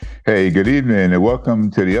Hey, good evening, and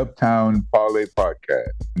welcome to the Uptown Parlay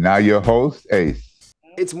Podcast. Now, your host, Ace.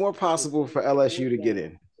 It's more possible for LSU to get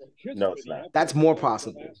in. No, it's not. That's more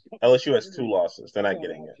possible. LSU has two losses. They're not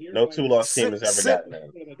getting it. No two-loss team has ever gotten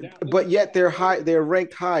in. But yet they're high. They're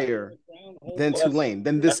ranked higher than Well, Tulane.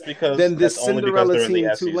 that's This only because Cinderella they're in the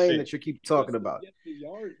team Tulane SEC. that you keep talking about.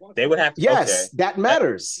 They would have to. Yes, Okay. that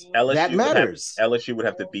matters. That matters. LSU would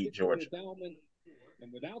have to beat Georgia.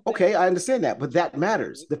 Okay, I understand that, but that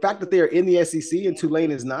matters. The fact that they are in the SEC and Tulane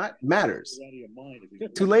is not matters.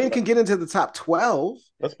 Tulane can get into the top 12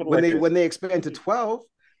 when they expand to 12.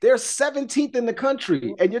 They're 17th in the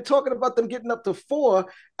country, and you're talking about them getting up to 4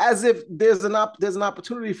 as if there's an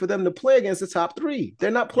opportunity for them to play against the top 3. They're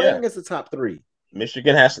not playing against the top 3.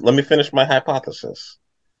 Michigan has to, let me finish my hypothesis.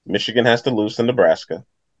 Michigan has to lose to Nebraska.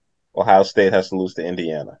 Ohio State has to lose to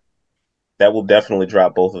Indiana. That will definitely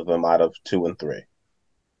drop both of them out of 2 and 3.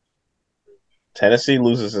 Tennessee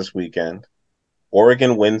loses this weekend.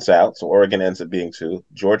 Oregon wins out, so Oregon ends up being 2.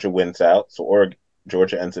 Georgia wins out, so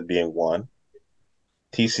Georgia ends up being 1.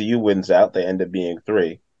 TCU wins out, they end up being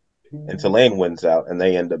 3. And Tulane wins out, and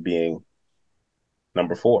they end up being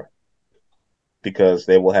number 4. Because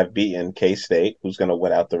they will have beaten K-State, who's going to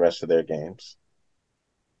win out the rest of their games.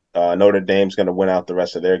 Notre Dame's going to win out the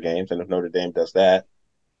rest of their games, and if Notre Dame does that,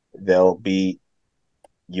 they'll beat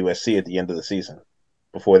USC at the end of the season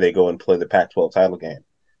before they go and play the Pac-12 title game.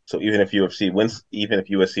 So even if USC wins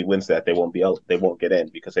that, they won't get in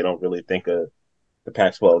because they don't really think of the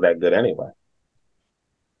Pac-12 that good anyway.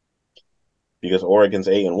 Because Oregon's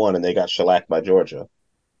 8-1 and they got shellacked by Georgia.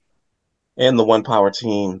 And the one power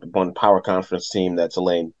conference team that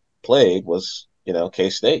Tulane played was,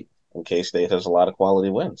 K-State. And K-State has a lot of quality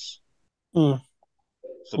wins. So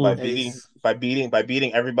by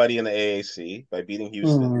beating everybody in the AAC, by beating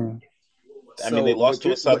Houston, they lost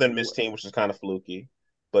to a Southern Miss team, which is kind of fluky.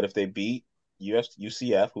 But if they beat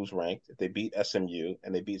UCF, who's ranked, if they beat SMU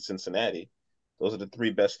and they beat Cincinnati, those are the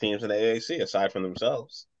 3 best teams in the AAC aside from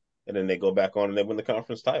themselves. And then they go back on and they win the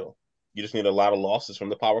conference title. You just need a lot of losses from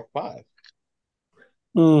the Power 5.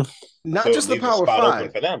 Not just the Power 5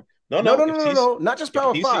 open for them. No, not just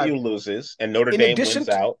Power 5. TCU loses and Notre Dame wins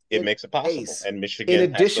out, it makes it possible. And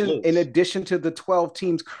Michigan has to lose. In addition to the 12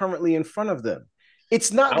 teams currently in front of them,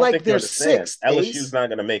 it's not like they're 6th. LSU's not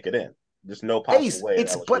going to make it in. There's no possible way.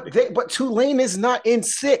 But Tulane is not in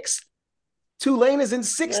 6th. Tulane is in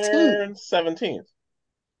 16th. They're in 17th.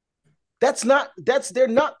 They're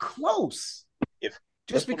not close.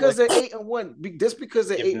 Just because they're 8-1. Just because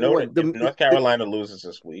they're 8-1. If North Carolina loses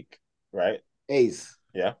this week, right? Ace.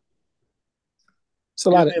 Yeah. It's a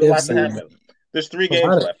lot of ifs. There's 3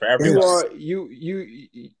 games left for everybody.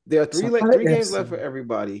 There are three games left for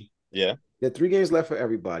everybody. Yeah. There are 3 games left for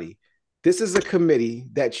everybody. This is a committee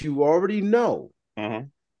that you already know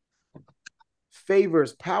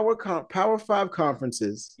favors Power 5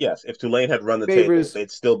 conferences. Yes, if Tulane had run the table, they'd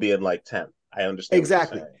still be in like 10th. I understand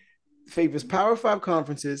exactly. Favors Power 5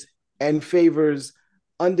 conferences and favors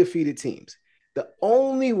undefeated teams. The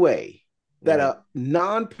only way that a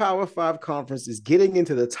non-Power 5 conference is getting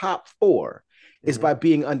into the top 4 is by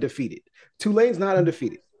being undefeated. Tulane's not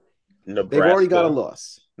undefeated. They've already got a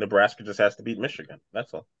loss. Nebraska just has to beat Michigan.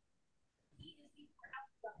 That's all.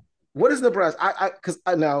 What is Nebraska? Because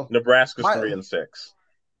I know Nebraska's 3-6.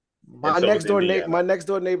 My next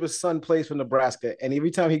door neighbor's son plays for Nebraska, and every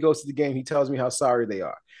time he goes to the game, he tells me how sorry they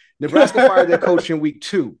are. Nebraska fired their coach in week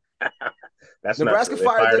 2. Nebraska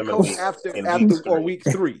fired their coach after week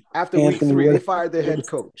 3. After week 3, they fired their head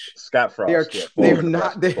coach. Scott Frost. They're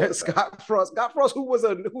not there. Scott Frost, who was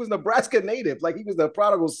Nebraska native, like he was the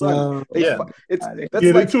prodigal son. They're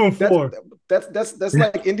 2-4.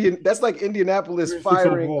 That's like Indianapolis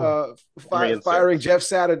firing Jeff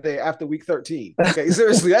Saturday after week 13. Okay,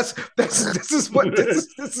 seriously, this is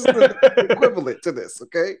the equivalent to this.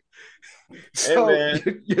 Okay, so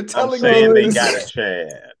you're telling me they got a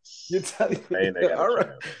chance. You're telling me.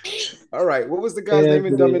 All right. What was the guy's name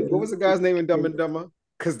in Dumb and Dumber?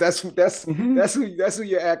 Because that's who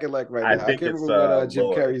you're acting like right now. I can't remember what Jim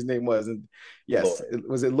Carrey's name was. And yes,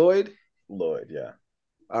 was it Lloyd? Lloyd, yeah.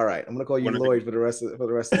 All right, I'm gonna call you Lloyd for the rest of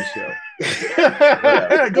the show.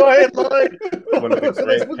 Go ahead, Lloyd. One of the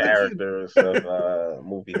great characters of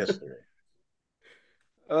movie history.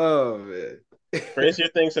 Oh man, crazier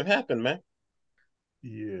things have happened, man.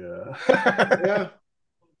 Yeah. Yeah.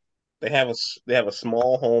 They have a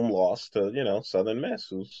small home loss to Southern Miss,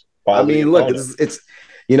 who's. I mean, look, it's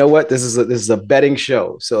you know what, this is a betting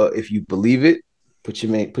show, so if you believe it, put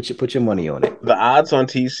your money on it. The odds on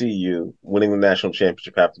TCU winning the national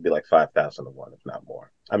championship have to be like 5,000 to 1, if not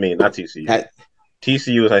more. I mean, not TCU.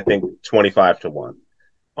 TCU is, I think, 25 to 1.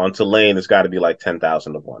 On Tulane, it's got to be like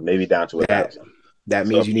 10,000 to 1, maybe down to 1,000. That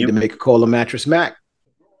means you need to make a call to Mattress Mac.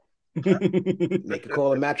 Make a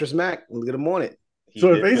call to Mattress Mac and get him on it.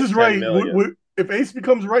 So if Ace is right, if Ace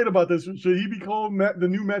becomes right about this, should he be called the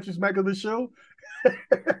new Mattress Mac of the show?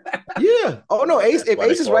 Yeah. Oh no, Ace. If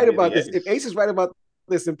Ace is right about this, if Ace is right about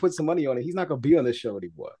this and put some money on it, he's not going to be on this show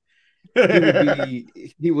anymore.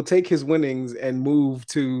 He will take his winnings and move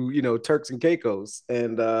to Turks and Caicos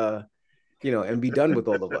and and be done with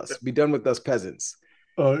all of us. Be done with us peasants.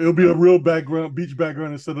 It'll be a real beach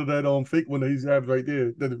background instead of that fake one that he's have right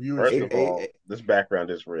there. First of all, this background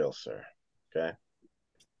is real, sir. Okay.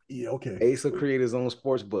 Yeah. Okay. Ace will create his own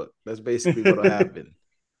sports book. That's basically what'll happen.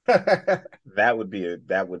 That would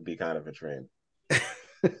be kind of a trend.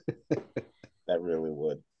 That really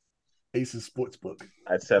would. Ace's sports book.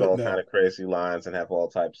 I'd set all kind of crazy lines and have all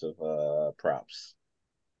types of props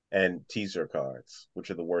and teaser cards,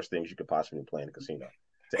 which are the worst things you could possibly play in a casino.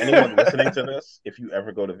 To anyone listening to this, if you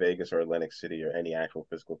ever go to Vegas or Atlantic City or any actual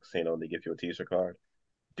physical casino and they give you a teaser card,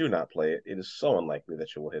 do not play it. It is so unlikely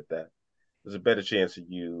that you will hit that. There's a better chance of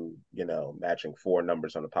you matching 4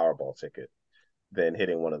 numbers on a Powerball ticket than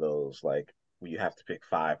hitting one of those where you have to pick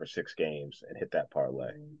 5 or 6 games and hit that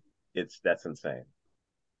parlay. That's insane.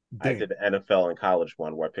 Dang. I did the NFL and college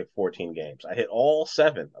one where I picked 14 games. I hit all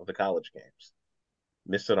 7 of the college games.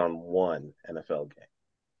 Missed it on 1 NFL game.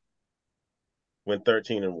 Went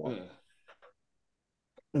 13-1.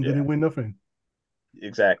 And didn't win nothing.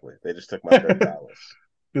 Exactly. They just took my $30.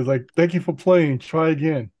 It's like, thank you for playing. Try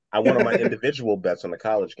again. I won on my individual bets on the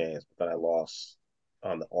college games, but then I lost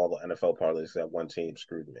on all the NFL parlays. That one team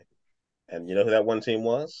screwed me. And you know who that one team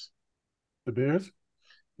was? The Bears?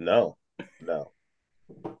 No.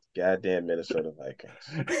 Goddamn Minnesota Vikings.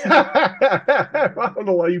 I don't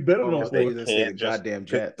know why you bet on those. They can't goddamn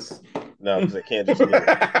Jets. No, because they can't just do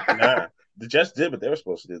it. Nah. The Jets did what they were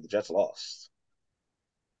supposed to do. The Jets lost.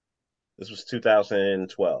 This was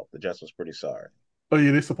 2012. The Jets was pretty sorry. Oh,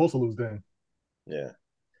 yeah, they're supposed to lose then. Yeah.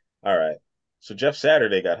 All right. So Jeff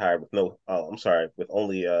Saturday got hired with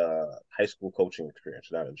only high school coaching experience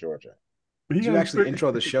down in Georgia. Did you actually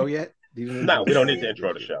intro the show yet? No, we don't need to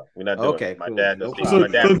intro the show. We're not doing it. My dad does.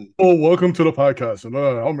 Welcome to the podcast. I'm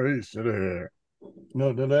Ace.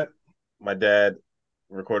 No, do that. My dad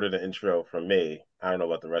recorded an intro from me. I don't know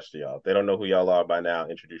about the rest of y'all. If they don't know who y'all are by now,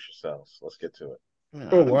 introduce yourselves. Let's get to it.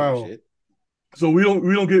 Oh wow. So we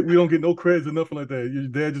don't get no credits or nothing like that. Your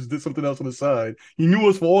dad just did something else on the side. He knew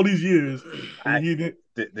us for all these years. Did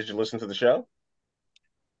you listen to the show?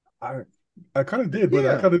 I kind of did, but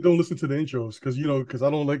I kind of don't listen to the intros because I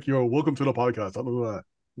don't like your welcome to the podcast. I don't know that.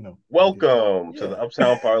 Welcome to the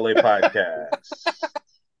Uptown Parlay Podcast.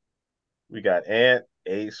 We got Ant,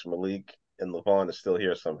 Ace, Malik, and Levon is still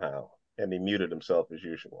here somehow, and he muted himself as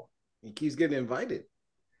usual. He keeps getting invited.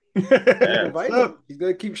 He's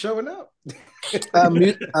gonna keep showing up. I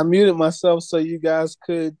muted myself so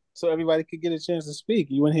everybody could get a chance to speak.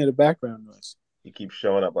 You wouldn't hear the background noise. He keeps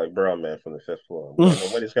showing up like Brown Man from the 5th floor. I don't know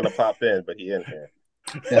when he's gonna pop in, but he in here.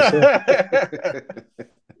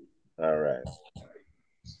 All right.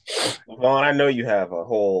 Vaughn, I know you have a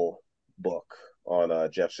whole book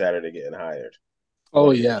on Jeff Saturday getting hired.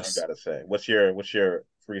 Oh yes. You gotta say. What's your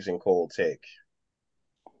freezing cold take?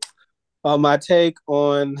 My take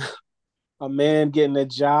on a man getting a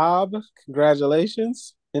job.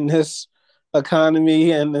 Congratulations in this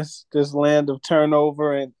economy and this land of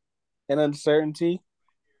turnover and uncertainty.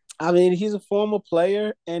 I mean, he's a former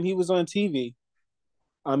player and he was on TV.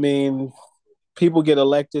 I mean, people get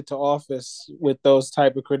elected to office with those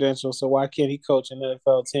type of credentials, so why can't he coach an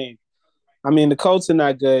NFL team? I mean, the Colts are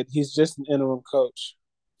not good. He's just an interim coach.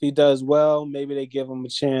 If he does well, maybe they give him a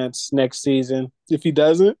chance next season. If he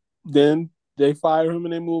doesn't, then they fire him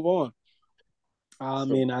and they move on.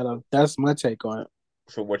 That's my take on it.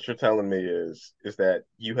 So what you're telling me is that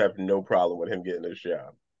you have no problem with him getting this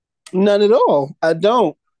job? None at all. I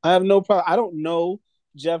don't. I have no problem. I don't know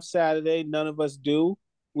Jeff Saturday. None of us do.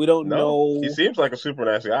 We don't know. He seems like a super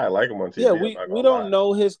nice guy. I like him on TV. Yeah, we don't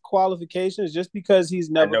know his qualifications just because he's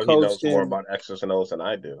never coached. He knows more about X's and O's than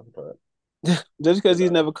I do, but just because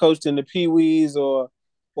he's never coached in the Pee Wees or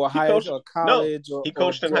high or college. No, he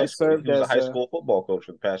coached in high school. He was a high school football coach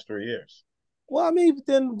for the past 3 years. Well, I mean,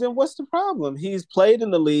 then what's the problem? He's played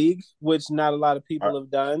in the league, which not a lot of people have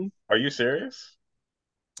done. Are you serious?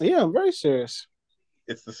 Yeah, I'm very serious.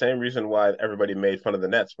 It's the same reason why everybody made fun of the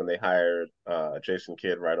Nets when they hired Jason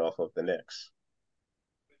Kidd right off of the Knicks.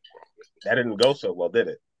 That didn't go so well, did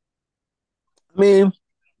it? I mean,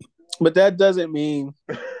 but that doesn't mean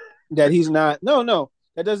that he's not. No,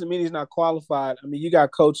 that doesn't mean he's not qualified. I mean, you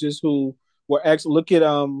got coaches who were excellent. Look at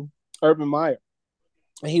Urban Meyer.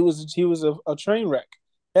 And he was a train wreck.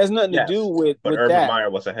 It has nothing to do Yes, with but Urban that. Meyer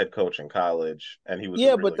was a head coach in college, and he was a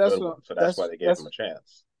Yeah, but really good one. So that's why they gave him a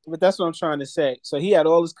chance. but that's what I'm trying to say. So he had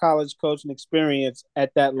all his college coaching experience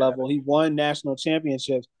at that Got level. it. He won national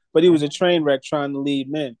championships, but he was a train wreck trying to lead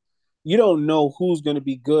men. You don't know who's going to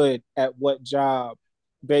be good at what job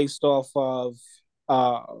based off of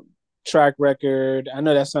uh, track record. I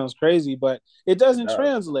know that sounds crazy, but it It doesn't does.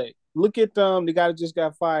 translate. Look at the guy that just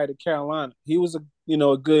got fired at Carolina. He was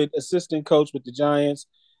a good assistant coach with the Giants.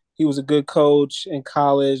 He was a good coach in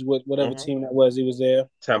college with whatever Mm-hmm. team that was. He was there.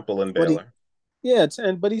 Temple and But Baylor. yeah,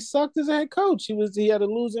 but he sucked as a head coach. He had a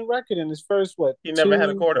losing record in his first He never had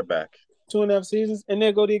a two quarterback. 2.5 seasons, and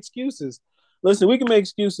there go the excuses. Listen, we can make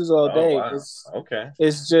excuses all Oh day. wow. Okay.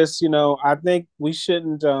 It's just I think we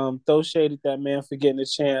shouldn't throw shade at that man for getting a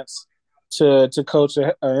chance to coach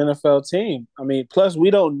an NFL team. I mean, plus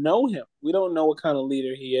we don't know him. We don't know what kind of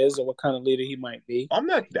leader he is or what kind of leader he might be. I'm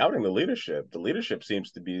not doubting the leadership. The leadership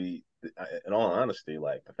seems to be, in all honesty,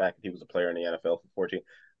 like the fact that he was a player in the NFL for 14.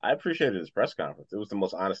 I appreciated his press conference. It was the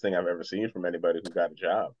most honest thing I've ever seen from anybody who got a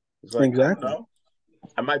job. It's like, I don't Exactly. know.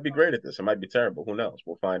 I might be great at this. I might be terrible. Who knows?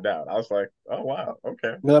 We'll find out. I was like, oh wow,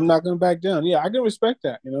 okay. But I'm not going to back down. Yeah, I can respect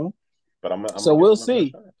that. But I'm So gonna give we'll him another see.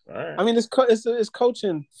 shot. All right. I mean, it's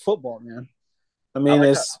coaching football, man. I I mean, like that.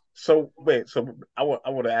 it's So wait, so I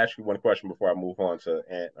want to ask you one question before I move on to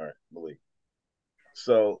Ant or Malik.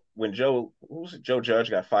 So when Joe Judge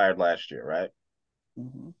got fired last year, right?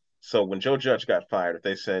 Mhm. So when Joe Judge got fired,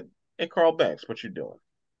 they said, "Hey, Carl Banks, what you doing?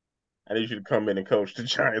 I need you to come in and coach the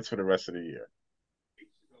Giants for the rest of the year.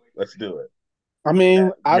 Let's do it." I mean,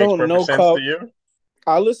 That I makes don't perfect know sense to Carl. you.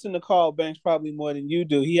 I listen to Carl Banks probably more than you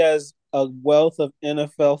do. He has a wealth of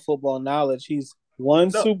NFL football knowledge. He's won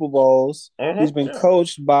No. Super Bowls. He's been Yeah.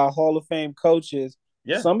 coached by Hall of Fame coaches.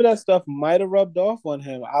 Yeah. Some of that stuff might have rubbed off on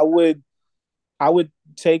him. I would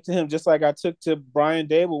take to him just like I took to Brian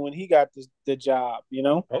Dable when he got the job. It's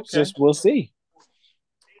Okay. just we'll see.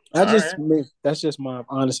 All right. That's just my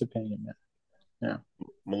honest opinion, man. Yeah.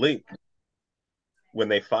 Malik, when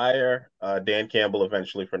they fire Dan Campbell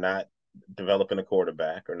eventually for not developing a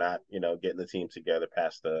quarterback or not, getting the team together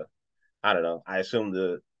past I don't know. I assume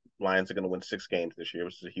the Lions are going to win 6 games this year,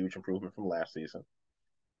 which is a huge improvement from last season.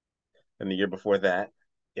 And the year before that,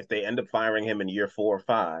 if they end up firing him in year 4 or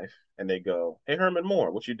 5, and they go, "Hey, Herman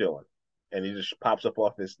Moore, what you doing?" And he just pops up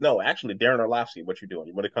off this. No, actually, Darren Orlovsky, what you doing?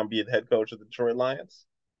 You want to come be the head coach of the Detroit Lions?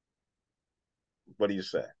 What do you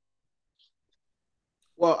say?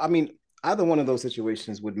 Well, I mean, either one of those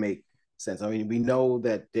situations would make sense. I mean, we know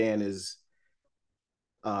that Dan is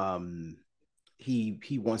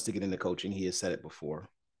he wants to get into coaching. He has said it before.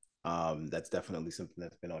 That's definitely something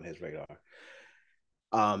that's been on his radar.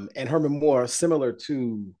 And Herman Moore, similar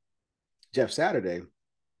to Jeff Saturday,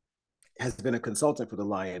 has been a consultant for the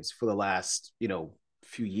Lions for the last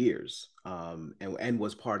few years, and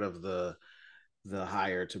was part of the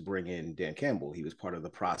hire to bring in Dan Campbell. He was part of the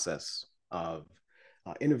process of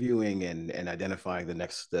interviewing and identifying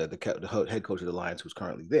the head coach of the Lions, who's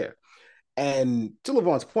currently there. And to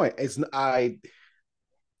LeVon's point,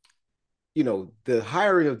 the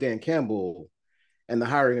hiring of Dan Campbell and the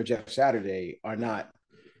hiring of Jeff Saturday are not,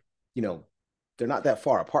 they're not that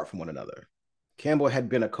far apart from one another. Campbell had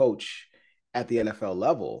been a coach at the NFL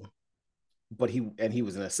level, but he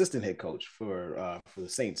was an assistant head coach for the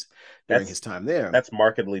Saints during his time there. That's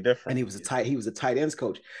markedly different. And he was a tight ends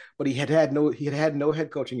coach, but he had no head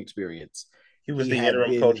coaching experience. He was the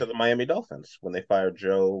interim coach of the Miami Dolphins when they fired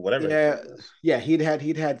Joe, whatever. Yeah, he'd had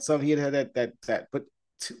that, but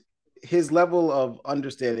his level of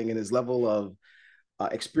understanding and his level of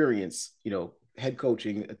experience, head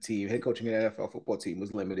coaching an NFL football team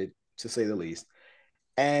was limited, to say the least.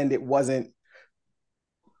 And it wasn't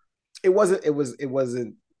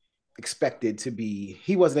expected to be,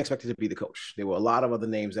 he wasn't expected to be the coach. There were a lot of other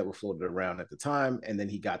names that were floated around at the time, and then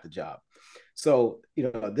he got the job. So,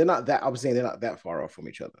 they're not that far off from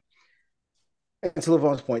each other. And to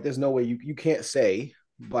LeVon's point, there's no way you can't say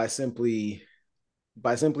by simply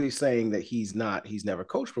saying that he's never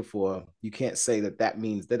coached before, you can't say that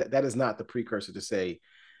means that is not the precursor to say,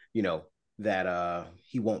 that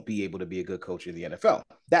he won't be able to be a good coach in the NFL.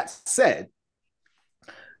 That said,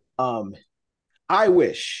 I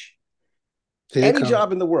wish any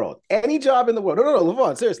job in the world. No,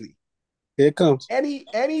 LeVon, seriously. Here it comes.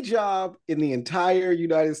 Any job in the entire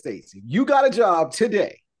United States. If you got a job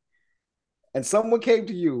today and someone came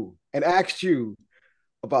to you and asked you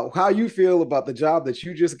about how you feel about the job that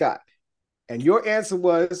you just got, and your answer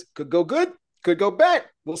was, could go good, could go bad,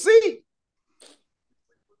 we'll see.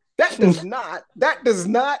 That does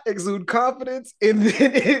not exude confidence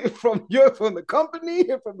from the company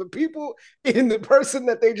and from the people in the person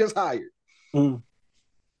that they just hired.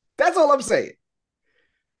 That's all I'm saying.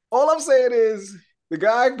 All I'm saying is the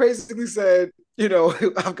guy basically said,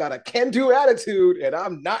 I've got a can-do attitude and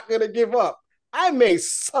I'm not going to give up. I may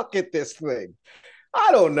suck at this thing. I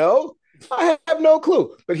don't know. I have no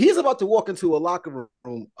clue. But he's about to walk into a locker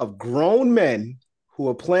room of grown men who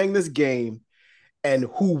are playing this game and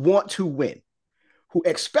who want to win, who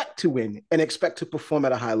expect to win and expect to perform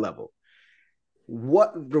at a high level.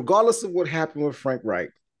 Regardless of what happened with Frank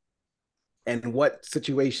Reich and what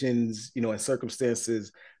situations, and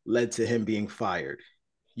circumstances led to him being fired,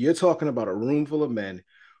 you're talking about a room full of men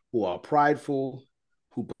who are prideful,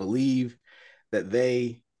 who believe that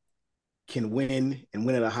they can win and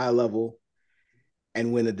win at a high level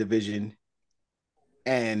and win a division.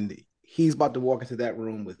 And he's about to walk into that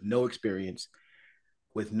room with no experience,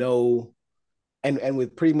 with no, and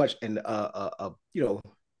with pretty much a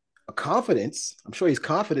confidence. I'm sure he's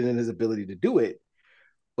confident in his ability to do it,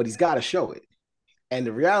 but he's got to show it. And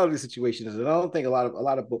the reality of the situation is, and I don't think a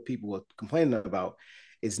lot of what people are complaining about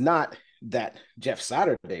is not that Jeff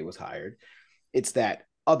Saturday was hired. It's that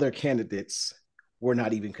other candidates were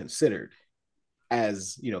not even considered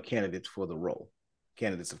as, candidates for the role.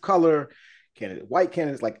 Candidates of color, white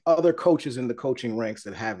candidates, like other coaches in the coaching ranks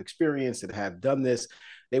that have experience, that have done this,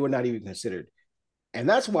 they were not even considered. And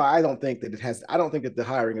that's why I don't think that the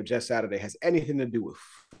hiring of Jeff Saturday has anything to do with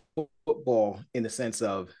football in the sense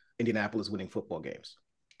of Indianapolis winning football games.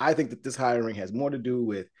 I think that this hiring has more to do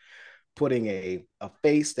with putting a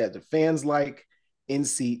face that the fans like in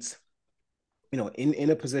seats, in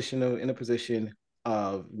a position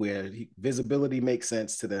of where visibility makes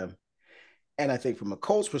sense to them. And I think from a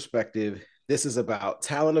Colts perspective, this is about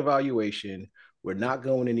talent evaluation. We're not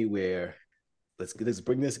going anywhere. Let's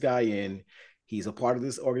bring this guy in. He's a part of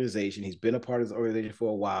this organization. He's been a part of this organization for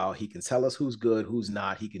a while. He can tell us who's good, who's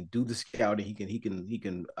not. He can do the scouting. He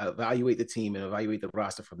can evaluate the team and evaluate the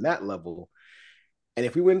roster from that level. And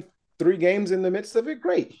if we win 3 games in the midst of it,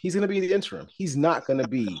 great. He's going to be the interim. He's not going to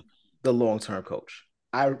be the long-term coach.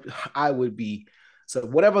 I would be, so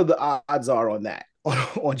whatever the odds are on that,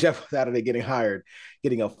 on Jeff Saturday getting hired,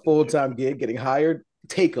 getting a full-time gig, getting hired,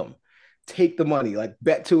 take them. Take the money, like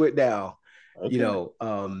bet to it now, okay.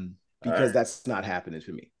 Because that's not happening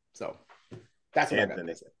for me. So that's what Anthony. I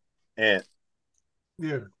got to say. And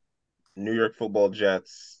yeah, New York Football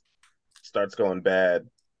Jets starts going bad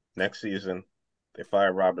next season. They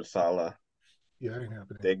fire Robert Saleh. Yeah, that ain't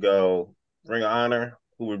happening. They go Ring of Honor.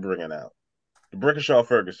 Who we bringing out? Brickashaw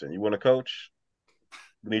Ferguson. You want to coach?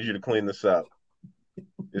 We need you to clean this up.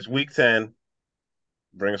 It's week 10.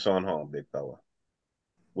 Bring us on home, big fella.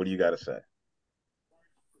 What do you got to say?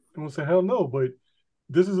 I'm gonna say hell no, but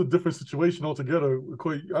this is a different situation altogether.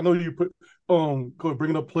 I know you put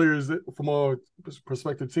bringing up players from our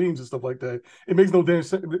prospective teams and stuff like that. It makes no damn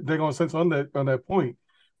sense on that point.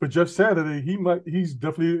 But Jeff Saturday, he's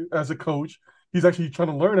definitely, as a coach, he's actually trying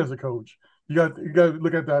to learn as a coach. You got to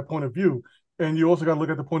look at that point of view, and you also got to look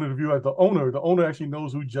at the point of view as the owner. The owner actually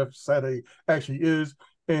knows who Jeff Saturday actually is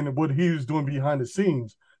and what he was doing behind the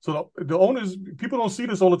scenes. So the owners, people don't see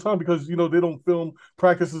this all the time because, they don't film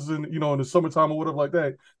practices in the summertime or whatever like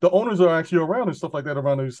that. The owners are actually around and stuff like that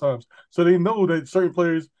around those times. So they know that certain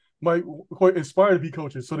players might quite inspire to be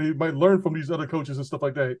coaches. So they might learn from these other coaches and stuff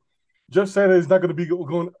like that. Jeff Saturday is not going to be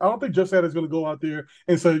going. I don't think Jeff Saturday is going to go out there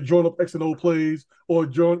and say join up X and O plays or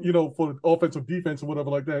join, for offensive defense or whatever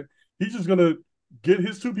like that. He's just going to get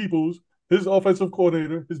his two peoples, his offensive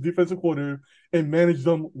coordinator, his defensive coordinator, and manage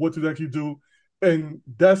them what to actually do. And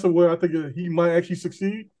that's where I think he might actually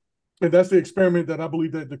succeed. And that's the experiment that I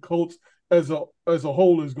believe that the Colts as a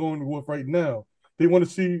whole is going with right now. They want to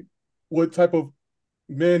see what type of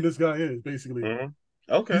man this guy is, basically. Mm-hmm.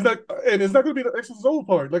 Okay. And it's not going to be the X and O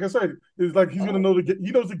part. Like I said, it's like he's going to know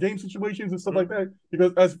he knows the game situations and stuff like that.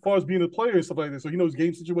 Because as far as being a player and stuff like that, so he knows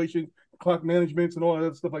game situations, clock management, and all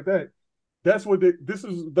that stuff like that. That's what this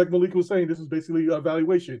is, like Malik was saying, this is basically an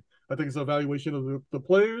evaluation. I think it's an evaluation of the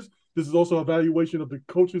players. This is also an evaluation of the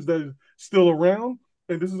coaches that is still around.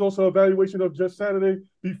 And this is also an evaluation of Jeff Saturday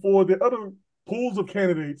before the other pools of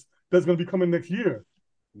candidates that's going to be coming next year.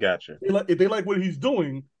 Gotcha. If they like what he's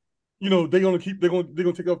doing, they're going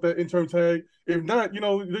to take off that intern tag. If not,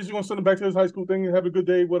 they're just going to send him back to his high school thing and have a good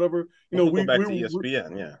day, whatever. We'll go back to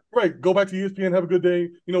ESPN, yeah. Right, go back to ESPN, have a good day.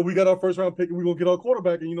 We got our first round pick and we're going to get our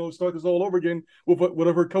quarterback and, start this all over again with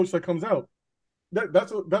whatever coach that comes out.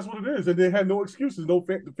 That's what it is. And they had no excuses.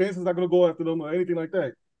 The fans is not going to go after them or anything like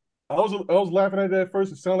that. I was laughing at that at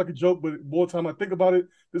first. It sounded like a joke, but more time I think about it,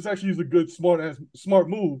 this actually is a good, smart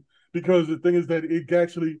move because the thing is that it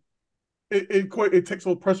actually it takes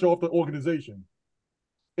all pressure off the organization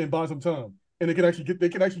and buys them time, and they can actually get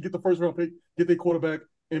the first round pick, get their quarterback,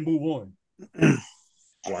 and move on.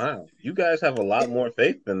 Wow, you guys have a lot more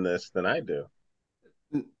faith in this than I do.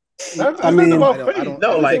 I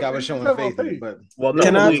don't think I was showing faith in it, but well,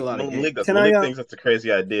 no, Malik thinks that's a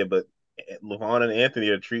crazy idea, but LeVon and Anthony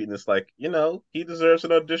are treating this like, he deserves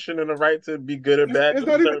an audition and a right to be good or bad just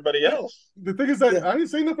as everybody else. The thing is that I didn't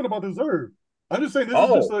say nothing about deserve. I'm just saying this is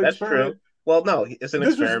just an experiment. True. Well, no, it's an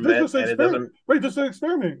experiment, and it doesn't. Right, just an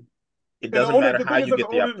experiment. It doesn't matter how you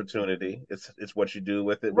get the opportunity. It's what you do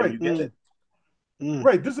with it when you get it.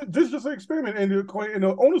 Right. This is just an experiment, and in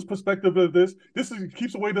the owner's perspective of this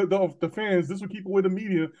keeps away the fans. This will keep away the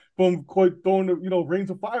media from throwing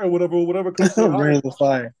rains of fire or whatever rains of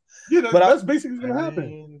fire. Yeah, that's basically going to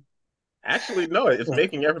happen. Actually, no, it's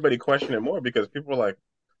making everybody question it more because people are like,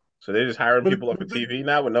 so they're just hiring people off of TV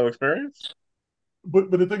now with no experience.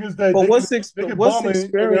 But the thing is that what's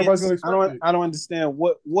experience? I don't understand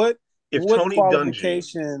what. If what Tony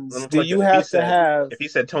qualifications Dungy, do you have to have? If he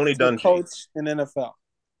said Tony Dungy, coach in NFL,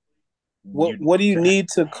 what do you need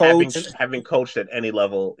to coach? Having coached at any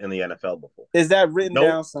level in the NFL before, is that written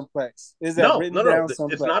down someplace? Is that written down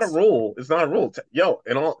someplace? It's not a rule. It's not a rule.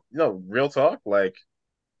 Real talk. Like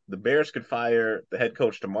the Bears could fire the head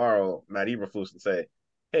coach tomorrow, Matt Eberflus, and say,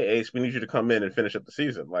 "Hey, Ace, we need you to come in and finish up the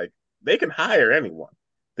season." Like they can hire anyone.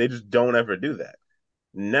 They just don't ever do that.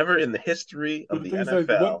 Never in the history of the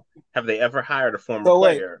NFL have they ever hired a former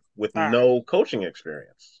player with no coaching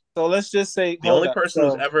experience. So let's just say the only person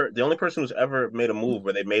who's ever made a move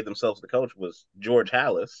where they made themselves the coach was George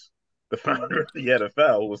Halas, the founder of the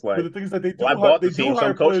NFL. Was like, but the thing is that they I bought the team, so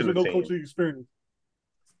I'm coaching the team. Coaching experience.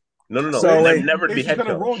 No. So never to be head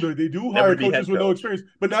coach. They do hire coaches with no experience,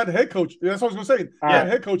 but not head coach. That's what I was going to say. Not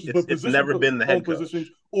head coaches, but it's never been the head coach positions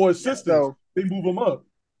or assistants. They move them up.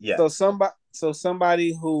 Yeah. So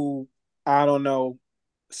somebody who, I don't know,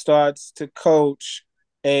 starts to coach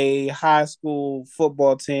a high school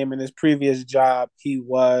football team. In his previous job, he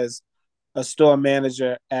was a store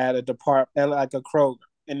manager at a department, like a Kroger.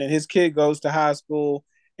 And then his kid goes to high school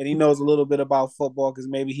and he knows a little bit about football because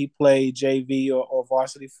maybe he played JV or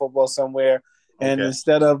varsity football somewhere. And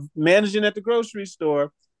instead of managing at the grocery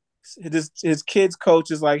store, his kid's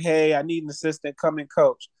coach is like, hey, I need an assistant, come and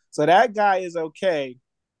coach. So that guy is okay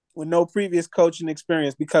with no previous coaching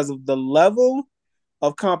experience because of the level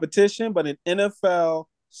of competition, but an NFL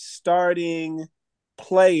starting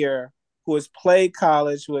player who has played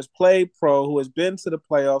college, who has played pro, who has been to the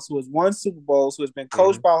playoffs, who has won Super Bowls, who has been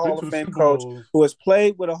coached by a Hall of Fame coach, who has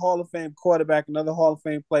played with a Hall of Fame quarterback and other Hall of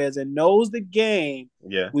Fame players and knows the game.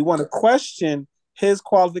 Yeah. We want to question his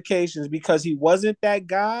qualifications because he wasn't that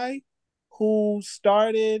guy who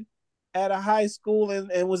started at a high school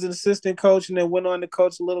and was an assistant coach and then went on to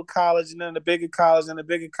coach a little college and then a bigger college and a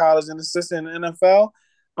bigger college and assistant in the NFL.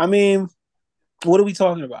 I mean, what are we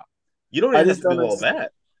talking about? You don't even have to do all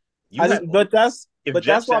that. But that's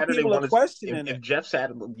why people are questioning if Jeff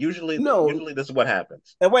Saturday, usually this is what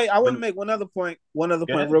happens. And wait, I want to make one other point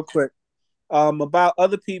real quick. About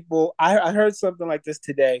other people. I heard something like this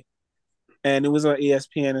today, and it was on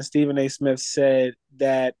ESPN, and Stephen A. Smith said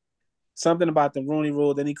that something about the Rooney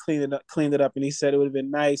Rule. Then he cleaned it up, and he said it would have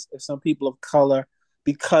been nice if some people of color,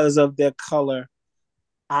 because of their color,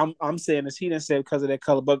 I'm saying this. He didn't say because of their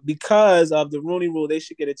color, but because of the Rooney Rule, they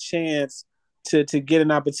should get a chance to get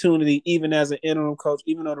an opportunity, even as an interim coach,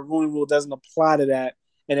 even though the Rooney Rule doesn't apply to that.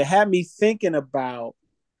 And it had me thinking about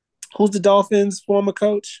who's the Dolphins' former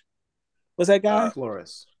coach? Was that guy?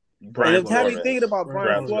 Flores. And it had me thinking about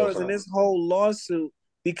Brian Flores and this whole lawsuit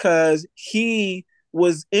because he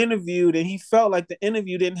was interviewed and he felt like the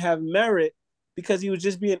interview didn't have merit because he was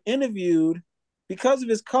just being interviewed because of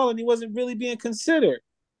his color and he wasn't really being considered.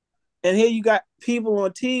 And here you got people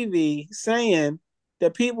on TV saying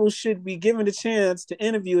that people should be given the chance to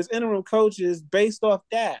interview as interim coaches based off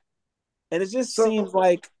that. And it just seems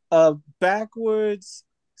like a backwards,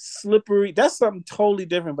 slippery, that's something totally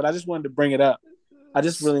different, but I just wanted to bring it up. I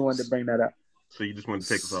just really wanted to bring that up. So you just wanted to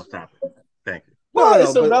take us off topic. Thank you. No,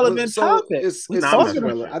 it's a relevant topic. It's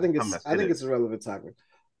relevant. I think it's a relevant topic.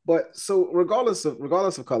 But so regardless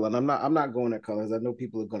of color, and I'm not going at colors. I know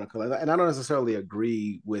people are going to color, and I don't necessarily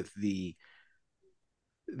agree with the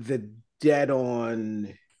dead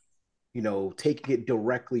on, taking it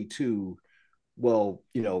directly to,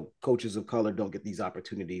 coaches of color don't get these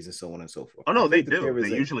opportunities and so on and so forth. Oh no, they do.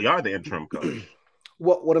 They usually are the interim coach.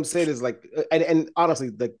 What I'm saying is like, and honestly,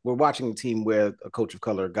 like we're watching a team where a coach of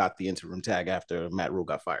color got the interim tag after Matt Rule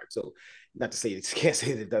got fired. So not to say can't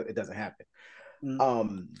say that it doesn't happen.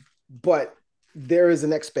 Mm-hmm. But there is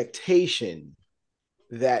an expectation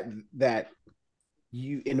that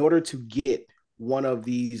you, in order to get one of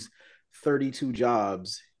these 32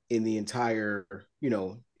 jobs in the entire,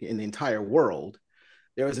 in the entire world,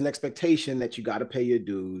 there is an expectation that you got to pay your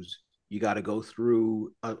dues. You got to go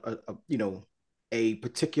through a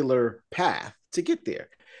particular path to get there.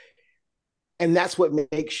 And that's what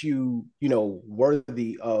makes you,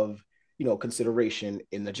 worthy of, consideration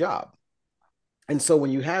in the job. And so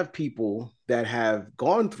when you have people that have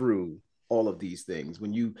gone through all of these things,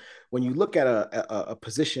 when you look at a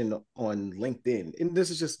position on LinkedIn, and this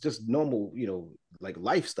is just normal, like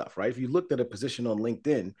life stuff, right? If you looked at a position on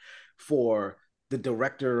LinkedIn for the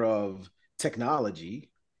director of technology,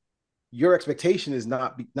 your expectation is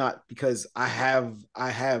not because I've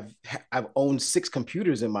owned 6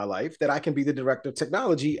 computers in my life that I can be the director of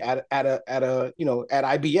technology at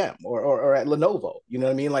IBM or at Lenovo. You know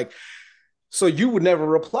what I mean? Like, so you would never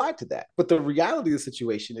reply to that. But the reality of the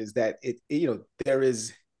situation is that there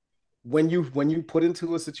is, when you put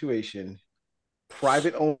into a situation,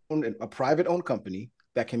 a private owned company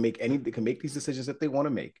that can make these decisions that they want to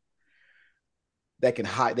make, that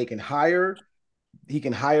can hire. He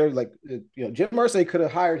can hire, like, Jim Irsay could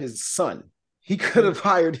have hired his son. He could have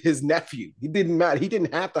hired his nephew. He didn't matter. He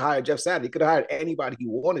didn't have to hire Jeff Saturday. He could have hired anybody he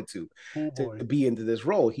wanted to be into this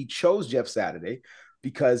role. He chose Jeff Saturday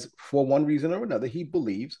because, for one reason or another, he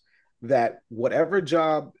believes that whatever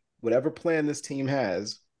job, whatever plan this team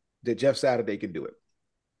has, that Jeff Saturday can do it.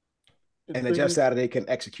 And that Jeff Saturday can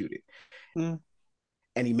execute it. And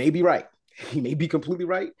he may be right. He may be completely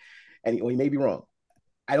right. And he may be wrong.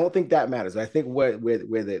 I don't think that matters. I think where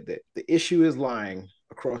the issue is lying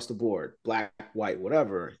across the board, black, white,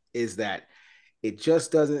 whatever, is that it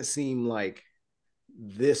just doesn't seem like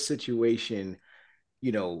this situation,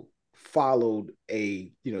 followed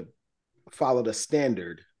a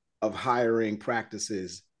standard of hiring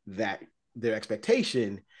practices that their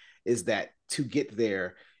expectation is that to get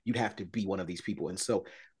there, you'd have to be one of these people. And so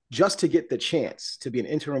just to get the chance to be an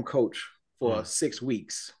interim coach for 6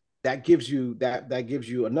 weeks, that gives you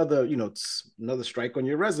another, another strike on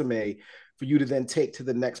your resume for you to then take to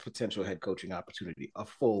the next potential head coaching opportunity, a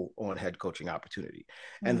full-on head coaching opportunity.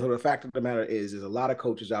 And so the fact of the matter is a lot of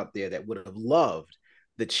coaches out there that would have loved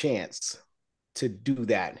the chance to do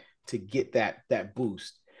that, to get that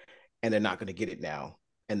boost, and they're not going to get it now.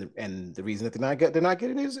 And the reason that they're not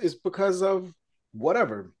getting it is because of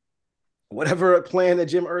whatever plan that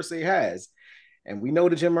Jim Irsay has. And we know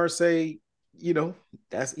that Jim Irsay,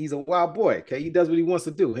 he's a wild boy. Okay, he does what he wants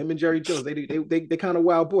to do. Him and Jerry Jones, they kind of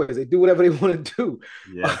wild boys. They do whatever they want to do.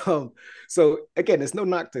 Yeah. So again, it's no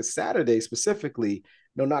knock to Saturday specifically,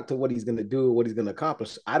 no knock to what he's going to do, what he's going to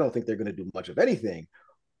accomplish. I don't think they're going to do much of anything,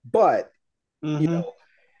 but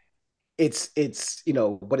it's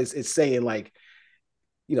but it's saying, like,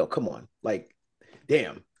 come on, like,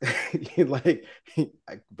 damn, like,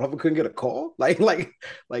 brother couldn't get a call, like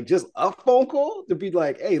just a phone call to be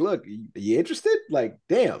like, hey, look, you interested? Like,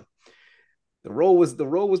 damn. The role was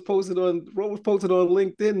posted on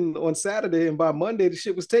LinkedIn on Saturday, and by Monday the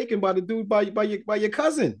shit was taken by the dude by your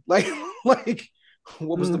cousin. Like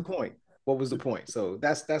what was the point? What was the point? So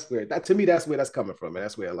that's where to me that's where that's coming from, and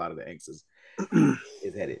that's where a lot of the angst is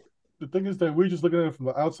headed. The thing is that we're just looking at it from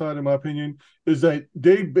the outside, in my opinion, is that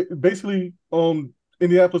they basically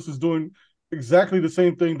Indianapolis is doing exactly the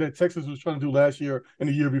same thing that Texas was trying to do last year and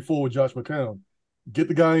the year before with Josh McCown. Get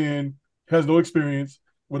the guy in, has no experience,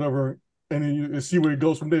 whatever, and then you see where it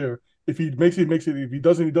goes from there. If he makes it, he makes it. If he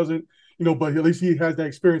doesn't, he doesn't. But at least he has that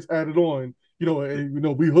experience added on.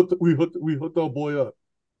 And we hooked our boy up.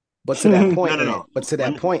 But to that point, no. But to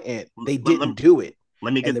that point, they didn't do it.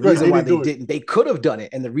 Let me get the reason why they didn't. They could have done it,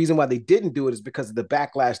 and the reason why they didn't do it is because of the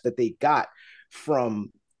backlash that they got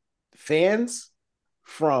from fans,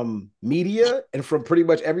 from media, and from pretty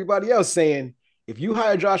much everybody else saying, if you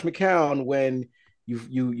hire Josh McCown when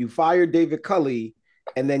you fired David Culley,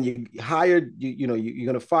 and then you hired you're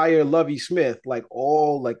going to fire Lovie Smith, like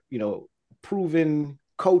all proven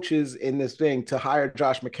coaches in this thing, to hire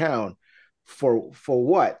Josh McCown for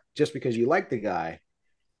what? Just because you like the guy.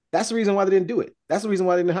 That's the reason why they didn't do it. That's the reason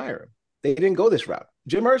why they didn't hire him. They didn't go this route.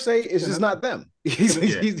 Jim Irsay is just not them. He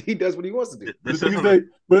does what he wants to do. This isn't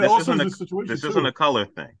a color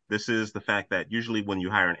thing. This is the fact that usually when you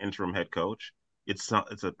hire an interim head coach, it's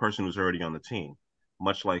a person who's already on the team,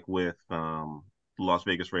 much like with the Las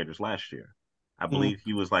Vegas Raiders last year. I believe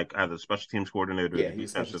he was like either special teams coordinator. Yeah, he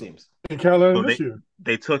was special teams. In Carolina this year.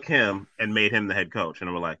 They took him and made him the head coach, and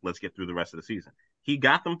they were like, let's get through the rest of the season. He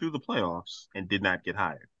got them through the playoffs and did not get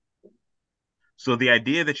hired. So the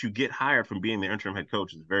idea that you get hired from being the interim head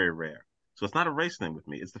coach is very rare. So it's not a race thing with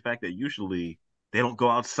me. It's the fact that usually they don't go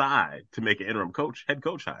outside to make an interim head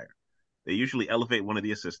coach hire. They usually elevate one of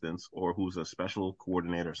the assistants or who's a special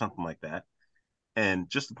coordinator or something like that. And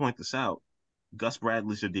just to point this out, Gus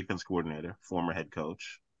Bradley's your defense coordinator, former head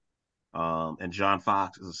coach. And John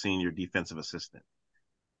Fox is a senior defensive assistant.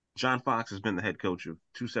 John Fox has been the head coach of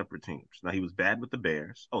 2 separate teams. Now, he was bad with the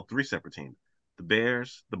Bears. 3 separate teams. The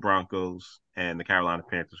Bears, the Broncos, and the Carolina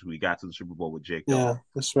Panthers, who he got to the Super Bowl with Jake Dahl. Yeah,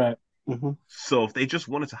 that's right. Mm-hmm. So if they just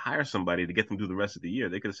wanted to hire somebody to get them through the rest of the year,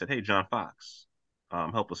 they could have said, hey, John Fox,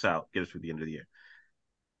 help us out, get us through the end of the year.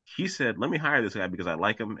 He said, let me hire this guy because I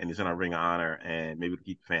like him and he's in our Ring of Honor and maybe to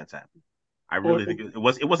keep the fans happy. I really think it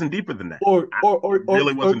wasn't deeper than that. It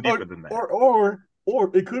really wasn't deeper than that.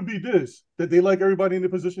 Or it could be this, that they like everybody in the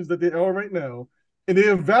positions that they are right now, and they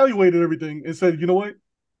evaluated everything and said, you know what?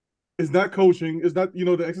 It's not coaching. It's not,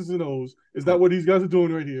 the X's and O's. It's not what these guys are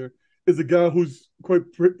doing right here. It's a guy who's quite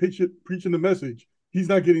preaching the message. He's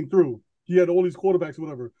not getting through. He had all these quarterbacks or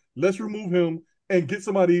whatever. Let's remove him and get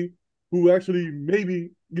somebody who actually maybe,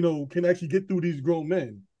 can actually get through these grown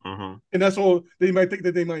men. Mm-hmm. And that's all they might think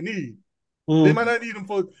that they might need. Mm. They might not need him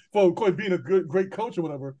for quite being a great coach or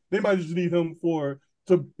whatever. They might just need him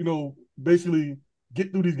to basically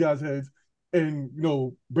get through these guys' heads and,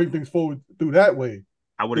 bring things forward through that way.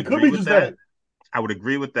 I would agree with that. I would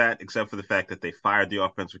agree with that, except for the fact that they fired the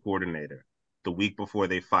offensive coordinator the week before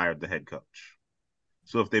they fired the head coach.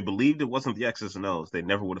 So if they believed it wasn't the X's and O's, they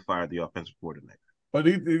never would have fired the offensive coordinator. But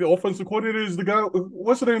the offensive coordinator is the guy.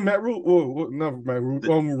 What's his name? Matt Rule? Oh, not Matt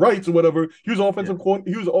Rule. Wrights or whatever. He was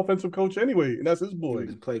he was an offensive coach anyway, and that's his boy.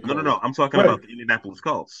 No. I'm talking about the Indianapolis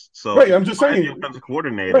Colts. So I'm just saying the offensive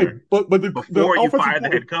coordinator. But before you fired the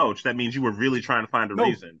head coach, that means you were really trying to find a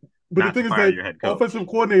reason. But the thing is that offensive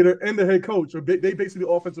coordinator and the head coach are they basically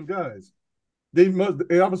offensive guys. They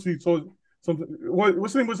obviously saw something.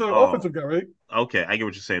 What's his name was an offensive guy, right? Okay, I get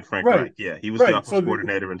what you're saying. Frank Wright. Yeah, he was the offensive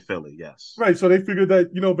coordinator in Philly. Yes. Right. So they figured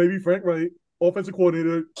that maybe Frank Wright, offensive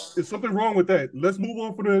coordinator, there's something wrong with that. Let's move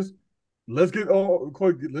on from this. Let's get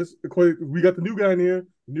we got the new guy in here.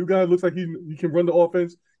 The new guy looks like he can run the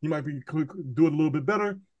offense. He might do it a little bit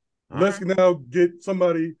better. Let's now get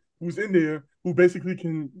somebody who's in there who basically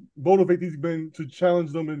can motivate these men to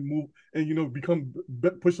challenge them and move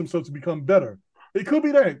and push themselves to become better. It could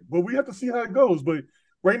be that, but we have to see how it goes. But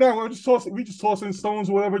right now, we just tossing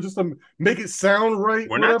stones or whatever, just to make it sound right.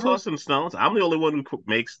 We're not tossing stones. I'm the only one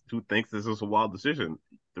who thinks this is a wild decision.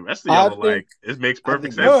 The rest of y'all are like, it makes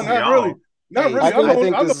perfect sense. No, not really. Not really. I'm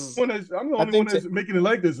the only one that's making it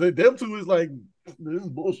like this. Them two is like, this is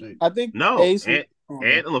bullshit. I think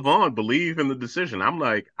Ant and Levon believe in the decision. I'm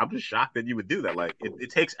just shocked that you would do that. Like,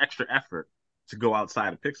 it takes extra effort to go outside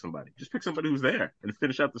and pick somebody. Just pick somebody who's there and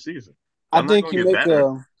finish out the season. I think you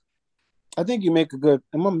make a good.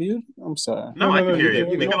 Am I muted? I'm sorry. No, I can hear you.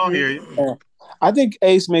 We can all hear you. I think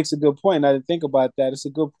Ace makes a good point. I didn't think about that. It's a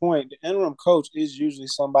good point. The interim coach is usually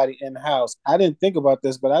somebody in house. I didn't think about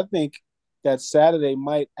this, but I think that Saturday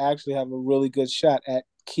might actually have a really good shot at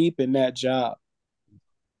keeping that job.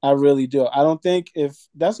 I really do. I don't think if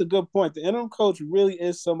that's a good point. The interim coach really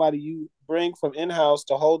is somebody you bring from in-house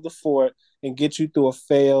to hold the fort and get you through a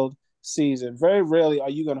failed season. Very rarely are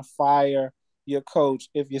you going to fire your coach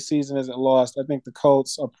if your season isn't lost. I think the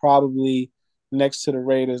Colts are probably, next to the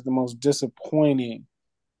Raiders, the most disappointing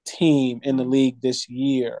team in the league this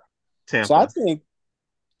year. Tampa. So I think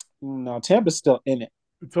Tampa's still in it.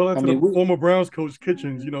 Tell that to the former Browns coach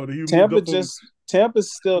Kitchens.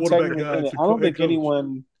 Tampa's still technically in it. I don't think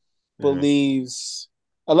anyone believes,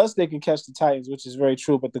 unless they can catch the Titans, which is very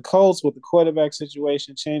true. But the Colts, with the quarterback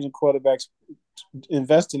situation, changing quarterbacks,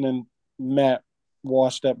 investing in Matt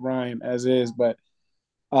washed up Ryan as is, but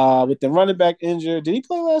with the running back injured, did he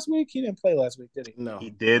play last week? He didn't play last week, did he? No,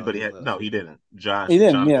 he did, but he didn't.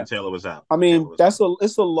 Jonathan Taylor was out. I mean,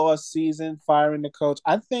 it's a lost season firing the coach.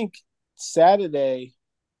 I think Saturday.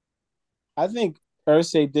 I think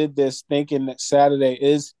Irsay did this thinking that Saturday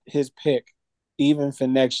is his pick, even for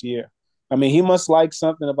next year. I mean, he must like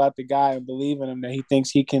something about the guy and believe in him that he thinks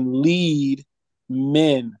he can lead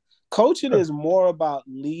men. Coaching is more about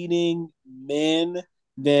leading men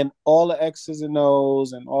than all the X's and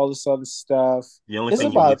O's and all this other stuff. The only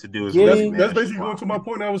thing you need to do is that's basically going to my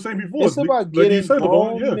point I was saying before. It's about getting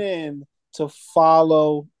grown men to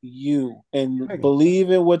follow you and believe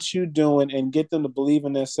in what you're doing and get them to believe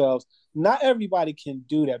in themselves. Not everybody can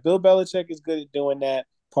do that. Bill Belichick is good at doing that.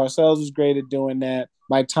 Parcells is great at doing that.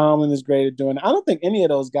 Mike Tomlin is great at doing that. I don't think any of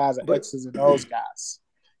those guys are X's and O's guys.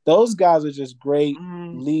 Those guys are just great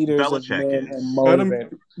leaders of Belichick men and is.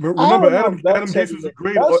 motivators. Remember, Adam Belichick Gase was a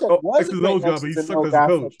great was a X's and great O's guy, but he X's and sucked O as a guy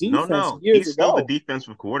for coach. defense years He's still the ago.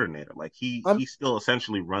 defensive coordinator. Like he still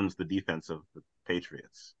essentially runs the defense of the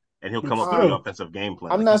Patriots, and he'll But come up with still. the offensive game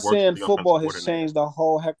plan. I'm Like, not he works saying with the offensive football has coordinator. changed a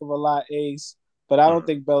whole heck of a lot, Ace, but I don't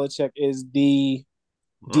think Belichick is the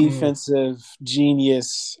defensive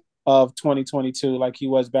genius of 2022 like he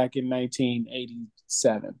was back in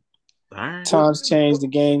 1987. Right. Times change, the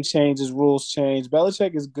game changes, rules change.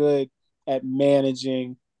 Belichick is good at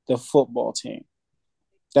managing the football team.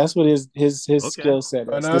 That's what his skill set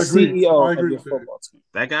is. And the CEO of your football team.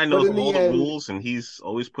 That guy knows all the rules, and he's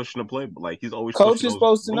always pushing the play. Like, he's always coach is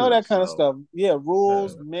supposed to rules, know that kind of stuff. Yeah,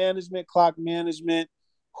 rules, management, clock management,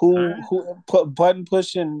 who put button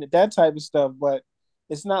pushing, that type of stuff. But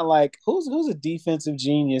it's not like who's a defensive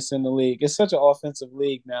genius in the league. It's such an offensive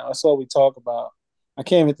league now. That's all we talk about. I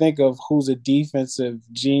can't even think of who's a defensive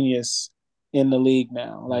genius in the league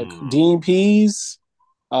now. Like Dean Pease,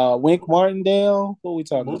 Wink Martindale. What are we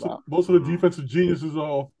talking about? Most of the defensive geniuses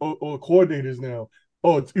are coordinators now.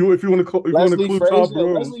 Oh, if you want to include Todd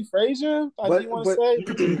Bowles, Leslie Frazier. If you want to say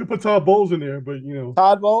you can put Todd Bowles in there, but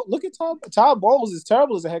Todd Bowles. Look at Todd Bowles is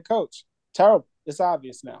terrible as a head coach. Terrible. It's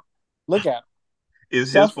obvious now. Look at him.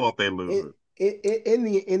 It's his fault they lose it. In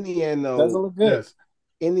the end, though, doesn't look good. Yes.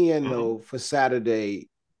 In the end, though, for Saturday,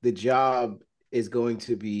 the job is going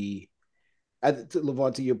to be.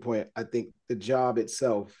 Levon, to your point, I think the job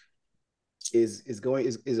itself is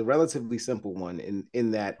a relatively simple one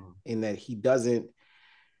in that he doesn't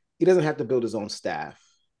have to build his own staff.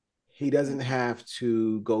 He doesn't have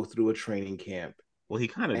to go through a training camp. Well, he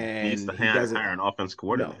kind of needs to hire an offense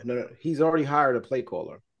coordinator. No. He's already hired a play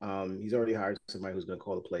caller. He's already hired somebody who's going to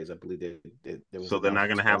call the plays. I believe there was. So they're not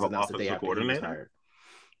going to have an offensive coordinator.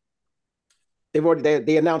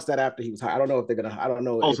 They announced that after he was hired. I don't know if they're gonna. I don't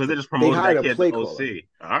know. Oh, so they just promoted that kid to OC.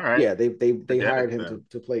 All right. Yeah, they hired him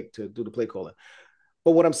to do the play calling.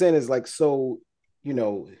 But what I'm saying is the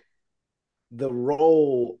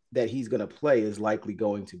role that he's going to play is likely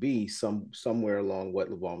going to be somewhere along what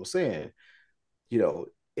Levon was saying.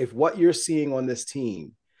 If what you're seeing on this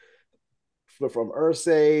team, from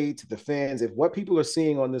Irsay to the fans, if what people are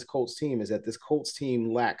seeing on this Colts team is that this Colts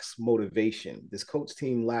team lacks motivation, this Colts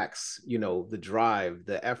team lacks, the drive,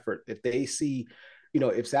 the effort. If they see,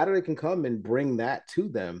 if Saturday can come and bring that to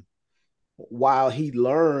them, while he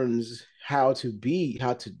learns how to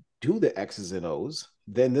do the X's and O's,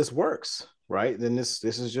 then this works, right? Then this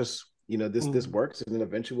is just, this works, and then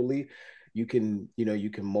eventually you can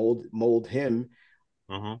mold him.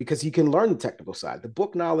 Because he can learn the technical side. The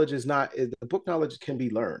book knowledge can be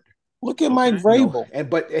learned. Look at Mike Vrabel.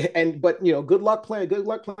 But good luck playing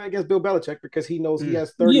against Bill Belichick, because he knows he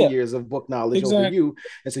has 30 years of book knowledge over you.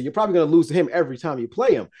 And so you're probably going to lose to him every time you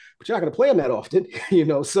play him, but you're not going to play him that often,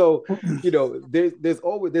 So,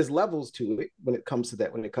 there's levels to it when it comes to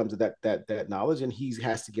that knowledge, and he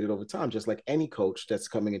has to get it over time, just like any coach that's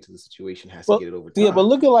coming into the situation has to get it over time. Yeah, but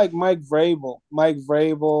look at Mike Vrabel,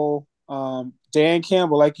 Dan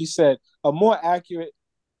Campbell, like you said, a more accurate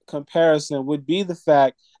comparison would be the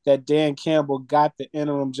fact that Dan Campbell got the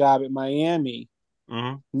interim job at Miami,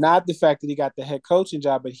 not the fact that he got the head coaching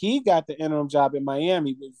job, but he got the interim job at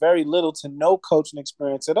Miami with very little to no coaching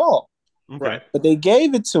experience at all. Right. But they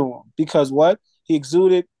gave it to him because he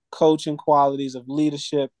exuded coaching qualities of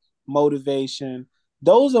leadership, motivation.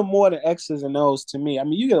 Those are more the X's and O's to me. I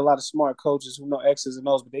mean, you get a lot of smart coaches who know X's and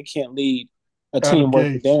O's, but they can't lead a team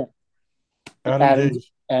worth a damn.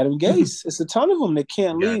 Adam Gase. It's a ton of them that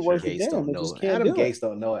can't lead worth a damn. They just can't Adam do Gase it.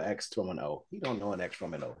 don't know an X from an O. He don't know an X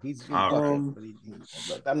from an O.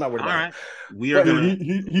 I'm not worried about it. We are gonna.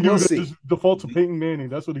 He knew that default to Peyton Manning.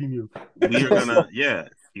 That's what he knew. We are gonna. Yeah,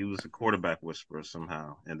 he was a quarterback whisperer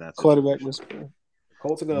somehow, and that's quarterback whisperer.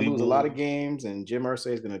 Colts are gonna lose a lot of games, and Jim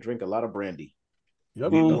Irsay is gonna drink a lot of brandy.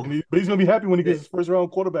 Yep, but he's gonna be happy when he gets his first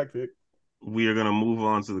round quarterback pick. We are going to move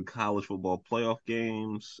on to the college football playoff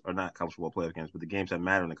games, or not college football playoff games, but the games that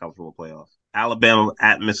matter in the college football playoffs. Alabama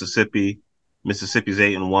at Mississippi. Mississippi's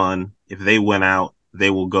 8-1. If they win out, they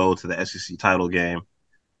will go to the SEC title game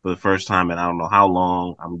for the first time in I don't know how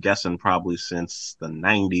long. I'm guessing probably since the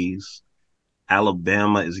 90s.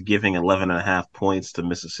 Alabama is giving 11.5 points to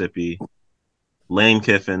Mississippi. Lane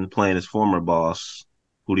Kiffin playing his former boss.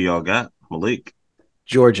 Who do y'all got? Malik?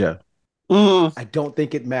 Georgia. I don't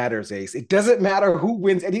think it matters, Ace. It doesn't matter who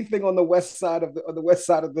wins anything on the west side of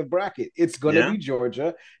the bracket. It's going to be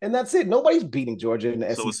Georgia, and that's it. Nobody's beating Georgia in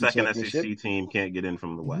the SEC championship. So a second SEC team can't get in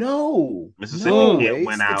from the west. No, Mississippi can't Ace.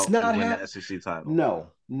 win out and win the SEC title.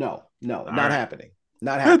 No, not happening.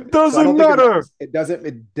 Not happening. It doesn't matter. It doesn't.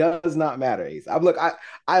 It does not matter, Ace. I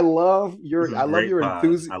love your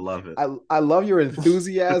enthusiasm. I love it. I love your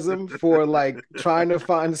enthusiasm for like trying to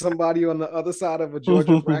find somebody on the other side of a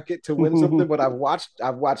Georgia bracket to win something. But I've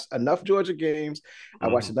watched enough Georgia games. I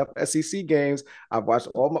watched enough SEC games. I've watched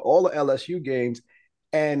all the LSU games,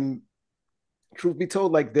 and truth be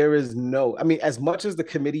told, like there is no. I mean, as much as the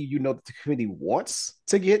committee, the committee wants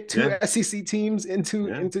to get two SEC teams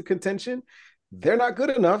into contention. They're not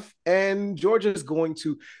good enough, and Georgia is going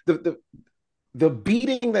to the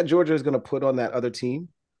beating that Georgia is going to put on that other team,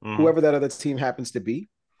 whoever that other team happens to be,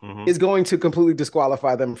 is going to completely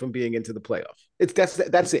disqualify them from being into the playoff.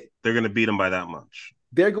 That's it. They're going to beat them by that much.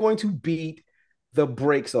 They're going to beat the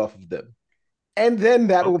brakes off of them, and then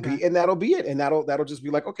that'll be it, and that'll just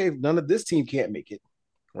be like, okay, none of this team can't make it,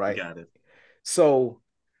 right? Got it. So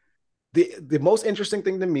the most interesting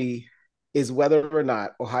thing to me is whether or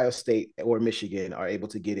not Ohio State or Michigan are able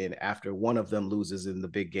to get in after one of them loses in the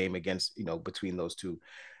big game against, between those two,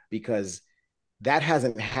 because that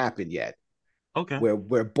hasn't happened yet. Okay.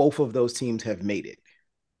 Where both of those teams have made it.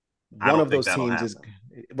 One of those teams is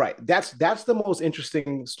right. That's the most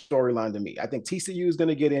interesting storyline to me. I think TCU is going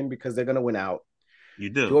to get in because they're going to win out. You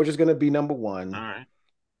do. Georgia's going to be number one. All right.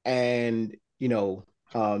 And,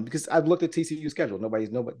 because I've looked at TCU's schedule.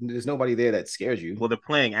 There's nobody there that scares you. Well, they're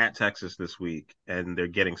playing at Texas this week, and they're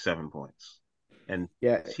getting 7 points. And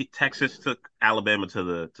Texas took Alabama to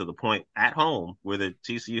the point at home where the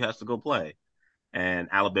TCU has to go play, and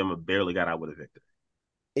Alabama barely got out with a victory.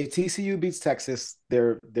 If TCU beats Texas,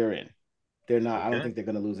 they're in. They're not. Okay. I don't think they're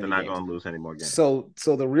going to lose. They're not going to lose any more games. So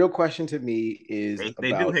the real question to me is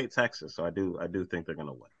they do hate Texas, so I do think they're going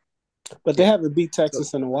to win. But they haven't beat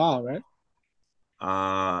Texas in a while, right?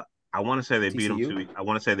 I want to say they beat TCU? them. I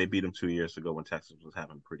want to say they beat them 2 years ago when Texas was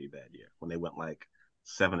having a pretty bad year, when they went like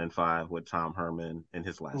 7-5 with Tom Herman in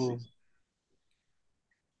his last season.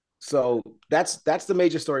 So that's the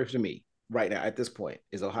major story for me right now at this point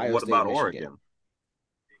is Ohio State. What about Michigan. Oregon?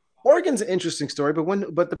 Oregon's an interesting story,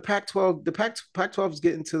 but the Pac-12 is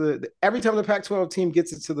getting to every time the Pac-12 team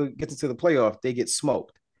gets into the playoff, they get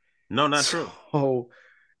smoked. No, not true. So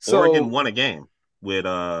Oregon won a game with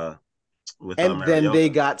and then they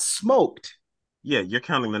got smoked. Yeah, you're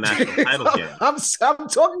counting the national title game. I'm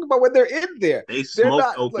talking about when they're in there. They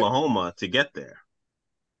smoked Oklahoma to get there.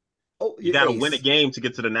 Oh, you got to win a game to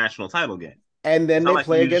get to the national title game. And then they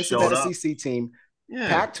play against an SEC team. Yeah.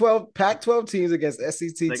 Pac-12 teams against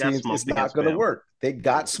SEC teams is not going to work. They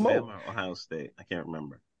got smoked. Ohio State, I can't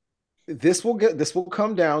remember. This will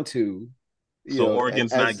come down to.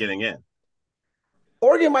 Oregon's not getting in.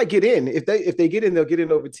 Oregon might get in. If they get in, they'll get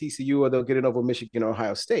in over TCU or they'll get in over Michigan or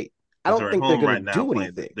Ohio State. I don't think they're going to do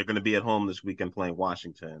anything. They're going to be at home this weekend playing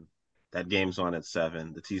Washington. That game's on at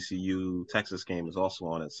 7. The TCU Texas game is also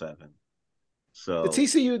on at 7. So the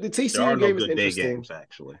TCU game is interesting. Games,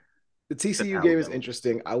 actually. The TCU game is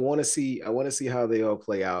interesting. I want to see how they all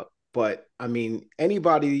play out. But I mean,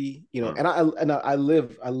 anybody, and I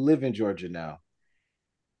live in Georgia now.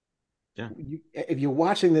 Yeah. If you're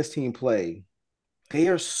watching this team play, they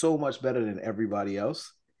are so much better than everybody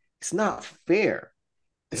else. It's not fair.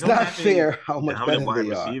 It's not fair how much better they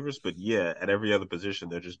receivers, but at every other position,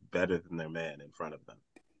 they're just better than their man in front of them.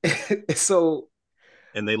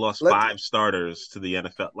 And they lost 5 starters to the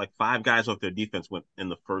NFL. Like 5 guys off their defense went in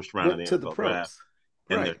the first round of the NFL draft,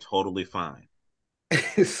 and they're totally fine.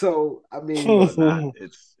 So I mean,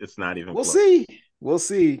 it's not even. We'll see. We'll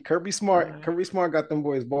see. Kirby Smart got them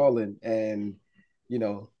boys balling, and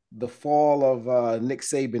the fall of Nick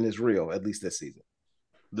Saban is real, at least this season.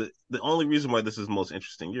 The only reason why this is the most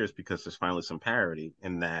interesting year is because there's finally some parity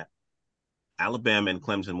in that Alabama and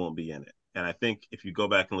Clemson won't be in it. And I think if you go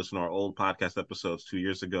back and listen to our old podcast episodes 2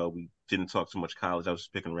 years ago, we didn't talk so much college. I was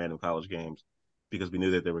just picking random college games because we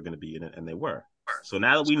knew that they were going to be in it, and they were. So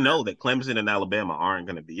now that we know that Clemson and Alabama aren't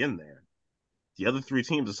going to be in there, the other 3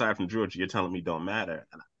 teams aside from Georgia, you're telling me don't matter.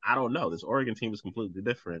 And I don't know. This Oregon team is completely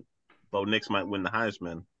different. Bo Nix might win the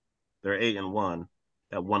Heisman. They're 8-1.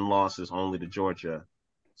 That one loss is only to Georgia.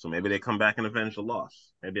 So maybe they come back and avenge the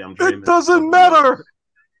loss. Maybe I'm dreaming. It doesn't matter.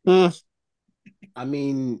 I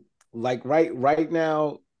mean, like right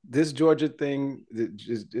now, this Georgia thing,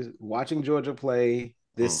 just watching Georgia play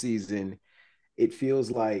this season, it feels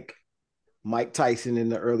like Mike Tyson in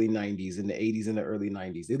the early 90s, in the 80s and the early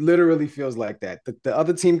 90s. It literally feels like that. The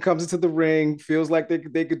other team comes into the ring, feels like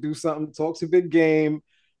they could do something, talks a big game,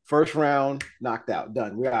 first round, knocked out,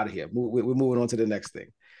 done. We're out of here. We're moving on to the next thing.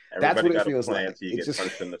 Everybody That's what it feels like. Until you get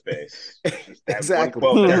punched in the face.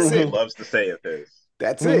 Exactly. That's it. Loves to say it is.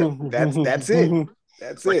 That's it. That's it.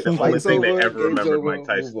 That's like it. the only Fight's thing they over. ever Game's remembered over. Mike Move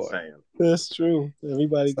Tyson on. saying. That's true.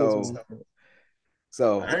 Everybody gets one.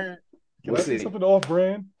 So All right. Can I say something off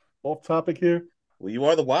brand, off topic here? Well, you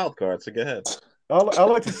are the wild card, so go ahead. I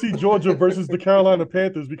like to see Georgia versus the Carolina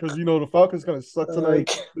Panthers because the Falcons kind of suck tonight.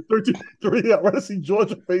 The 13-3. I'd rather see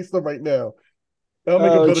Georgia face them right now. That'll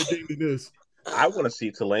make a better game than this. I want to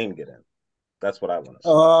see Tulane get in. That's what I want to see.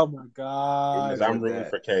 Oh my god! Because I'm rooting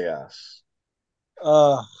for chaos.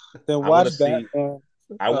 Then watch that.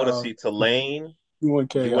 I want to see Tulane,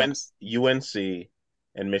 UNC,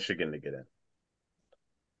 and Michigan to get in.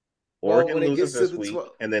 Oregon loses this week,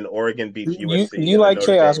 and then Oregon beats USC. You like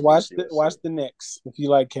chaos? Watch the Knicks. If you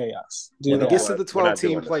like chaos, when it gets to the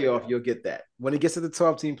 12-team playoff, you'll get that. When it gets to the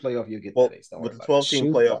 12-team playoff, you'll get that. With the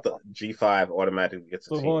 12-team playoff, the G5 automatically gets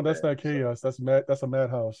a team. That's not chaos. That's a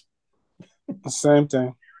madhouse. Same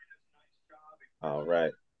thing. All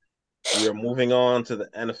right. We are moving on to the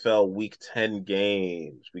NFL Week 10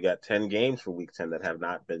 games. We got 10 games for Week 10 that have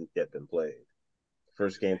not yet been played.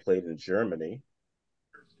 First game played in Germany.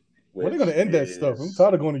 When are they going to end that stuff? I'm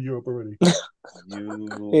tired of going to Europe already.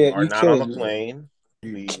 You are not on the plane.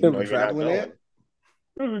 We know you're not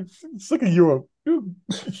going. Sick of Europe.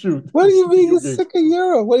 Shoot. What do you mean you're sick of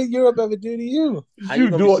Europe? What did Europe ever do to you?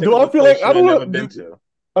 Do I feel like I don't know?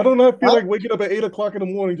 I don't know. I feel like waking up at 8 o'clock in the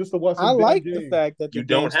morning just to watch. I like the fact that the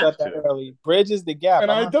game starts that early. Bridges the gap. And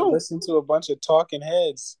I don't listen to a bunch of talking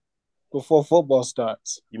heads before football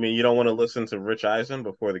starts. You mean you don't want to listen to Rich Eisen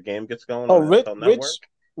before the game gets going? Oh,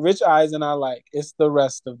 Rich Eisen, I like. It's the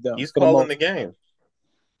rest of them. He's calling the game.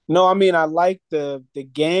 No, I mean I like the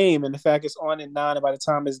game and the fact it's on at 9, and by the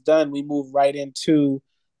time it's done, we move right into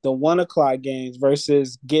the 1 o'clock games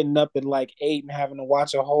versus getting up at like 8 and having to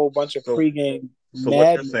watch a whole bunch of pregame. So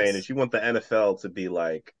what you're saying is you want the NFL to be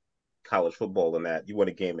like college football in that you want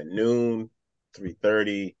a game at noon,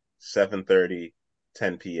 3:30, 7:30,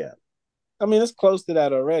 10 p.m. I mean, it's close to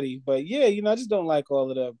that already, but yeah, I just don't like all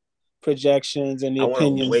of the projections and the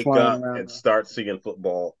opinions wake flying up around. And start seeing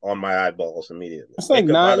football on my eyeballs immediately. It's like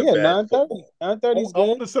 9:30. 9:30 is good. I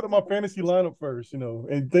want to set up my fantasy lineup first,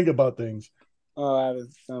 and think about things. Oh, I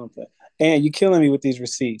don't think. And you're killing me with these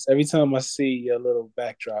receipts. Every time I see your little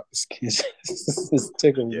backdrop, it's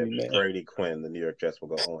tickling me, man. Brady Quinn, the New York Jets will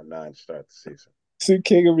go 0-9 to start the season. It's a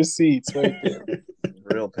king of receipts right there.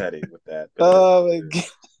 Real petty with that. Oh, my God.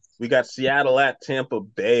 We got Seattle at Tampa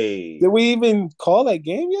Bay. Did we even call that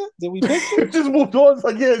game yet? Did we pick it? Just moved on. It's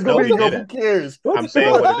like, yeah, it's going to be who cares? I'm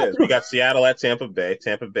saying what it is. We got Seattle at Tampa Bay.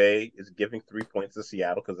 Tampa Bay is giving 3 points to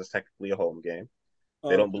Seattle because it's technically a home game.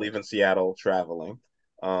 They don't believe in Seattle traveling.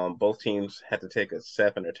 Both teams had to take a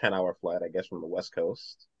 7 or 10 hour flight, I guess, from the West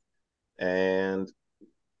Coast. And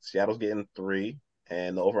Seattle's getting 3,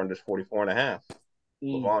 and the over-under is 44.5.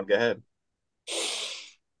 LeVon, go ahead.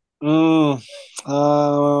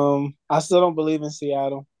 I still don't believe in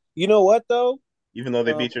Seattle. You know what, though? Even though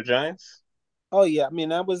they beat your Giants? Oh, yeah. I mean,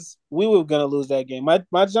 we were going to lose that game.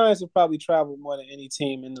 My Giants have probably traveled more than any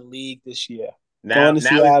team in the league this year. Now he's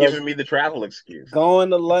giving me the travel excuse. Going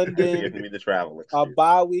to London. Giving me the travel excuse. Our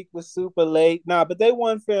bye week was super late. But they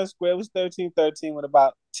won fair and square. It was 13-13 with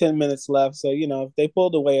about 10 minutes left. So, if they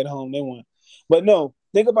pulled away at home, they won. But no,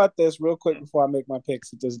 think about this real quick before I make my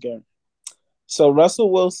picks at this game. So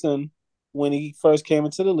Russell Wilson, when he first came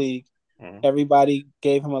into the league, everybody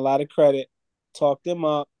gave him a lot of credit, talked him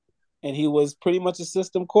up, and he was pretty much a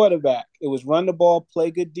system quarterback. It was run the ball, play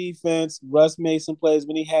good defense. Russ made some plays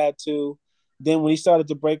when he had to. Then when he started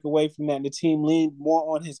to break away from that and the team leaned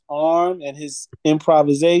more on his arm and his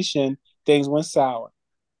improvisation, things went sour.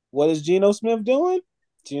 What is Geno Smith doing?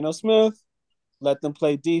 Geno Smith, let them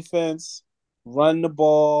play defense, run the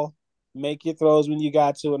ball, make your throws when you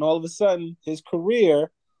got to. And all of a sudden, his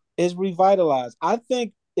career is revitalized. I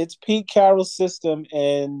think it's Pete Carroll's system,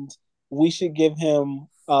 and we should give him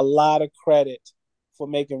a lot of credit for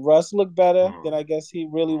making Russ look better than I guess he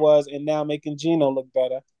really was, and now making Geno look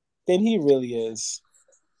better than he really is.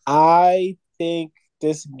 I think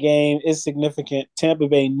this game is significant. Tampa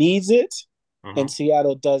Bay needs it, and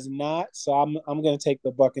Seattle does not. So I'm going to take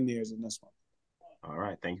the Buccaneers in this one. All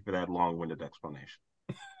right. Thank you for that long-winded explanation.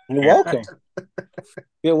 You're welcome.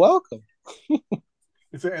 You're welcome.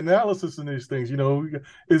 It's an analysis in these things.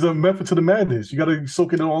 It's a method to the madness. You got to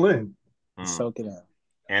soak it all in. Soak it in.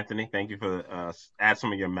 Anthony, thank you for add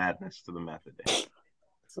some of your madness to the method.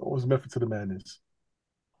 It's always method to the madness.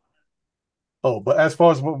 Oh, but as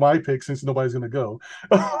far as my pick, since nobody's going to go,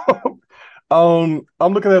 I'm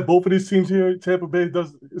looking at both of these teams here. Tampa Bay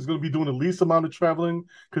is going to be doing the least amount of traveling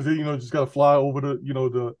because they, just got to fly over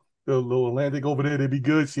the the little Atlantic over there. They'd be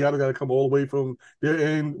good. Seattle got to come all the way from their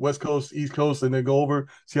end, West Coast, East Coast, and then go over.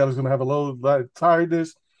 Seattle's going to have a lot of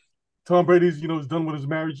tiredness. Tom Brady's, is done with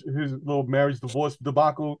his little marriage divorce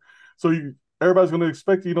debacle. So everybody's going to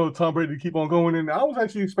expect, Tom Brady to keep on going. And I was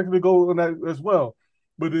actually expecting to go on that as well.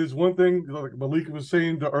 But there's one thing, like Malik was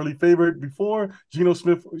saying, the early favorite before, Geno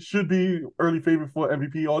Smith should be early favorite for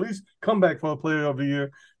MVP, or at least comeback for a player of the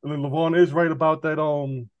year. And then LeVon is right about that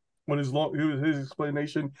when his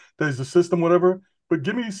explanation that is the system, whatever. But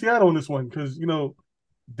give me Seattle on this one, because,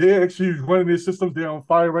 they're actually running their systems. They're on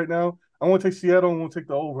fire right now. I want to take Seattle and I want to take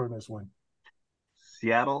the over in this one.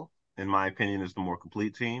 Seattle, in my opinion, is the more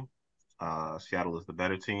complete team. Seattle is the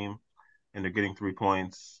better team, and they're getting 3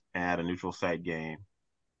 points at a neutral site game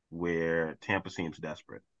where Tampa seems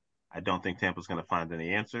desperate. I don't think Tampa's going to find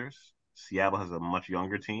any answers. Seattle has a much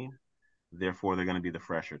younger team. Therefore, they're going to be the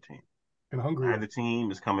fresher team. And hungrier. Neither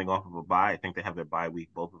team is coming off of a bye. I think they have their bye week,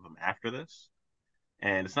 both of them, after this.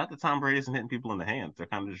 And it's not that Tom Brady isn't hitting people in the hands. They're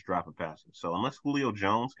kind of just dropping passes. So unless Julio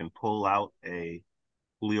Jones can pull out a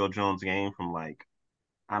Julio Jones game from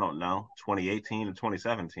 2018 to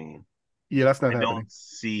 2017. Yeah, that's not I happening. don't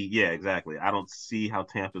see, yeah, exactly. I don't see how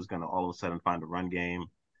Tampa's going to all of a sudden find a run game.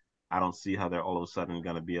 I don't see how they're all of a sudden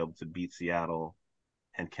going to be able to beat Seattle.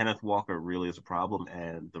 And Kenneth Walker really is a problem.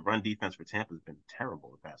 And the run defense for Tampa has been terrible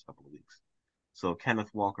the past couple of weeks. So Kenneth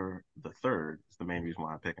Walker the third is the main reason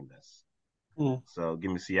why I'm picking this. So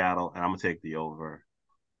give me Seattle, and I'm going to take the over.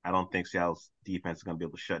 I don't think Seattle's defense is going to be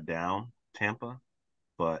able to shut down Tampa,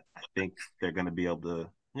 but I think they're going to be able to,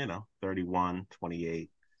 31-28,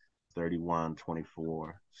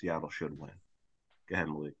 31-24. Seattle should win. Go ahead,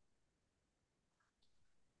 Malik.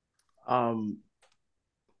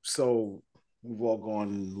 So we've all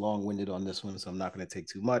gone long-winded on this one, so I'm not going to take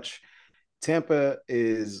too much. Tampa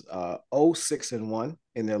is 0-6-1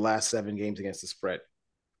 in their last 7 games against the spread.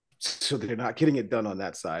 So they're not getting it done on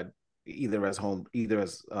that side, either as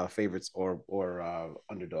favorites or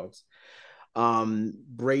underdogs.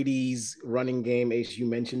 Brady's running game, Ace, you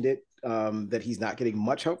mentioned it, that he's not getting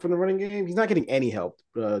much help from the running game. He's not getting any help.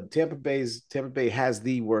 Tampa Bay has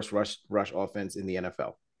the worst rush offense in the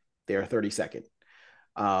NFL. They're 32nd.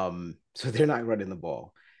 So they're not running the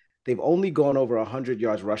ball. They've only gone over 100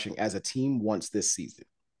 yards rushing as a team once this season.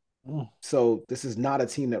 So this is not a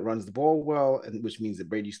team that runs the ball well, and which means that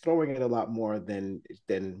Brady's throwing it a lot more than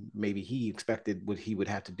maybe he expected what he would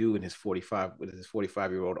have to do in his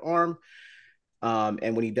 45-year-old arm.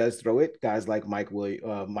 And when he does throw it, guys like Mike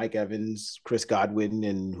Evans, Chris Godwin,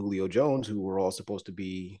 and Julio Jones, who were all supposed to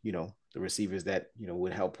be, the receivers that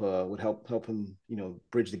would help him,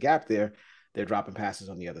 bridge the gap there. They're dropping passes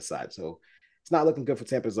on the other side, so it's not looking good for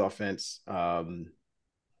Tampa's offense.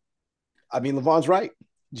 LeVon's right.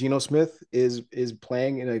 Geno Smith is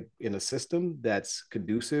playing in a system that's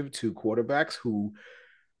conducive to quarterbacks who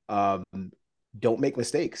don't make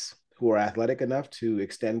mistakes, who are athletic enough to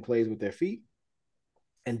extend plays with their feet,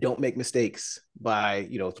 and don't make mistakes by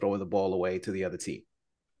throwing the ball away to the other team.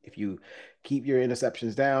 If you keep your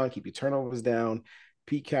interceptions down, keep your turnovers down,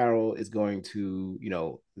 Pete Carroll is going to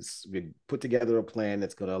put together a plan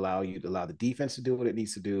that's going to allow the defense to do what it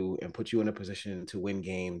needs to do and put you in a position to win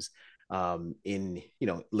games in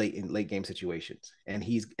late game situations. And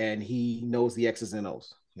he knows the X's and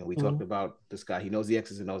O's. We talked about this guy. He knows the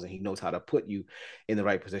X's and O's, and he knows how to put you in the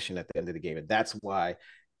right position at the end of the game. And that's why,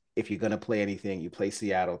 if you're going to play anything, you play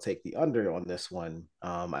Seattle, take the under on this one.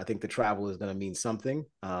 I think the travel is going to mean something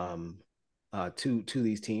to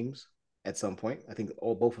these teams at some point. I think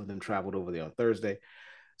both of them traveled over there on Thursday.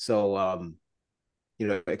 So,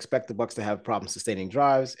 expect the Bucs to have problems sustaining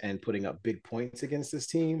drives and putting up big points against this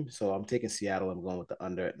team. So I'm taking Seattle. I'm going with the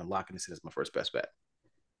under, and I'm locking this in as my first best bet.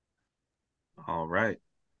 All right.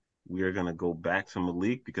 We are going to go back to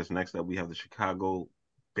Malik because next up we have the Chicago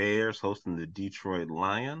Bears hosting the Detroit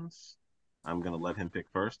Lions. I'm going to let him pick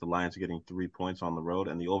first. The Lions are getting 3 points on the road,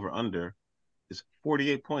 and the over-under is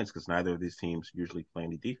 48 points because neither of these teams usually play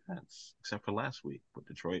any defense, except for last week with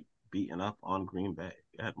Detroit beating up on Green Bay.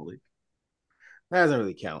 Go ahead, Malik. That doesn't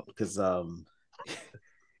really count because I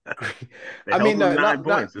mean, 9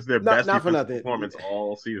 points. It's their best performance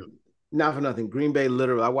all season. Not for nothing. Green Bay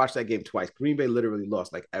literally, I watched that game twice. Green Bay literally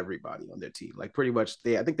lost like everybody on their team. Like pretty much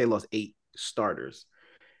I think they lost 8 starters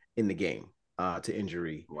in the game to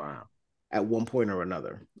injury. Wow. At one point or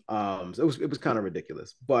another. So it was kind of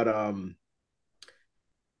ridiculous. But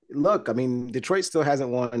look, I mean, Detroit still hasn't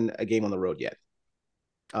won a game on the road yet.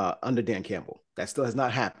 Under Dan Campbell. That still has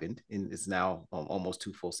not happened, and it's now almost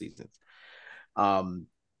 2 full seasons. And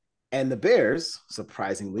the Bears,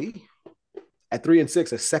 surprisingly, at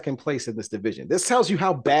 3-6, are second place in this division. This tells you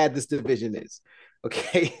how bad this division is.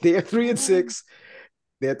 Okay, they're 3-6.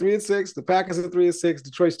 They're 3-6. The Packers are 3-6.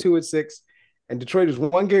 Detroit's 2-6. And Detroit is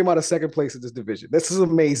one game out of second place in this division. This is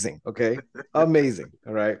amazing. Okay. Amazing.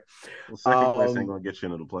 All right. Well, second place ain't going to get you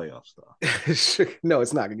into the playoffs, though. No,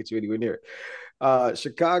 it's not going to get you anywhere near it.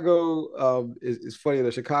 Chicago is funny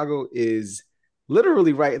though. Chicago is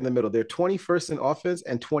literally right in the middle. They're 21st in offense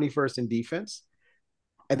and 21st in defense.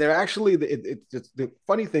 And they're actually the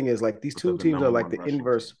funny thing is like these two teams are like the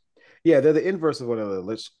inverse. Team. Yeah, they're the inverse of one another.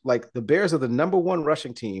 Like the Bears are the number one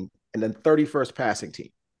rushing team and then 31st passing team.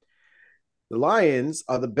 The Lions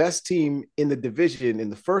are the best team in the division in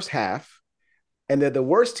the first half, and they're the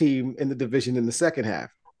worst team in the division in the second half.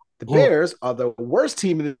 The Bears are the worst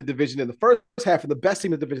team in the division in the first half and the best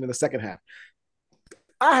team in the division in the second half.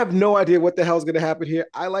 I have no idea what the hell is going to happen here.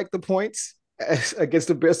 I like the points against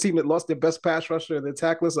the best team that lost their best pass rusher and their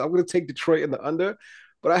tackler. So I'm going to take Detroit in the under,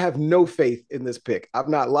 but I have no faith in this pick.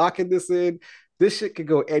 I'm not locking this in. This shit could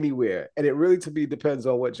go anywhere, and it really to me depends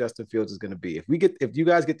on what Justin Fields is going to be. If you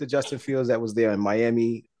guys get the Justin Fields that was there in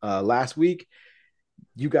Miami last week,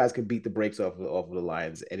 you guys could beat the brakes off of the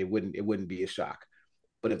Lions, and it wouldn't be a shock.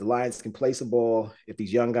 But if the Lions can play some ball, if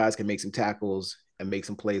these young guys can make some tackles and make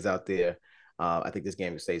some plays out there, I think this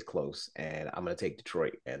game stays close, and I'm going to take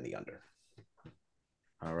Detroit and the under.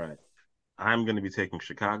 All right. I'm going to be taking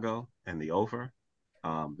Chicago and the over.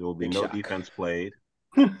 There will be no defense played.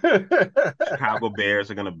 Chicago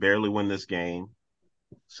Bears are going to barely win this game.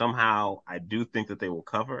 Somehow, I do think that they will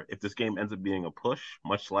cover. If this game ends up being a push,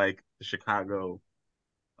 much like the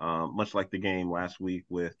game last week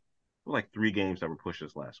with like 3 games that were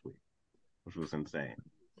pushes last week, which was insane.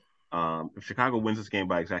 If Chicago wins this game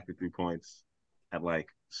by exactly 3 points at like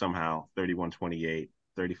somehow 31-28,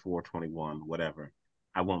 34-21, whatever,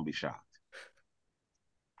 I won't be shocked.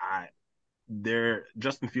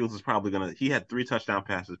 Justin Fields is probably he had 3 touchdown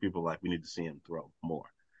passes. People are like, we need to see him throw more.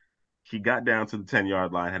 He got down to the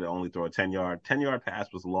 10-yard line, had to only throw a 10-yard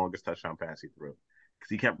pass was the longest touchdown pass he threw because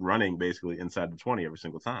he kept running basically inside the 20 every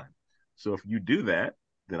single time. So if you do that,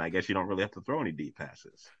 then I guess you don't really have to throw any deep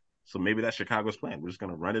passes. So maybe that's Chicago's plan. We're just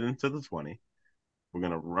going to run it into the 20. We're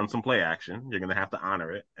going to run some play action. You're going to have to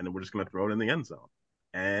honor it, and then we're just going to throw it in the end zone.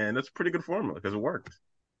 And that's a pretty good formula because it worked.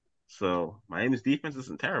 So Miami's defense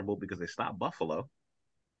isn't terrible because they stopped Buffalo.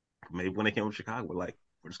 Maybe when they came with Chicago,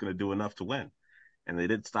 we're just going to do enough to win. And they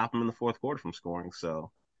did stop them in the fourth quarter from scoring.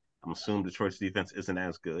 So I'm assuming Detroit's defense isn't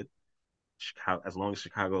as good. As long as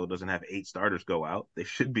Chicago doesn't have 8 starters go out, they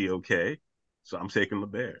should be okay. So I'm taking the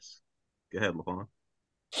Bears. Go ahead, LaFon.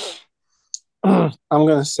 I'm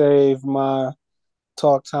going to save my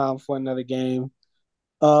talk time for another game.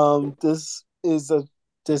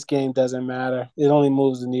 This game doesn't matter. It only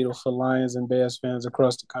moves the needle for Lions and Bears fans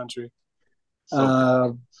across the country.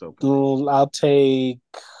 I'll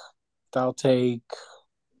take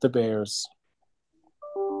the Bears.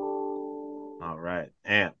 All right.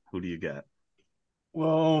 Ant, who do you got?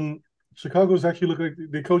 Well, Chicago's actually look like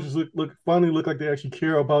the coaches finally look like they actually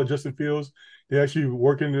care about Justin Fields. They're actually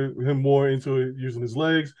working him more into it, using his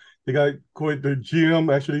legs. They got the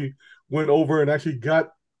GM actually went over and actually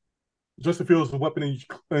got Justin Fields a weapon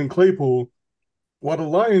in Claypool. While the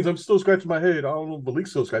Lions, I'm still scratching my head. I don't know if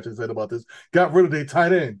Malik's still scratching his head about this. Got rid of their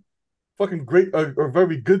tight end. Fucking great, a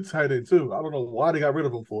very good tight end too. I don't know why they got rid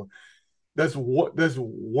of him for. That's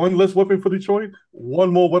one less weapon for Detroit,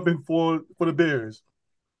 one more weapon for the Bears.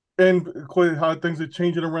 And how things are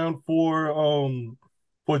changing around for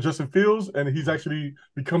Justin Fields, and he's actually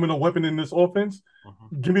becoming a weapon in this offense.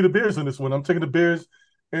 Give me the Bears in this one. I'm taking the Bears,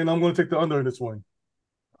 and I'm going to take the under in this one.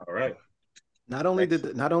 All right. Not only did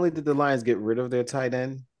the Lions get rid of their tight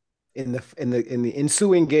end in the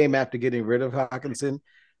ensuing game after getting rid of Hockenson,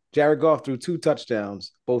 Jared Goff threw 2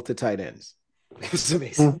 touchdowns, both to tight ends. It's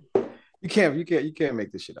amazing. You can't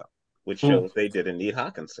make this shit up. Which shows they didn't need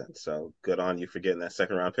Hockenson. So good on you for getting that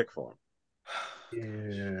 2nd-round pick for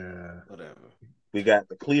him. Yeah. Whatever. We got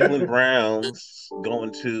the Cleveland Browns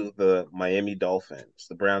going to the Miami Dolphins.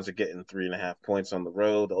 The Browns are getting 3.5 points on the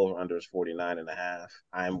road. The over-under is 49.5.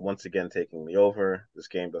 I'm once again taking the over. This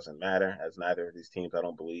game doesn't matter, as neither of these teams, I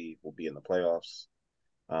don't believe, will be in the playoffs.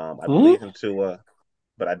 I believe in Tua,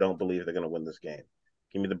 but I don't believe they're going to win this game.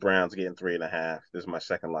 Give me the Browns getting 3.5. This is my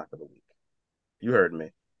second lock of the week. You heard me.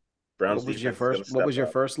 Browns. What was your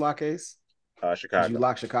first lock, Ace? Chicago. Did you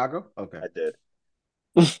lock Chicago? Okay. I did.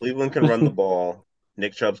 Cleveland can run the ball.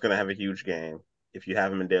 Nick Chubb's going to have a huge game. If you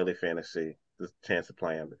have him in daily fantasy, there's a chance to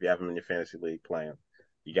play him. If you have him in your fantasy league, play him.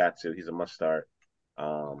 You got to. He's a must start.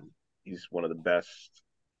 He's one of the best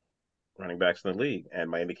running backs in the league, and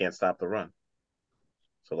Miami can't stop the run.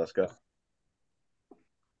 So let's go.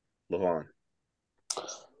 LaVon.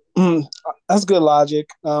 That's good logic.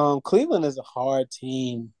 Cleveland is a hard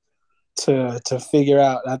team to figure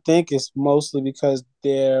out. I think it's mostly because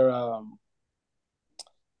their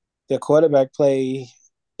quarterback play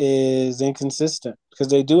is inconsistent because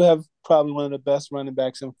they do have probably one of the best running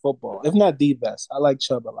backs in football, if not the best. I like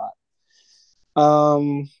Chubb a lot.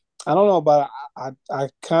 I don't know, but I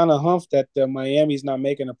kind of humph that Miami's not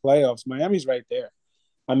making the playoffs. Miami's right there.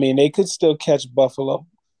 I mean, they could still catch Buffalo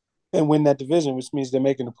and win that division, which means they're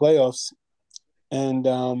making the playoffs. And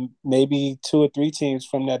maybe 2 or 3 teams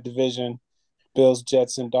from that division, Bills,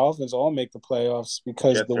 Jets, and Dolphins, all make the playoffs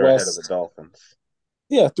because Jets the are ahead of the West. Dolphins.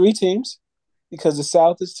 Yeah, 3 teams because the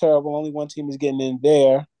South is terrible. Only one team is getting in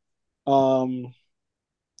there. The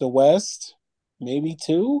West, maybe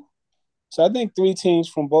 2. So I think 3 teams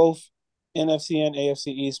from both NFC and AFC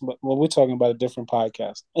East. But we're talking about a different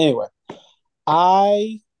podcast. Anyway,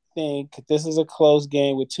 I think this is a close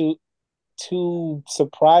game with two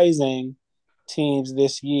surprising teams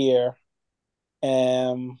this year.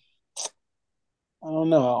 And I don't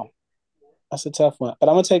know. That's a tough one. But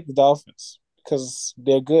I'm going to take the Dolphins because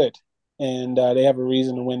they're good. And they have a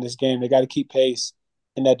reason to win this game. They got to keep pace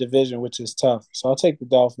in that division, which is tough. So I'll take the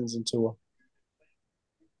Dolphins in 2.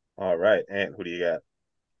 All right. And who do you got?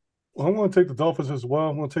 Well, I'm going to take the Dolphins as well.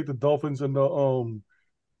 I'm going to take the Dolphins in the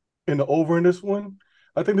over in this one.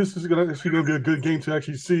 I think this is actually going to be a good game to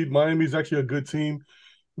actually see. Miami's actually a good team.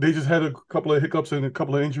 They just had a couple of hiccups and a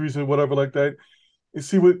couple of injuries and whatever like that. And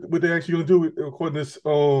see what they're actually going to do according to this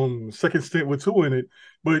second stint with Tua in it.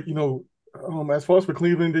 But as far as for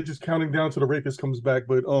Cleveland, they're just counting down to the rapist comes back.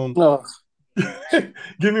 But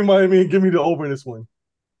give me Miami and give me the over in this one.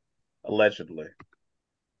 Allegedly.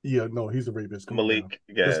 Yeah, no, he's a rapist. Malik,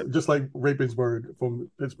 go ahead. Just like Rapinsburg from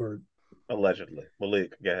Pittsburgh. Allegedly.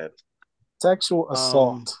 Malik, go ahead. Sexual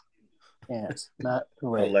assault. Yes, not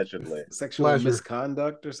rape. Allegedly. Sexual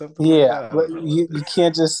misconduct or something like that? But you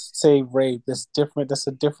can't just say rape. That's different. That's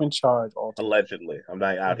a different charge altogether. Allegedly. I'm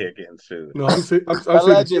not out here getting sued. No, I'm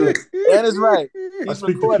allegedly. And it's right. He's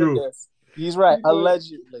recorded this. He's right.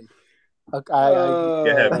 Allegedly. Okay, go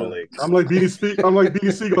ahead, Malik. I'm like BDC. I'm like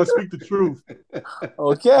BDC. I speak the truth.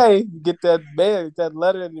 Okay, you get that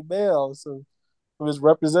letter in the mail from his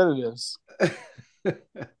representatives.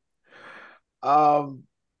 Jalen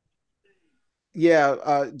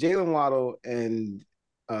Waddle and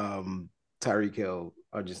Tyreek Hill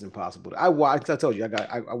are just impossible. I told you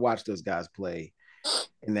I watched those guys play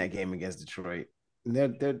in that game against Detroit. And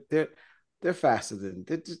they're faster than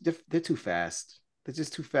they're too fast. They're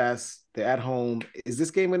just too fast. They're at home. Is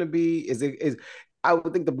this game going to be? I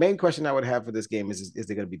would think the main question I would have for this game is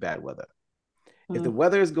there going to be bad weather? If the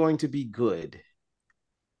weather is going to be good,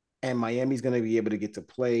 and Miami's going to be able to get to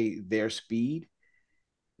play their speed,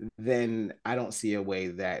 then I don't see a way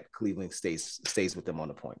that Cleveland stays with them on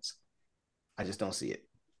the points. I just don't see it.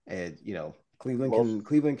 And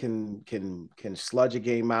Cleveland can sludge a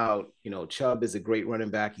game out. Chubb is a great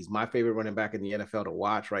running back. He's my favorite running back in the NFL to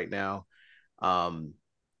watch right now.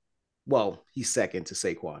 Well, he's second to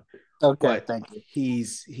Saquon. Okay, but thank you.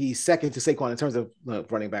 He's second to Saquon in terms of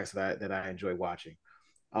running backs that I enjoy watching.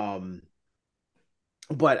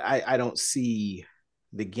 But I don't see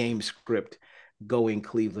the game script going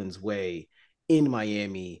Cleveland's way in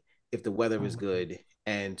Miami if the weather is good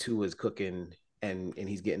and Tua is cooking and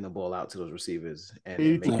he's getting the ball out to those receivers. And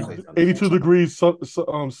 82 degrees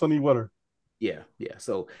sunny weather. Yeah.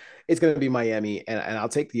 So it's going to be Miami, and I'll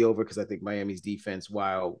take the over because I think Miami's defense,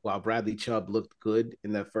 while Bradley Chubb looked good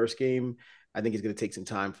in the first game, I think it's going to take some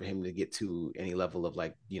time for him to get to any level of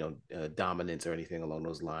dominance or anything along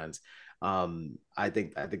those lines. I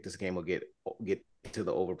think this game will get to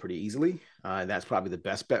the over pretty easily, and that's probably the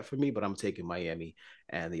best bet for me. But I'm taking Miami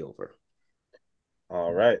and the over.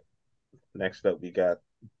 All right. Next up, we got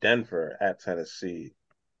Denver at Tennessee.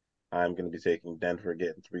 I'm going to be taking Denver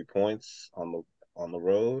getting 3 points on the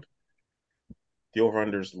road. The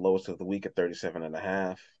over-under is the lowest of the week at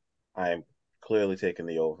 37.5. I am clearly taking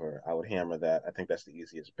the over. I would hammer that. I think that's the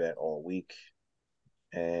easiest bet all week.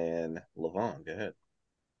 And Levon, go ahead.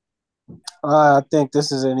 I think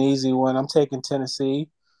this is an easy one. I'm taking Tennessee.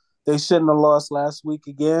 They shouldn't have lost last week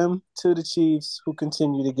again to the Chiefs, who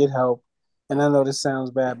continue to get help. And I know this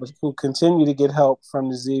sounds bad, but who continue to get help from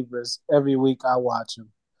the Zebras. Every week I watch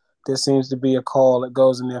them. There seems to be a call that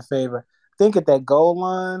goes in their favor. I think at that goal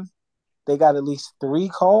line, they got at least 3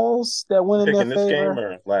 calls that went in their favor. Picking this game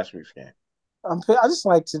or last week's game? I just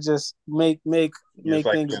like to just make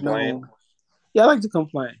things known. Yeah, I like to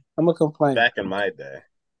complain. I'm a complainer. Back in my day.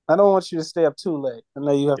 I don't want you to stay up too late. I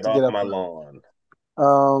know you have to get up. Get off my lawn.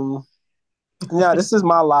 Yeah, this is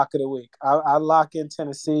my lock of the week. I lock in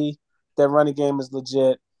Tennessee. Their running game is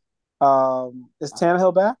legit. Is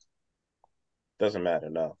Tannehill back? Doesn't matter.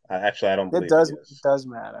 No, I don't It believe he does. It is. does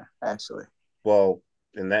matter, actually. Well,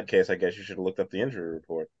 in that case, I guess you should have looked up the injury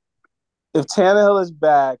report. If Tannehill is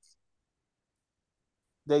back,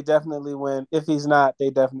 they definitely win. If he's not, they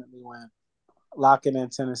definitely win. Locking in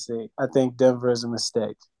Tennessee. I think Denver is a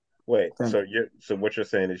mistake. Wait, so what you're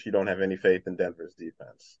saying is you don't have any faith in Denver's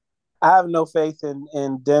defense? I have no faith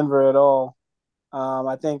in Denver at all.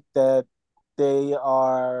 I think that they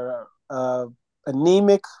are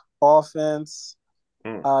anemic offense.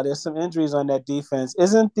 Hmm. There's some injuries on that defense.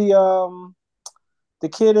 Isn't the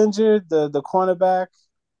kid injured? The cornerback,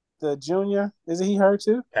 the junior, isn't he hurt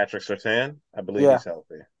too? Patrick Surtain, I believe Yeah. he's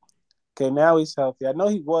healthy. Okay, now he's healthy. I know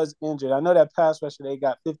he was injured. I know that pass rusher they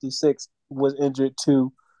got 56 was injured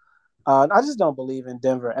too. I just don't believe in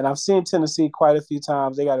Denver, and I've seen Tennessee quite a few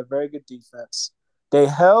times. They got a very good defense. They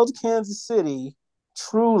held Kansas City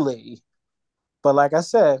truly, but like I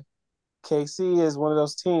said, KC is one of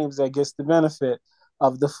those teams that gets the benefit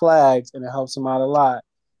of the flags, and it helps them out a lot.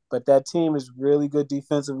 But that team is really good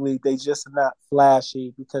defensively. They just are not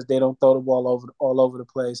flashy because they don't throw the ball all over the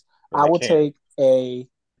place. And I they will can't. take a.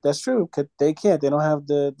 That's true. They can't. They don't have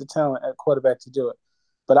the talent at quarterback to do it.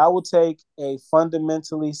 But I will take a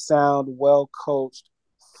fundamentally sound, well coached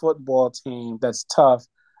football team that's tough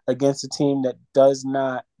against a team that does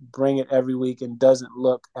not bring it every week and doesn't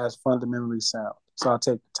look as fundamentally sound. So I'll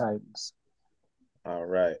take the Titans. All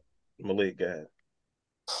right, Malik, go ahead.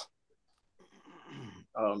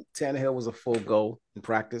 Tannehill was a full go in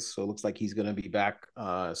practice, so it looks like he's going to be back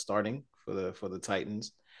starting for the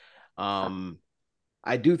Titans.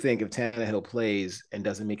 I do think if Tannehill plays and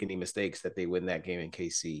doesn't make any mistakes, that they win that game in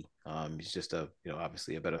KC. He's just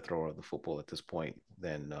obviously a better thrower of the football at this point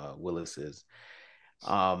than Willis is.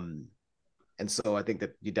 And so I think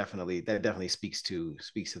that definitely speaks to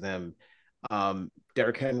them.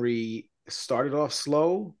 Derrick Henry started off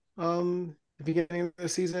slow the beginning of the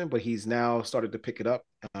season, but he's now started to pick it up.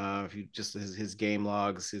 If you just his game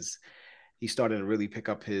logs, he started to really pick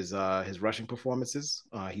up his rushing performances.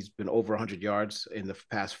 He's been over 100 yards in the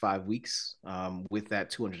past 5 weeks with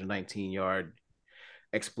that 219-yard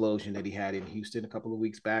explosion that he had in Houston a couple of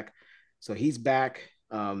weeks back. So he's back.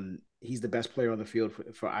 He's the best player on the field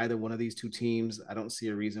for either one of these two teams. I don't see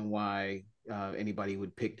a reason why anybody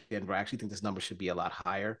would pick Denver. I actually think this number should be a lot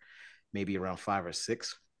higher, maybe around 5 or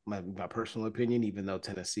 6. My personal opinion, even though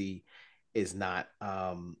Tennessee is not,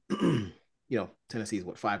 Tennessee is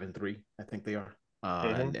 5-3, I think they are.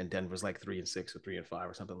 And Denver's like 3-6 or 3-5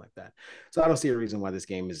 or something like that. So I don't see a reason why this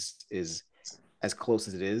game is as close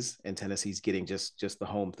as it is, and Tennessee's getting just the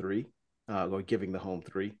home 3, or giving the home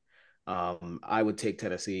 3. I would take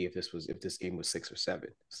Tennessee if this game was 6 or 7.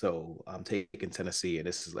 So I'm taking Tennessee,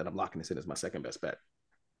 and I'm locking this in as my second best bet.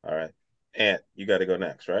 All right, Ant, you got to go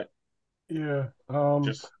next, right? Yeah.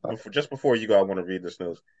 Just before you go, I want to read this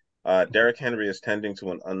news. Derrick Henry is tending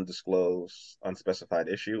to an undisclosed, unspecified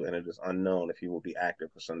issue, and it is unknown if he will be active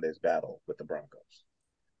for Sunday's battle with the Broncos.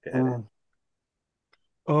 Go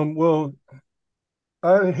ahead. Well,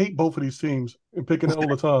 I hate both of these teams and picking it all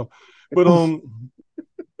the time, but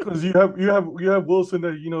because you have Wilson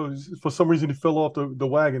that for some reason he fell off the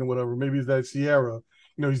wagon or whatever. Maybe it's that Sierra,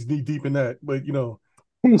 he's knee deep in that, but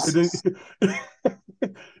and then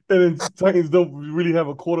and then Titans don't really have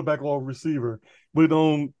a quarterback or a receiver, but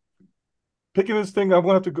picking this thing, I'm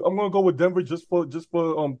gonna go with Denver just for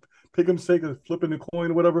pick'em's sake of flipping the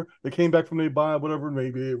coin or whatever. They came back from their bye, whatever.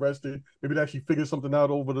 Maybe they rested. Maybe they actually figured something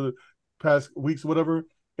out over the past weeks, whatever.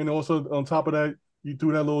 And also on top of that, you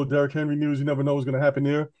threw that little Derrick Henry news. You never know what's gonna happen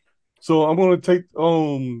there. So I'm gonna take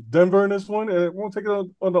Denver in this one, and I'm gonna take it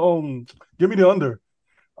on the give me the under.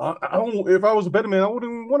 I don't. If I was a betting man, I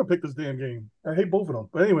wouldn't want to pick this damn game. I hate both of them.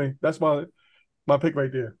 But anyway, that's my pick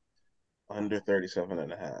right there. Under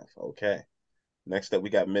 37.5. Okay. Next up, we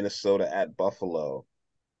got Minnesota at Buffalo.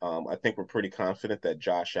 I think we're pretty confident that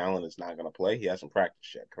Josh Allen is not going to play. He hasn't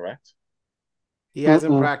practiced yet, correct? He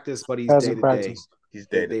hasn't practiced, but he's day to day. He's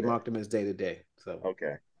day to day. They marked him as day to day. So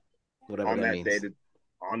okay, whatever that means.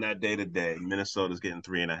 On that day to day, Minnesota's getting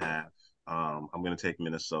 3.5. I'm going to take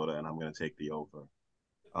Minnesota, and I'm going to take the over.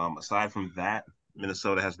 Aside from that,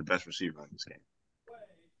 Minnesota has the best receiver in this game.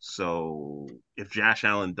 So if Josh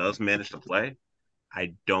Allen does manage to play,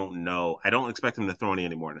 I don't know. I don't expect him to throw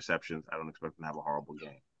any more interceptions. I don't expect him to have a horrible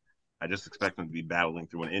game. I just expect him to be battling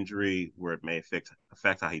through an injury where it may affect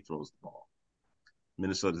how he throws the ball.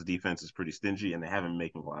 Minnesota's defense is pretty stingy, and they haven't been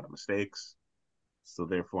making a lot of mistakes. So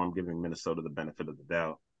therefore, I'm giving Minnesota the benefit of the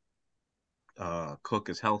doubt. Cook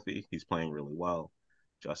is healthy. He's playing really well.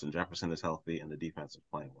 Justin Jefferson is healthy, and the defense is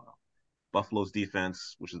playing well. Buffalo's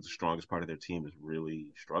defense, which is the strongest part of their team, is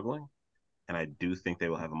really struggling. and I do think they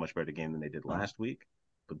will have a much better game than they did last week.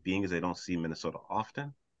 But being as they don't see Minnesota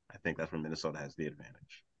often, I think that's where Minnesota has the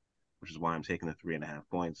advantage, which is why I'm taking the 3.5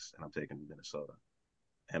 points, and I'm taking Minnesota.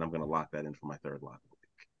 And I'm going to lock that in for my third lock of the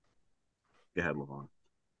week. Go ahead,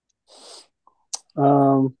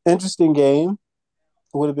 LeVon. Interesting game.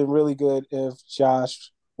 It would have been really good if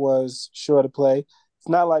Josh was sure to play. It's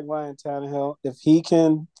not like Ryan Tannehill. If he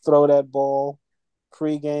can throw that ball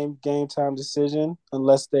pre-game, game time decision,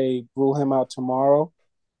 unless they rule him out tomorrow,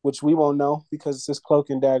 which we won't know because it's just cloak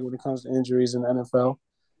and dagger when it comes to injuries in the NFL.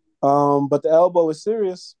 But the elbow is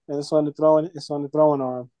serious, and it's on the throwing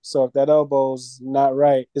arm. So if that elbow's not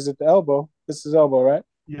right, is it the elbow? It's his elbow, right?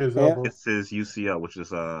 Yeah, his elbow. It's his UCL, which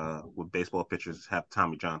is what baseball pitchers have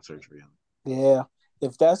Tommy John surgery on. Yeah.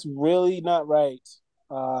 If that's really not right,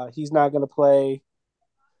 he's not going to play.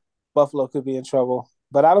 Buffalo could be in trouble.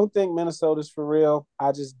 But I don't think Minnesota's for real.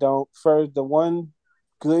 I just don't. For the one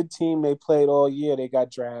good team they played all year, they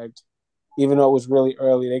got dragged. Even though it was really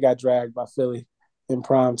early, they got dragged by Philly in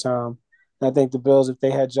prime time. And I think the Bills, if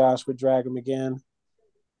they had Josh, would drag him again.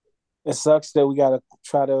 It sucks that we got to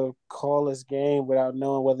try to call this game without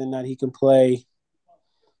knowing whether or not he can play.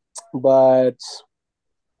 But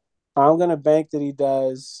I'm going to bank that he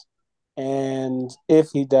does. And if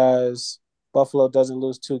he does, Buffalo doesn't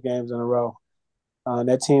lose 2 games in a row.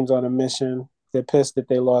 That team's on a mission. They're pissed that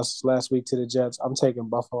they lost last week to the Jets. I'm taking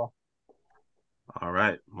Buffalo. All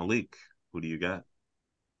right, Malik, who do you got?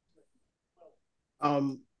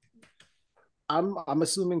 I'm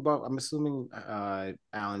assuming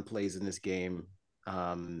Allen plays in this game.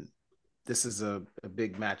 This is a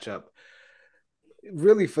big matchup,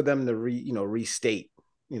 really, for them to restate,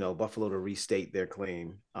 Buffalo to restate their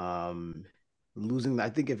claim. Losing, I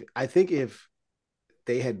think if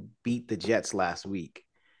they had beat the Jets last week,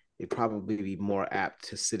 they'd probably be more apt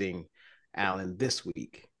to sitting Allen this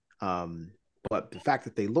week. But the fact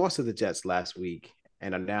that they lost to the Jets last week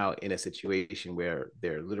and are now in a situation where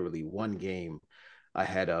they're literally 1 game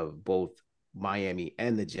ahead of both Miami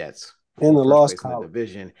and the Jets in the loss column in the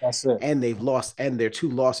division. That's it. And they've lost, and their 2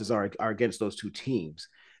 losses are against those 2 teams.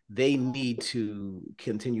 They need to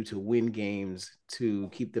continue to win games to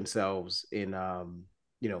keep themselves in,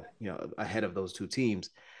 ahead of those 2 teams,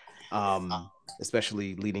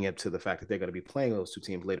 especially leading up to the fact that they're going to be playing those 2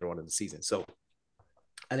 teams later on in the season. So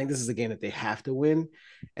I think this is a game that they have to win,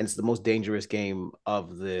 and it's the most dangerous game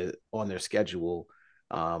on their schedule.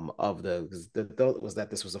 The thought was that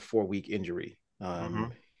this was a 4-week injury.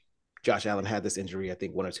 Josh Allen had this injury, I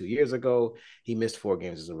think, 1 or 2 years ago. He missed 4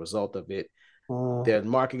 games as a result of it. They're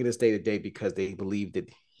marking this day to day because they believe that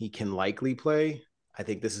he can likely play. I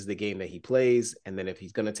think this is the game that he plays, and then if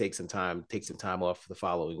he's going to take some time off for the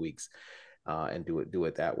following weeks, and do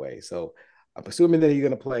it that way. So I'm assuming that he's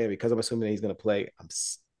going to play, and because I'm assuming that he's going to play, I'm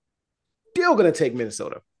still going to take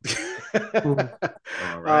Minnesota.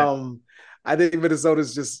 All right. I think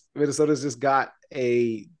Minnesota's just got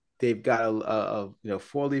they've got a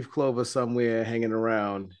 4-leaf clover somewhere hanging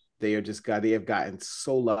around. They have gotten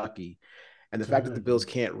so lucky, and the fact that the Bills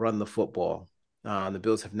can't run the football, the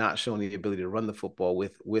Bills have not shown the ability to run the football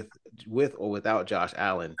with or without Josh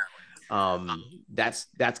Allen. That's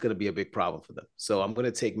going to be a big problem for them. So I'm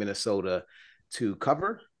going to take Minnesota to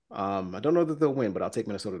cover. I don't know that they'll win, but I'll take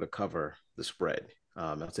Minnesota to cover the spread.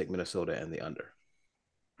 I'll take Minnesota and the under.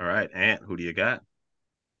 All right, Ant, who do you got?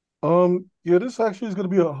 Yeah, this actually is going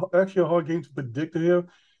to be a hard game to predict here.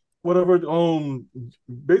 Whatever.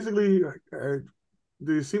 Basically,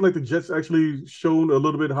 they seem like the Jets actually shown a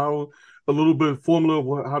little bit formula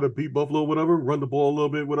of how to beat Buffalo, whatever, run the ball a little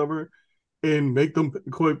bit, whatever, and make them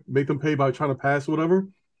pay by trying to pass, whatever.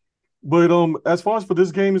 But as far as for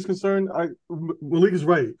this game is concerned, Malik is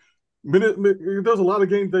right. There's a lot of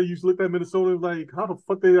games that you looked at Minnesota like, how the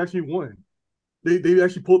fuck they actually won? They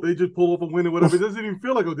just pull off a win or whatever. It doesn't even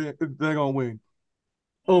feel like they're gonna win.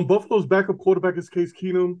 Buffalo's backup quarterback is Case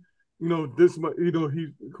Keenum. He's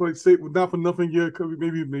quite safe, not for nothing. Yeah,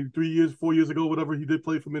 maybe 3 years, 4 years ago, whatever, he did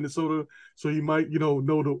play for Minnesota, so he might know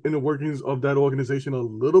the inner workings of that organization a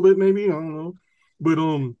little bit, maybe, I don't know. But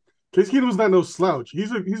Case Keenum's not no slouch. He's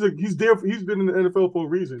there. He's been in the NFL for a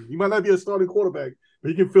reason. He might not be a starting quarterback, but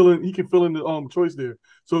he can fill in the choice there.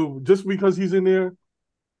 So just because he's in there,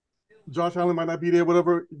 Josh Allen might not be there,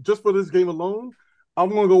 whatever. Just for this game alone, I'm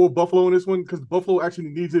going to go with Buffalo in this one because Buffalo actually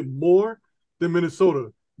needs it more than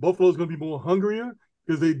Minnesota. Buffalo's going to be more hungrier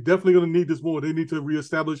because they definitely going to need this more. They need to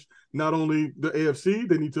reestablish not only the AFC,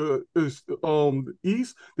 they need to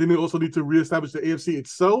East. They also need to reestablish the AFC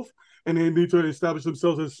itself, and they need to establish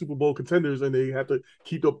themselves as Super Bowl contenders, and they have to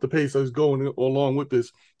keep up the pace that's going along with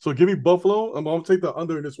this. So give me Buffalo. I'm going to take the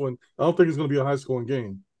under in this one. I don't think it's going to be a high-scoring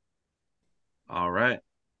game. All right.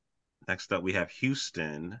 Next up, we have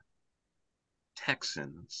Houston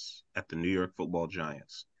Texans at the New York Football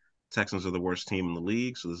Giants. Texans are the worst team in the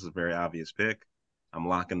league, so this is a very obvious pick. I'm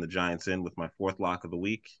locking the Giants in with my fourth lock of the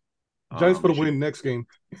week. Giants for the win next game.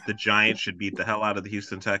 The Giants should beat the hell out of the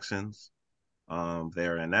Houston Texans.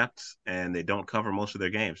 They're inept and they don't cover most of their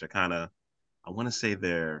games. They're kind of, I want to say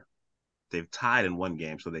they've tied in one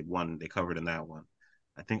game, so they covered in that one.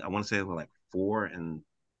 I want to say they were like 4-5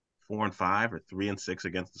 or 3-6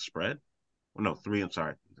 against the spread. Well, no,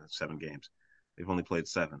 7 games. They've only played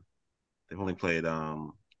 7. They've only played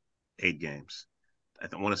 8 games.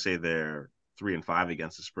 I want to say they're 3-5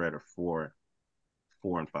 against the spread, or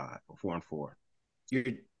 4-5 or 4-4.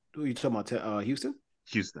 You talking about Houston?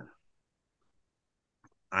 Houston.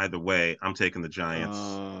 Either way, I'm taking the Giants.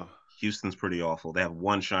 Houston's pretty awful. They have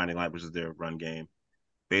one shining light, which is their run game.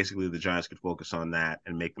 Basically, the Giants could focus on that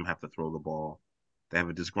and make them have to throw the ball. They have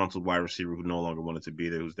a disgruntled wide receiver who no longer wanted to be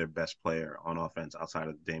there, who's their best player on offense outside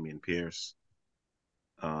of Dameon Pierce.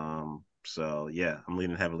 So, yeah, I'm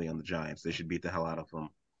leaning heavily on the Giants. They should beat the hell out of them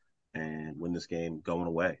and win this game going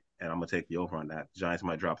away. And I'm going to take the over on that. The Giants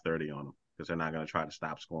might drop 30 on them because they're not going to try to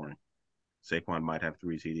stop scoring. Saquon might have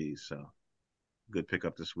 3 TDs, so good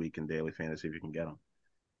pickup this week in daily fantasy if you can get them.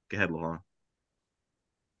 Go ahead, Levon.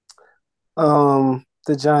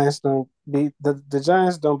 The Giants don't beat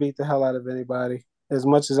the hell out of anybody. As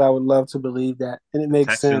much as I would love to believe that, and it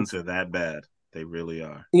makes Texans sense. are that bad. They really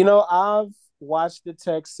are. I've watched the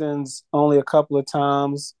Texans only a couple of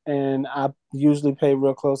times, and I usually pay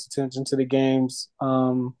real close attention to the games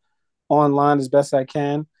online as best I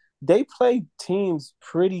can. They play teams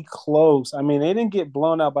pretty close. I mean, they didn't get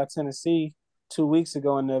blown out by Tennessee 2 weeks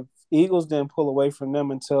ago, and the Eagles didn't pull away from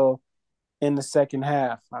them until in the second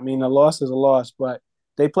half. I mean, a loss is a loss, but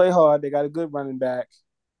they play hard. They got a good running back.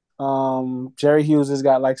 Jerry Hughes has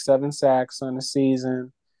got like 7 sacks on the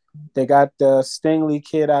season. They got the Stingley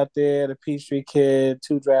kid out there, the Peachtree kid,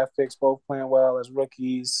 2 draft picks, both playing well as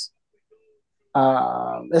rookies.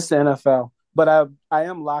 It's the NFL. But I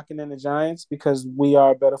am locking in the Giants because we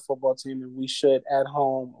are a better football team and we should, at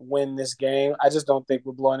home, win this game. I just don't think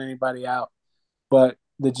we're blowing anybody out. But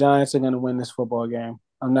the Giants are going to win this football game.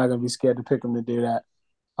 I'm not going to be scared to pick them to do that.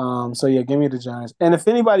 So, yeah, give me the Giants. And if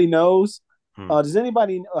anybody knows, does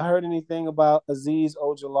anybody heard anything about Azeez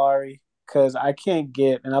Ojulari? Because I can't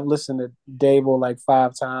get, and I've listened to Dable like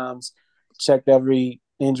 5 times, checked every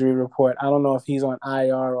injury report. I don't know if he's on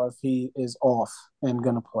IR or if he is off and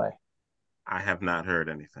going to play. I have not heard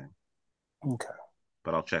anything. Okay.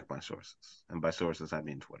 But I'll check my sources. And by sources, I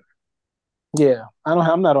mean Twitter. Yeah.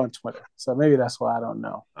 I'm not on Twitter. So maybe that's why I don't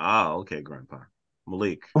know. Oh, okay, Grandpa.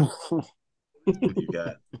 Malik. What you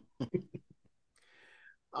got?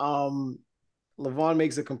 Levon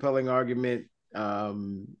makes a compelling argument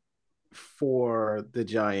for the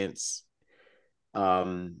Giants.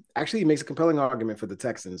 Actually, he makes a compelling argument for the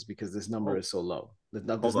Texans because this number is so low.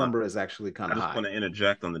 This number is actually kind of high. I just want to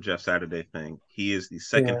interject on the Jeff Saturday thing. He is the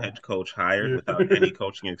second head coach hired without any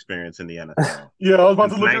coaching experience in the NFL. Yeah, I was about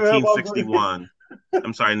to look at 1961.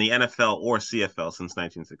 I'm sorry, in the NFL or CFL since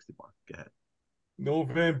 1961. Go ahead. No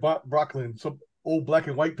Van Brocklin, some old black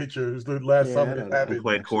and white picture is the last time it happened. He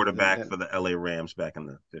played quarterback for the LA Rams back in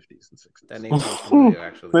the 50s and 60s. That name sounds familiar,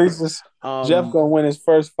 actually. Jeff gonna win his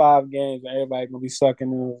first 5 games, and everybody gonna be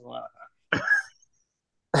sucking in his line.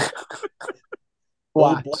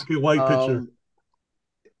 Old black and white picture.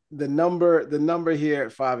 The number here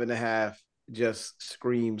at 5.5 just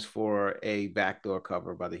screams for a backdoor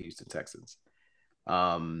cover by the Houston Texans.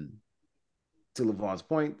 To Levon's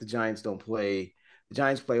point, the Giants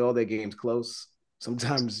play all their games close.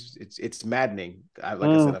 Sometimes it's maddening. I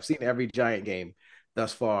said, I've seen every Giant game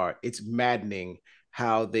thus far. It's maddening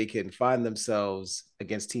how they can find themselves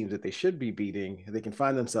against teams that they should be beating. They can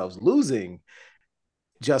find themselves losing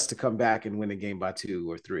just to come back and win a game by 2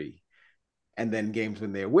 or 3. And then games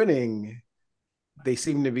when they're winning, they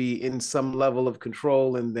seem to be in some level of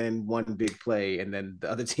control, and then one big play, and then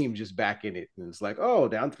the other team just back in it. And it's like, oh,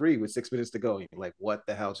 down 3 with 6 minutes to go. And you're like, what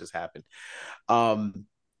the hell just happened?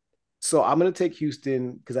 So I'm going to take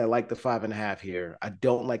Houston because I like the 5.5 here. I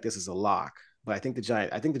don't like this as a lock, but I think the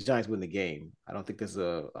Giants win the game. I don't think there's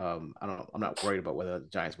I'm not worried about whether the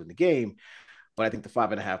Giants win the game, but I think the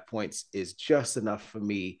 5.5 points is just enough for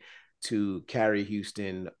me to carry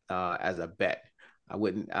Houston as a bet. I'm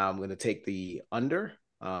going to take the under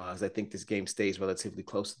as I think this game stays relatively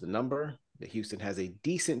close to the number. The Houston has a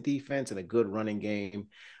decent defense and a good running game.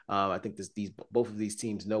 I think both of these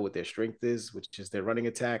teams know what their strength is, which is their running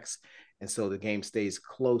attacks. And so the game stays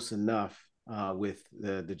close enough with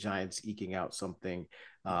the Giants eking out something,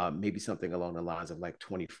 maybe something along the lines of like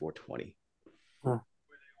 24-20.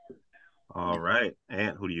 All right.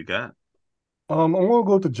 And who do you got? I'm gonna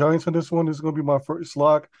go with the Giants on this one. This is gonna be my first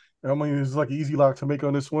lock. I mean, it's like an easy lock to make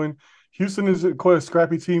on this one. Houston is quite a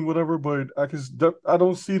scrappy team, whatever, but I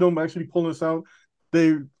don't see them actually pulling this out.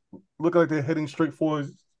 They look like they're heading straight for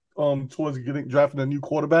towards getting drafting a new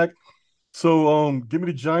quarterback. So give me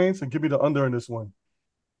the Giants and give me the under in this one.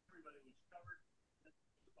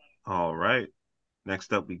 All right.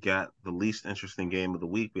 Next up, we got the least interesting game of the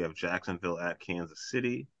week. We have Jacksonville at Kansas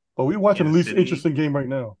City. But we're watching the Kansas least City. interesting game right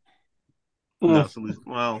now. No, it's the least.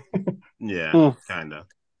 Well, yeah, kind of.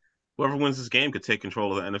 Whoever wins this game could take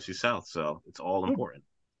control of the NFC South, so it's all important.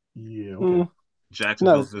 Yeah, okay.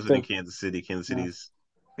 Jacksonville's visiting Kansas City. Kansas City's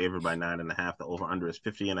favored by 9.5. The over/under is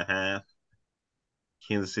 50.5.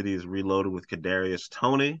 Kansas City is reloaded with Kadarius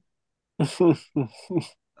Toney. More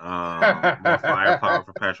firepower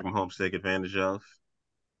for Patrick Mahomes to take advantage of.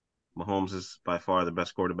 Mahomes is by far the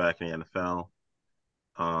best quarterback in the NFL.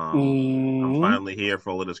 I'm finally here for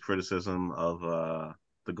all of this criticism of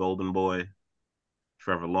the golden boy,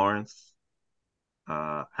 Trevor Lawrence.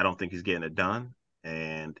 I don't think he's getting it done,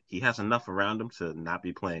 and he has enough around him to not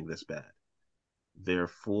be playing this bad.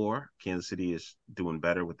 Therefore, Kansas City is doing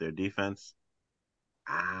better with their defense.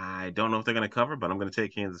 I don't know if they're going to cover, but I'm going to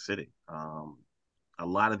take Kansas City. A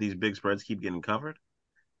lot of these big spreads keep getting covered,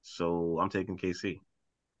 so I'm taking KC.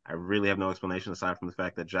 I really have no explanation aside from the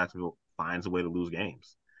fact that Jacksonville finds a way to lose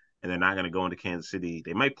games. And they're not going to go into Kansas City.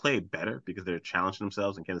 They might play better because they're challenging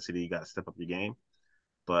themselves. In Kansas City, you got to step up your game.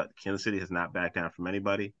 But Kansas City has not backed down from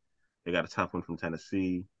anybody. They got a tough one from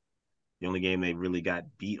Tennessee. The only game they really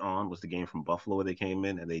got beat on was the game from Buffalo where they came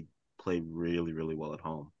in, and they played really, really well at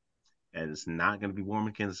home. And it's not going to be warm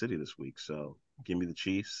in Kansas City this week. So give me the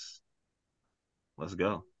Chiefs. Let's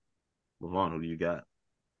go. Move on. Who do you got?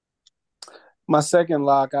 My second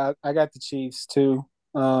lock, I got the Chiefs too.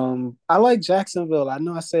 I like Jacksonville. I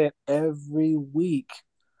know I say it every week,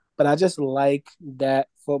 but I just like that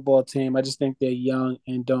football team. I just think they're young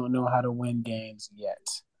and don't know how to win games yet.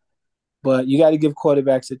 But you got to give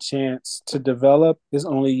quarterbacks a chance to develop. It's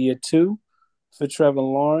only year 2 for Trevor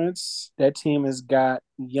Lawrence. That team has got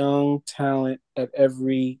young talent at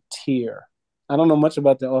every tier. I don't know much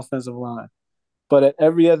about the offensive line, but at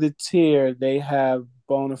every other tier, they have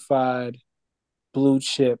bona fide blue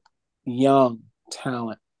chip young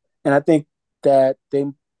talent. And I think that they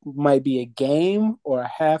might be a game or a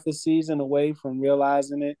half a season away from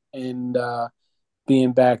realizing it and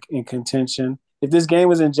being back in contention. If this game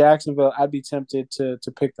was in Jacksonville, I'd be tempted to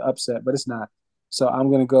pick the upset, but it's not. So I'm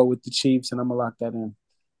going to go with the Chiefs, and I'm going to lock that in.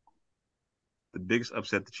 The biggest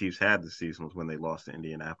upset the Chiefs had this season was when they lost to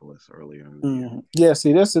Indianapolis earlier in the year. Yeah,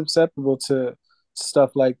 see, they're susceptible to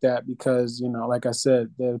stuff like that because, you know, like I said,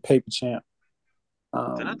 they're the paper champ.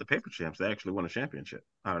 They're not the paper champs. They actually won a championship.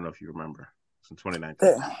 I don't know if you remember. It's in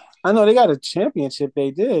 2019. I know they got a championship.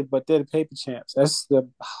 They did, but they're the paper champs. That's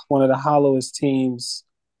one of the hollowest teams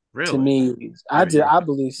to me. I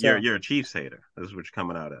believe so. You're a Chiefs hater. This is what you're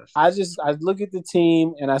coming out as. I look at the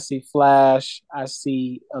team and I see flash. I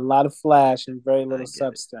see a lot of flash and very little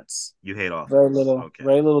substance. You hate offense.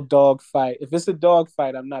 Very little dog fight. If it's a dog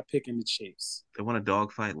fight, I'm not picking the Chiefs. They won a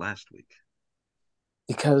dog fight last week.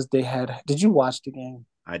 Because they had. Did you watch the game?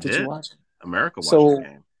 Did you watch it? America watched the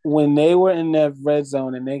game. When they were in that red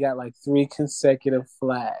zone and they got like 3 consecutive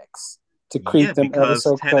flags to creep them ever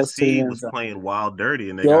so close to the end zone. Was playing wild dirty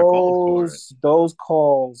and they got called for it. Those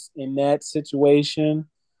calls in that situation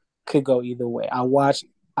could go either way. I watch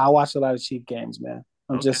a lot of Chief games, man.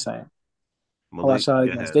 I'm just saying. I watch a lot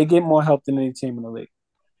of games. They get more help than any team in the league.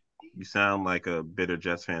 You sound like a bitter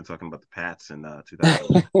Jets fan talking about the Pats in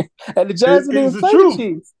 2011. And the Jets didn't even play the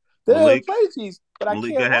Chiefs. They didn't play the Chiefs. But I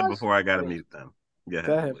can't go ahead before I got to mute them. Go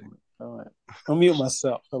ahead. All right. I'll mute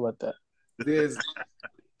myself. How about that?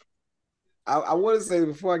 I want to say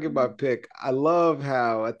before I get my pick, I love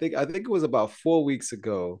how I think it was about 4 weeks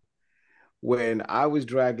ago when I was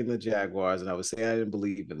dragging the Jaguars and I was saying I didn't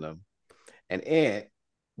believe in them. And Ant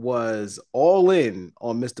was all in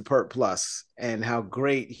on Mr. Pert Plus and how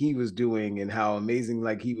great he was doing and how amazing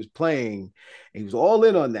like he was playing. And he was all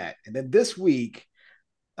in on that. And then this week,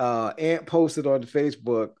 Ant posted on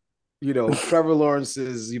Facebook, you know, Trevor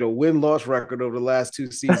Lawrence's, you know, win-loss record over the last 2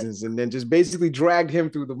 seasons, and then just basically dragged him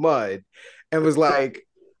through the mud and was like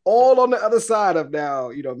all on the other side of now,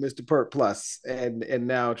 you know, Mr. Pert Plus and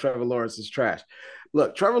now Trevor Lawrence is trash.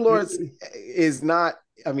 Look, Trevor Lawrence is not,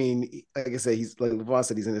 I mean, like I said, he's like LeVon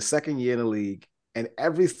said, he's in his second year in the league, and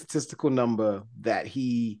every statistical number that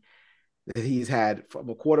he's had from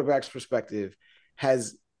a quarterback's perspective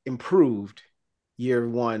has improved year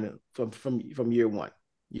one from year 1,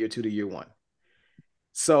 year 2 to year 1.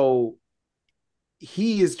 So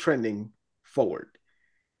he is trending forward.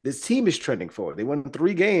 This team is trending forward. They won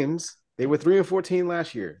 3 games. They were 3-14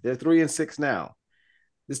 last year. They're 3-6 now.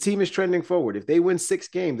 This team is trending forward. If they win 6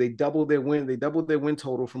 games, they double their win. They double their win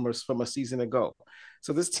total from a season ago.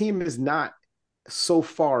 So this team is not so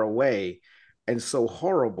far away and so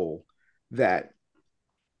horrible that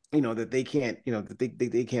that they can't that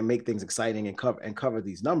they can't make things exciting and cover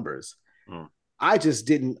these numbers. I just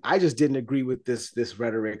didn't agree with this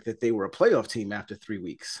rhetoric that they were a playoff team after 3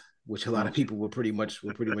 weeks, which a lot of people were pretty much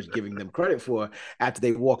giving them credit for after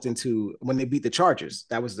they walked into when they beat the Chargers.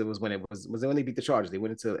 That was when they beat the Chargers. They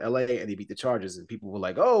went into LA and they beat the Chargers, and people were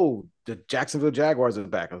like, "Oh, the Jacksonville Jaguars are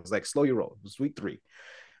back." I was like, "Slow your roll." It was week 3,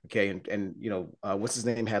 okay, and what's his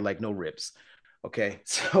name had like no ribs. Okay,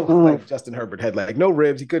 so like Justin Herbert had like no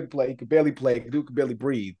ribs. He couldn't play. He could barely play. Dude could barely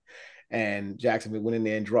breathe, and Jacksonville went in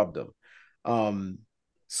there and drubbed him.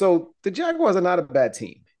 So the Jaguars are not a bad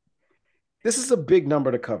team. This is a big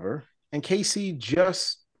number to cover, and KC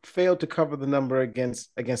just failed to cover the number against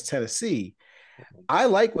Tennessee. I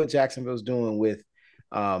like what Jacksonville's doing with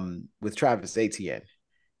Travis Etienne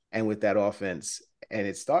and with that offense, and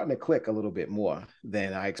it's starting to click a little bit more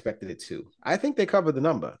than I expected it to. I think they covered the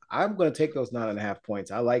number. I'm going to take those 9.5 points.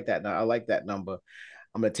 I like that. I like that number.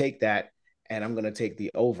 I'm going to take that, and I'm going to take the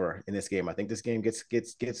over in this game. I think this game gets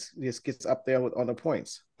up there on the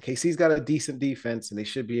points. KC's got a decent defense, and they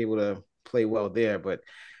should be able to play well there. But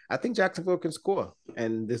I think Jacksonville can score,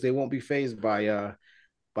 and they won't be fazed by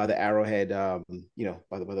the Arrowhead, by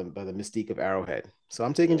the mystique of Arrowhead. So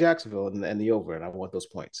I'm taking Jacksonville and the over, and I want those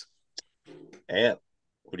points. And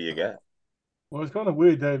who do you got? Well, it's kind of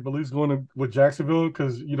weird that Malik's going with Jacksonville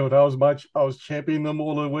because that was I was championing them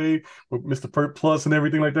all the way with Mr. Pert Plus and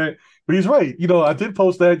everything like that. But he's right. I did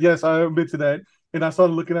post that. Yes, I admit to that. And I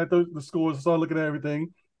started looking at the scores. I started looking at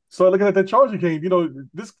everything. Started looking at that Charger game.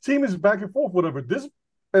 This team is back and forth, whatever.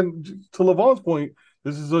 And to LeVon's point,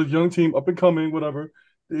 this is a young team, up and coming, whatever.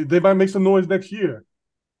 They might make some noise next year.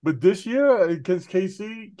 But this year against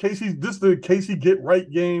KC, this is the KC get right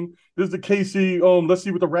game. This is the KC, let's see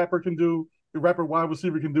what the rapper can do, the rapper wide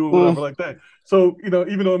receiver can do, or whatever like that. So,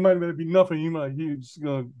 even though it might be nothing, he's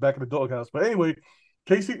back in the doghouse. But anyway,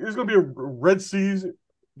 KC, there's going to be a red seas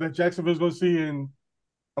that Jacksonville's going to see, and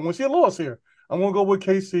I'm going to see a loss here. I'm going to go with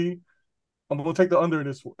KC. I'm going to take the under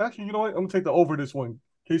this one. Actually, you know what? I'm going to take the over this one.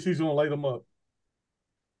 KC's going to light them up.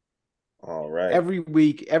 All right. Every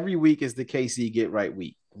week is the KC get right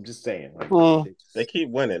week. I'm just saying. They keep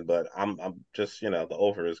winning, but I'm just the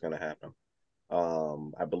over is going to happen.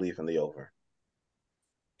 I believe in the over.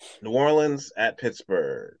 New Orleans at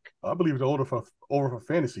Pittsburgh. I believe the over for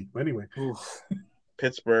fantasy. But anyway,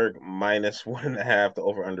 Pittsburgh -1.5. The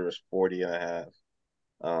over under is 40.5.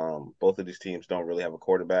 Both of these teams don't really have a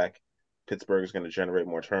quarterback. Pittsburgh is going to generate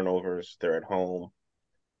more turnovers. They're at home.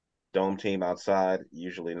 Dome team outside,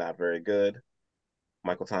 usually not very good.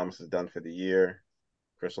 Michael Thomas is done for the year.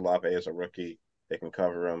 Chris Olave is a rookie. They can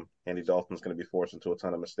cover him. Andy Dalton's going to be forced into a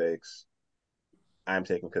ton of mistakes. I'm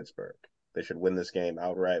taking Pittsburgh. They should win this game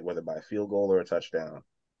outright, whether by a field goal or a touchdown.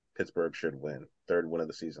 Pittsburgh should win. 3rd win of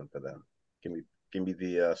the season for them. Give me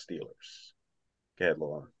the Steelers. Go ahead,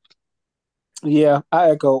 Lauren. Yeah,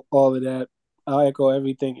 I echo all of that. I echo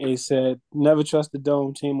everything Ace said. Never trust the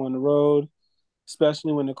Dome team on the road,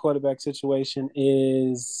 especially when the quarterback situation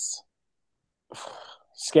is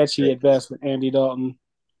sketchy at best with Andy Dalton.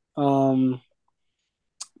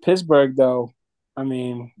 Pittsburgh, though,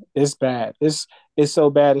 it's bad. It's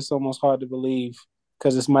so bad it's almost hard to believe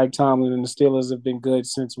because it's Mike Tomlin, and the Steelers have been good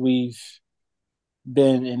since we've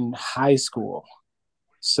been in high school.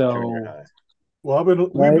 So, well,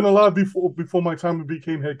 we've been alive before Mike Tomlin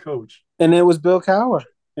became head coach, and it was Bill Cowher,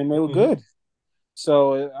 and they were good.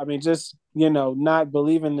 So, just, not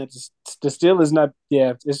believing that the Steelers not,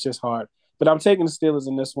 it's just hard. But I'm taking the Steelers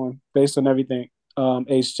in this one based on everything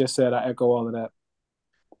H just said. I echo all of that.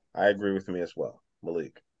 I agree with me as well.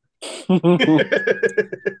 Malik. Have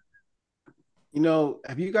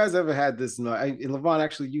you guys ever had this? No, LeVon,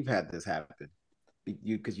 actually, you've had this happen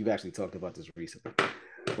because you've actually talked about this recently.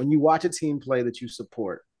 When you watch a team play that you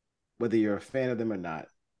support, whether you're a fan of them or not,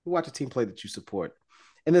 you watch a team play that you support,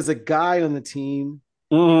 and there's a guy on the team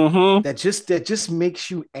that just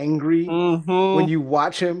makes you angry when you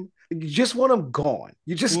watch him. You just want him gone.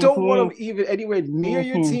 You just don't want him even anywhere near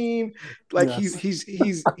your team. Like he's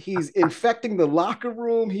infecting the locker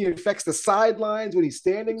room. He infects the sidelines when he's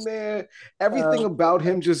standing there. Everything about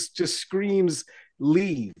him just screams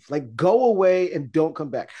leave. Like go away and don't come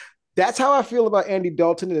back. That's how I feel about Andy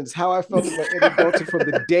Dalton, and it's how I felt about Andy Dalton from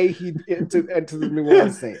the day he entered the New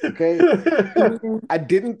Orleans Saints. Okay, I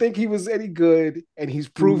didn't think he was any good, and he's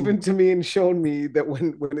proven to me and shown me that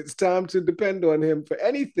when it's time to depend on him for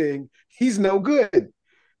anything, he's no good.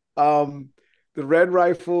 The red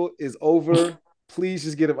rifle is over. Please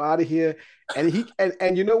just get him out of here.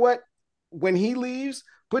 And you know what? When he leaves,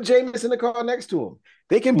 put Jameis in the car next to him.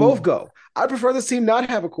 They can both go. I prefer this team not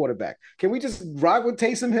have a quarterback. Can we just rock with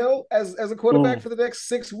Taysom Hill as a quarterback for the next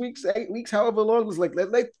 6 weeks, 8 weeks, however long it was? Like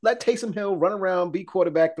let Taysom Hill run around, be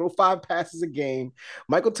quarterback, throw 5 passes a game.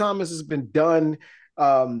 Michael Thomas has been done.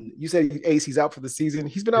 You said Ace, he's out for the season.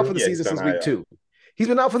 He's been out for the season since week 2. He's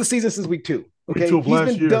been out for the season since week 2. Okay,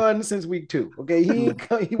 he's been done since week 2. Okay,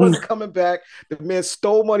 he wasn't coming back. The man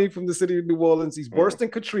stole money from the city of New Orleans. He's worse than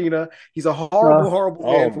Katrina. He's a horrible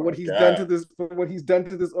man for what he's done to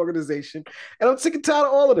this organization. And I'm sick and tired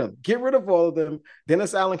of all of them. Get rid of all of them.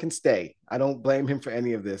 Dennis Allen can stay. I don't blame him for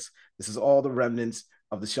any of this. This is all the remnants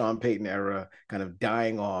of the Sean Payton era kind of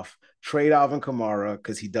dying off. Trade Alvin Kamara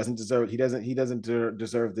because he doesn't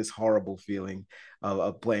deserve this horrible feeling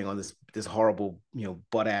of playing on this horrible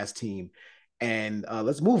butt ass team. And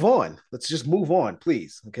let's move on. Let's just move on,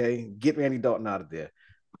 please. Okay, get Randy Dalton out of there.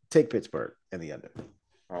 Take Pittsburgh and the under.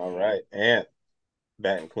 All right, and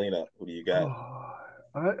bat and cleanup. Who do you got?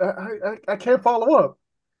 I can't follow up.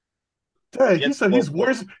 Dang, he said he's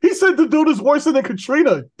worse. He said the dude is worse than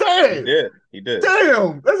Katrina. Dang, he did.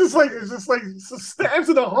 Damn, that's just like stabs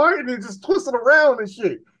in the heart and it just twists it around and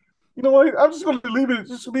shit. You know what? I'm just going to leave it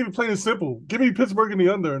plain and simple. Give me Pittsburgh in the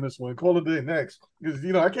under in this one. Call it a day next because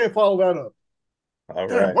I can't follow that up. All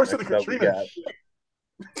right, worse than Katrina.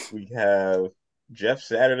 We have Jeff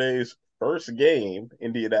Saturday's first game,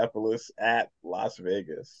 Indianapolis at Las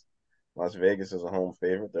Vegas. Las Vegas is a home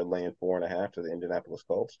favorite. They're laying 4.5 to the Indianapolis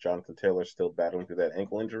Colts. Jonathan Taylor's still battling through that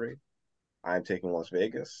ankle injury. I'm taking Las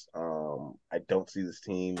Vegas. I don't see this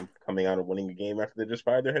team coming out and winning a game after they just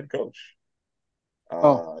fired their head coach.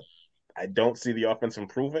 I don't see the offense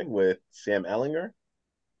improving with Sam Ehlinger.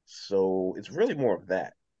 So it's really more of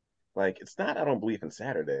that. Like, it's not I don't believe in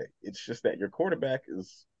Saturday. It's just that your quarterback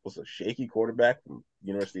was a shaky quarterback from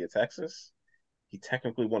University of Texas. He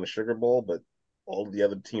technically won a Sugar Bowl, but all of the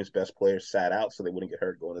other team's best players sat out so they wouldn't get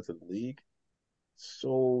hurt going into the league.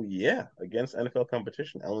 So, yeah, against NFL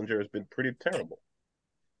competition, Ehlinger has been pretty terrible.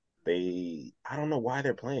 I don't know why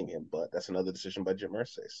they're playing him, but that's another decision by Jim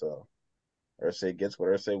Irsay. So, Irsay gets what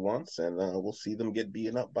Irsay wants, and we'll see them get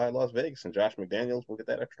beaten up by Las Vegas, and Josh McDaniels will get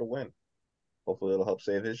that extra win. Hopefully, it'll help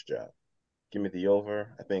save his job. Give me the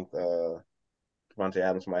over. I think Devontae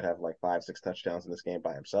Adams might have like 5-6 touchdowns in this game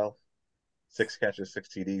by himself. 6 catches, 6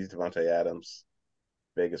 TDs, Devontae Adams.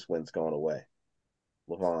 Vegas wins going away.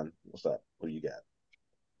 Levon, what's up? What do you got?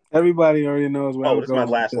 Everybody already knows where I'm going. This is my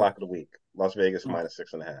last lock of the week. Las Vegas minus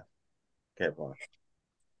 6.5. Okay,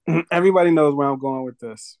 Vaughn. Everybody knows where I'm going with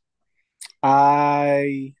this.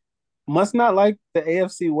 I must not like the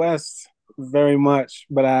AFC West very much,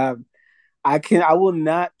 but I will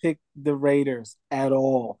not pick the Raiders at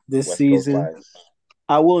all this West season.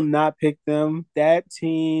 I will not pick them. That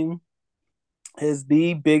team is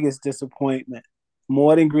the biggest disappointment.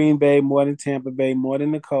 More than Green Bay, more than Tampa Bay, more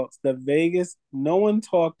than the Colts. The Vegas, no one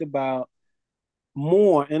talked about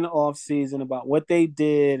more in the offseason about what they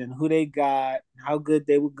did and who they got, how good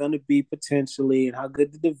they were going to be potentially, and how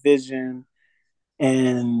good the division.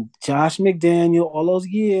 And Josh McDaniel, all those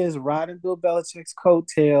years riding Bill Belichick's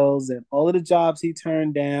coattails and all of the jobs he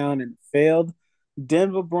turned down and failed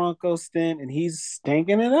Denver Broncos stint, and he's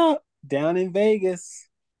stinking it up down in Vegas.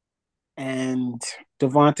 And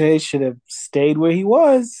Devontae should have stayed where he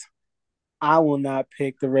was. I will not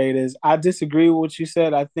pick the Raiders. I disagree with what you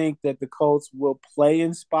said. I think that the Colts will play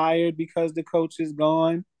inspired because the coach is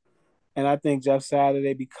gone. And I think Jeff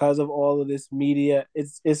Saturday, because of all of this media,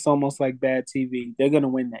 it's almost like bad TV. They're going to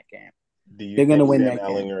win that game. They're going to win that game.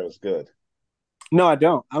 Ehlinger is good? No, I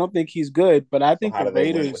don't. I don't think he's good, but I think the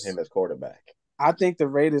Raiders. Win with him as quarterback? I think the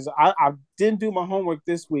Raiders. I didn't do my homework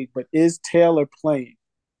this week, but is Taylor playing?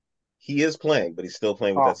 He is playing, but he's still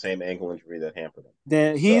playing with that same ankle injury that hampered him.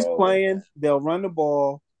 Then he's playing. They'll run the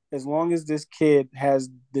ball as long as this kid has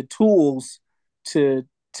the tools to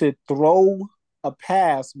throw a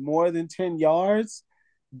pass more than 10 yards.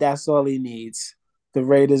 That's all he needs. The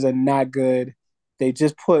Raiders are not good. They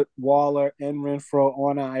just put Waller and Renfro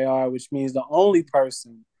on IR, which means the only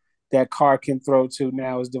person that Carr can throw to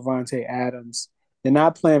now is Devontae Adams. They're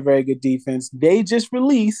not playing very good defense. They just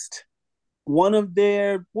released one of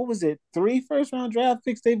their, 3 first-round draft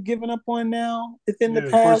picks they've given up on now within the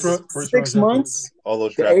past 6 months. All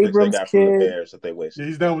those draft picks they got from the Bears that they wasted. Yeah,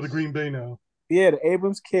 he's down with the Green Bay now. Yeah, the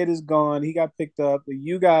Abrams kid is gone. He got picked up.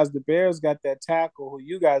 The Bears got that tackle who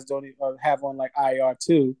you guys don't even have on like IR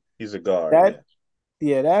too. He's a guard. That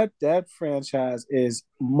that franchise is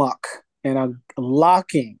muck, and I'm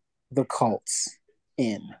locking the Colts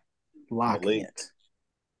in. Locking it.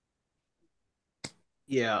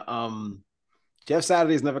 Yeah, Jeff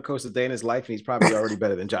Saturday's never coached a day in his life, and he's probably already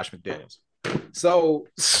better than Josh McDaniels. So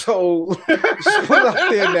just put it out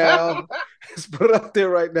there now. Just put it out there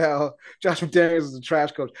right now. Josh McDaniels is a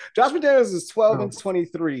trash coach. Josh McDaniels is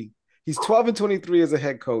 12-23. He's 12-23 as a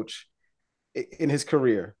head coach in his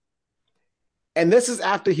career. And this is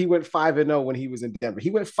after he went 5-0 when he was in Denver. He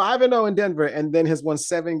went 5-0 in Denver and then has won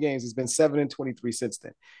 7 games. He's been 7-23 since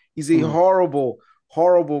then. He's a horrible,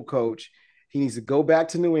 horrible coach. He needs to go back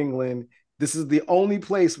to New England. This is the only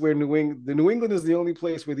place where New England is the only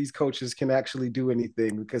place where these coaches can actually do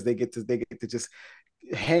anything because they get to just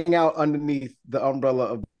hang out underneath the umbrella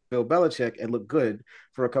of Bill Belichick and look good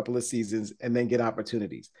for a couple of seasons and then get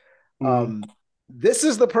opportunities. This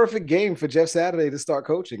is the perfect game for Jeff Saturday to start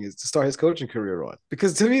coaching, is to start his coaching career on.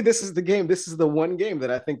 Because to me, this is the game. This is the one game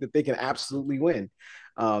that I think that they can absolutely win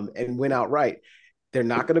and win outright. They're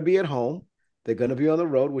not going to be at home. They're going to be on the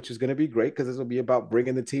road, which is going to be great because this will be about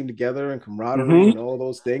bringing the team together and camaraderie and all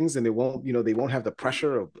those things. And they won't have the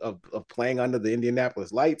pressure of playing under the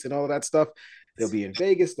Indianapolis lights and all of that stuff. They'll be in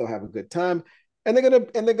Vegas. They'll have a good time. And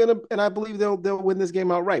I believe they'll win this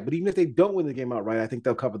game outright. But even if they don't win the game outright, I think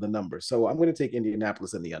they'll cover the number. So I'm going to take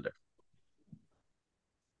Indianapolis in the under.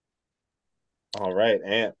 All right,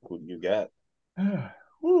 Ant, who do you got? It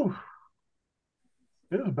was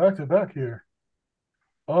back to back here.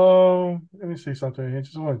 Let me see something. I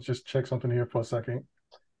just want to check something here for a second.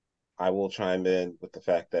 I will chime in with the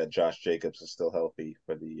fact that Josh Jacobs is still healthy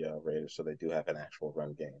for the Raiders, so they do have an actual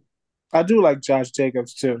run game. I do like Josh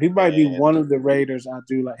Jacobs too. He might be one of the Raiders I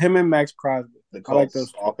do like. Him and Max Crosby. The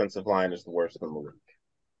Colts offensive line is the worst in the league.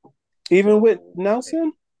 Even with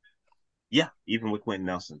Nelson? Yeah, even with Quentin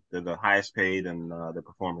Nelson. They're the highest paid and they're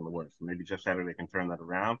performing the worst. So maybe Jeff Saturday can turn that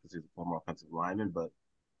around because he's a former offensive lineman, but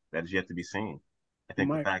that is yet to be seen. I think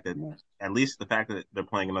the fact that they're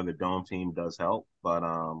playing another dome team does help, but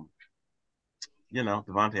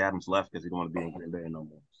Devontae Adams left because he didn't want to be in Green Bay no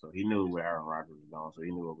more. So he knew where Aaron Rodgers was going, so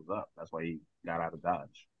he knew what was up. That's why he got out of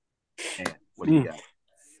Dodge. And what do you got?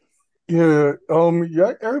 Yeah,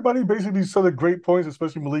 everybody basically said the great points,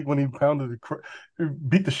 especially Malik when he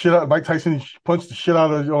beat the shit out. Mike Tyson punched the shit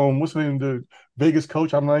out of what's the name, the Vegas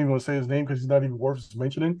coach. I'm not even gonna say his name because he's not even worth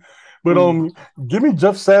mentioning. But give me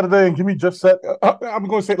Jeff Saturday and give me Jeff I'm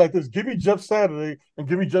gonna say it like this: give me Jeff Saturday and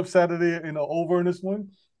give me Jeff Saturday in the over in this one.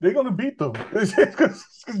 They're gonna beat them.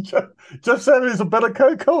 Jeff Saturday is a better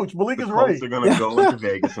coach. Malik is right. They're gonna go into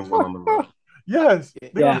Vegas and win on the road. Yes,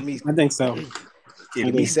 I think so.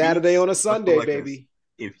 It'll be Saturday on a Sunday, baby.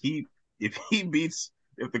 If the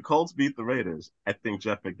Colts beat the Raiders, I think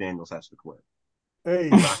Jeff McDaniels has to quit. He's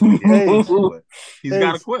got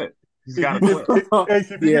to quit. He's got to quit. If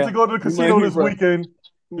you get to go to the casino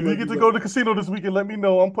this weekend, let me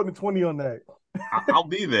know. I'm putting 20 on that. I'll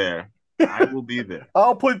be there. I will be there.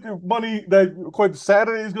 I'll put money that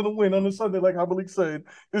Saturday is going to win on a Sunday, like how Malik said.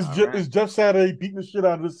 It's Jeff Saturday beating the shit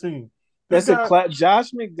out of the team.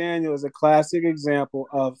 Josh McDaniel is a classic example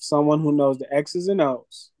of someone who knows the X's and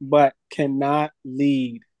O's, but cannot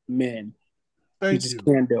lead men. He just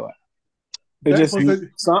can't do it.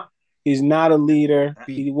 He's not a leader.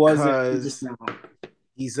 He wasn't.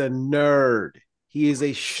 He's a nerd. He is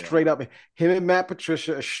a straight up, him and Matt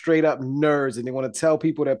Patricia are straight up nerds, and they want to tell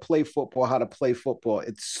people that play football how to play football.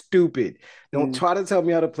 It's stupid. Don't try to tell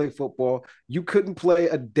me how to play football. You couldn't play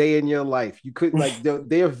a day in your life. You couldn't,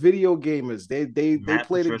 they are video gamers. They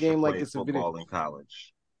play the game like it's a video. Football in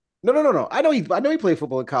college. No. I know he played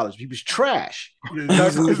football in college. He was trash. He's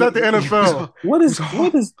not the NFL. What is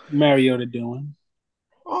Mariota doing?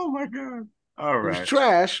 Oh my God. All right. He was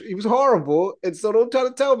trash. He was horrible. And so don't try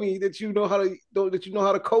to tell me that you know how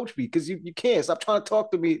to coach me, because you can't. Stop trying to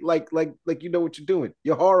talk to me like you know what you're doing.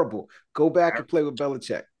 You're horrible. Go back and play with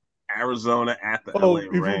Belichick. Arizona at the LA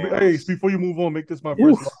Rams. Hey, before you move on, make this my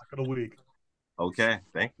first lock of the week. Okay,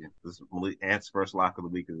 thank you. This is Ant's first lock of the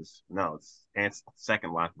week it's Ant's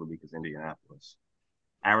second lock of the week is Indianapolis.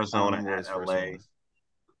 Arizona at LA.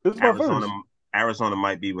 Arizona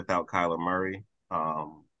might be without Kyler Murray.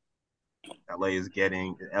 LA is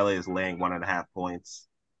laying 1.5 points.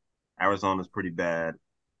 Arizona's pretty bad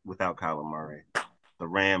without Kyler Murray. The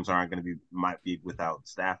Rams might be without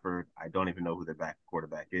Stafford. I don't even know who their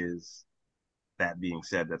quarterback is. That being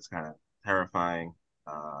said, that's kind of terrifying.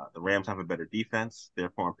 The Rams have a better defense,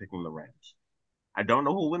 therefore I'm picking the Rams. I don't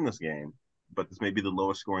know who'll win this game, but this may be the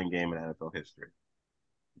lowest scoring game in NFL history.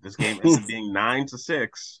 If this game ends up being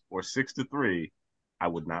 9-6 or 6-3, I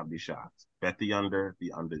would not be shocked. Bet the under,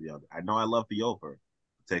 the under, the under. I know I love the over.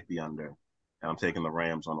 Take the under, and I'm taking the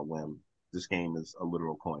Rams on a whim. This game is a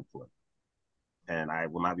literal coin flip, and I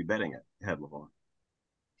will not be betting it. Head LeVar.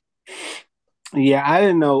 Yeah, I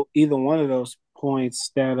didn't know either one of those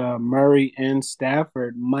points that Murray and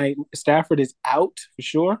Stafford is out for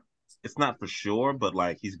sure. It's not for sure, but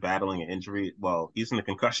like he's battling an injury. Well, he's in the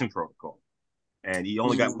concussion protocol, and he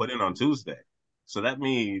only got put in on Tuesday. So that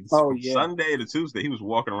means from Sunday to Tuesday, he was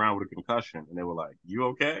walking around with a concussion, and they were like, "You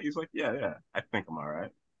okay?" He's like, "Yeah, I think I'm all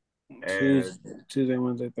right." Tuesday,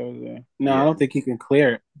 Wednesday, Thursday. No, I don't think he can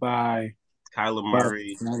clear it by Kyler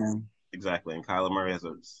Murray. Exactly, and Kyler Murray has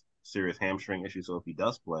a serious hamstring issue. So if he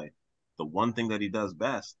does play, the one thing that he does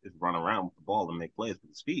best is run around with the ball and make plays with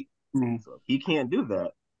his feet. So if he can't do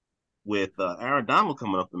that with Aaron Donald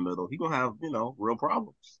coming up the middle, he's gonna have real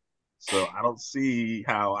problems. So I don't see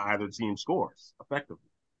how either team scores effectively.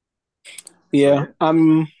 Yeah,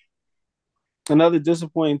 another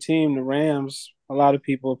disappointing team, the Rams. A lot of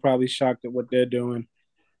people are probably shocked at what they're doing.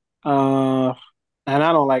 And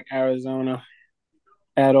I don't like Arizona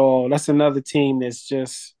at all. That's another team that's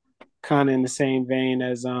just kind of in the same vein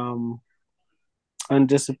as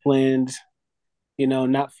undisciplined,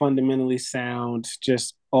 not fundamentally sound,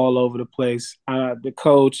 just all over the place. The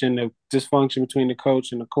coach and the dysfunction between the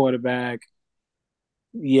coach and the quarterback.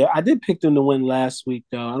 Yeah, I did pick them to win last week,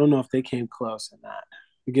 though. I don't know if they came close or not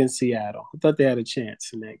against Seattle. I thought they had a chance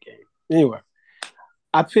in that game. Anyway,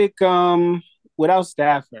 I pick without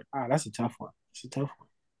Stafford. That's a tough one. It's a tough one.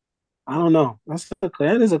 I don't know.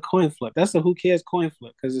 That is a coin flip. That's a who cares coin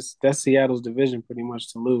flip because that's Seattle's division pretty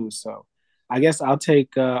much to lose. So I guess I'll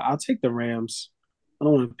take the Rams. I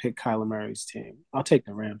don't want to pick Kyler Murray's team. I'll take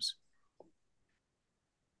the Rams.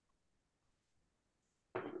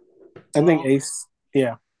 I think Ace.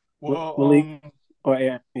 Yeah. Well, Malik.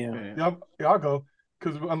 Yeah, I'll go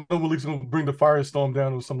because I know Malik's gonna bring the firestorm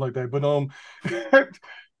down or something like that. But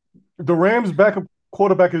the Rams' backup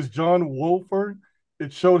quarterback is John Wolford.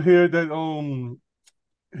 It showed here that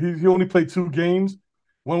he only played 2 games.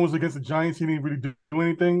 One was against the Giants, he didn't really do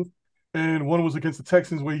anything, and one was against the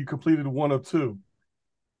Texans where he completed 1 of 2.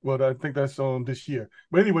 Well, I think that's this year.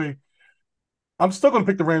 But anyway, I'm still gonna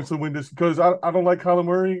pick the Rams to win this because I don't like Kyler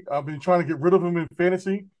Murray. I've been trying to get rid of him in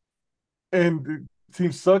fantasy, and the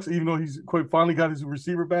team sucks, even though he's quite finally got his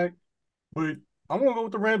receiver back. But I'm gonna go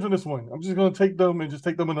with the Rams on this one. I'm just gonna take them in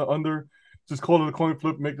the under. Just call it a coin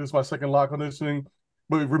flip. Make this my second lock on this thing.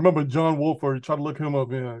 But remember, John Wolford. Try to look him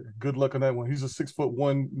up. Yeah, good luck on that one. He's a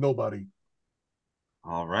 6'1" nobody.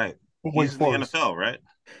 All right. He's in the NFL, right?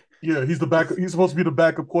 Yeah, he's the backup. He's supposed to be the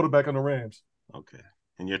backup quarterback on the Rams. Okay,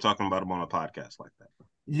 and you're talking about him on a podcast like that.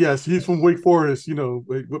 Yes, he's from Wake Forest.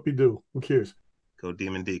 What we do. Who cares? Go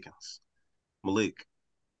Demon Deacons. Malik.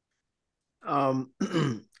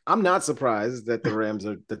 I'm not surprised that the Rams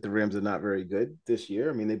are not very good this year.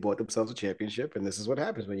 I mean, they bought themselves a championship, and this is what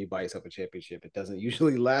happens when you buy yourself a championship. It doesn't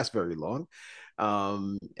usually last very long.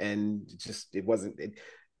 And just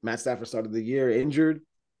Matt Stafford started the year injured.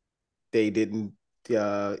 They didn't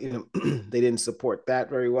they didn't support that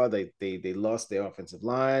very well. They lost their offensive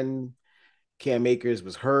line. Cam Akers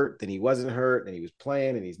was hurt, then he wasn't hurt, and he was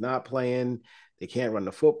playing, and he's not playing. They can't run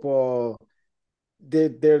the football.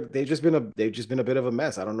 They've just been a bit of a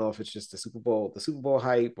mess. I don't know if it's just the Super Bowl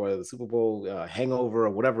hype or the Super Bowl hangover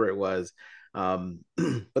or whatever it was. But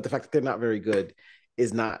the fact that they're not very good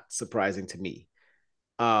is not surprising to me.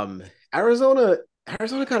 Arizona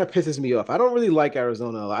kind of pisses me off. I don't really like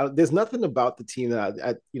Arizona a lot. There's nothing about the team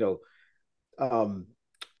that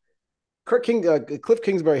Cliff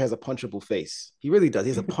Kingsbury has a punchable face. He really does.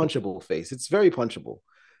 He has a punchable face. It's very punchable.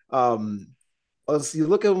 You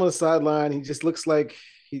look at him on the sideline, he just looks like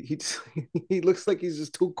he looks like he's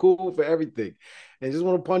just too cool for everything, and just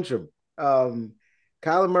want to punch him.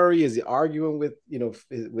 Kyler Murray is arguing with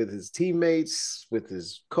his teammates, with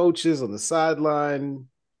his coaches on the sideline.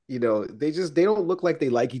 They don't look like they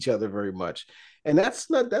like each other very much, and that's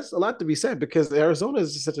a lot to be said because Arizona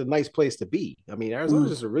is just such a nice place to be. I mean, Arizona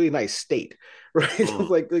is just a really nice state, right? It's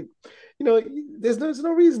like there's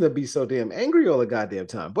no reason to be so damn angry all the goddamn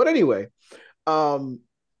time. But anyway.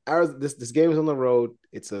 This game is on the road.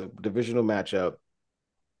 It's a divisional matchup.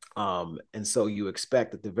 And so you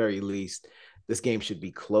expect at the very least this game should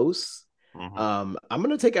be close. I'm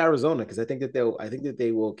going to take Arizona because I think that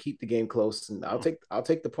they will keep the game close, and I'll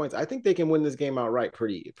take the points. I think they can win this game outright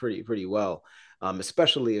pretty well,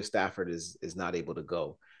 especially if Stafford is not able to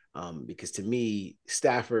go. Because to me,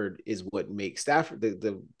 Stafford is what makes Stafford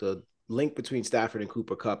the link between Stafford and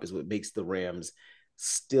Cooper Kupp is what makes the Rams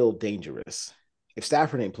still dangerous. If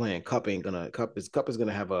Stafford ain't playing, Kupp is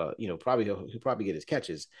gonna have a, he'll probably get his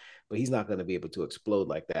catches, but he's not gonna be able to explode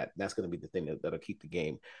like that. And that's gonna be the thing that'll keep the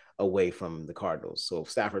game away from the Cardinals. So if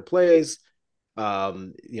Stafford plays, I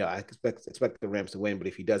expect the Rams to win, but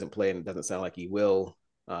if he doesn't play, and it doesn't sound like he will,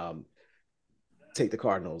 take the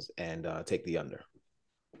Cardinals and take the under.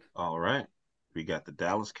 All right. We got the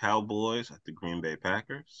Dallas Cowboys at the Green Bay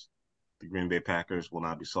Packers. The Green Bay Packers will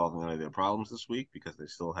not be solving any of their problems this week because they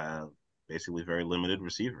still have basically very limited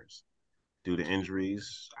receivers. Due to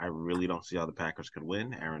injuries, I really don't see how the Packers could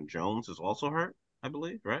win. Aaron Jones is also hurt, I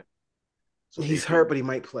believe, right? So he's hurt, but he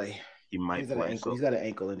might play. He might play. He's got an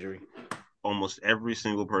ankle injury. Almost every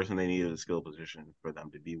single person they need at a skill position for them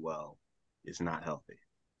to be well is not healthy.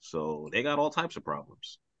 So they got all types of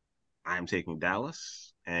problems. I'm taking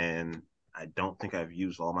Dallas, and I don't think I've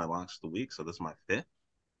used all my locks of the week, so this is my fifth.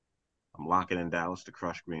 I'm locking in Dallas to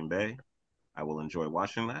crush Green Bay. I will enjoy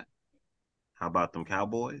watching that. How about them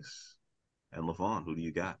Cowboys? And LaVon, who do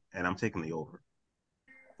you got? And I'm taking the over.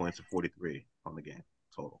 Points of 43 on the game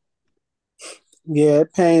total. Yeah,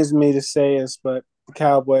 it pains me to say this, but the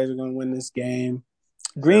Cowboys are going to win this game.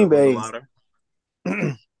 Green Bay.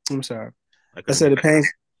 I'm sorry. I said it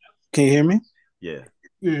pains. Can you hear me? Yeah.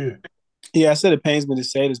 Yeah. Yeah, I said it pains me to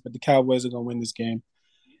say this, but the Cowboys are going to win this game.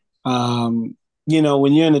 When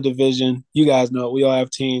you're in a division, you guys know we all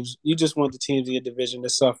have teams. You just want the teams in your division to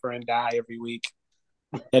suffer and die every week.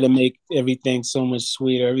 That'll make everything so much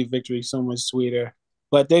sweeter, every victory so much sweeter.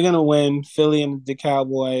 But they're going to win. Philly and the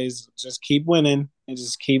Cowboys just keep winning and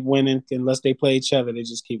just keep winning. Unless they play each other, they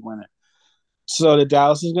just keep winning. So the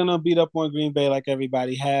Dallas is going to beat up on Green Bay like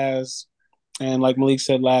everybody has. And like Malik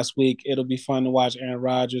said last week, it'll be fun to watch Aaron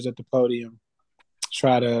Rodgers at the podium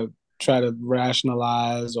try to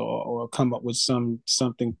rationalize or come up with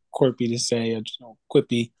something quirky to say, or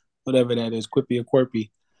quippy, whatever that is, quippy or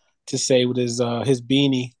quirky, to say with his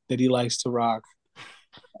beanie that he likes to rock.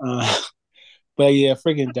 But yeah,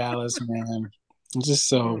 freaking Dallas, man.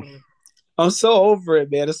 I'm so over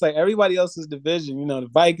it, man. It's like everybody else's division. The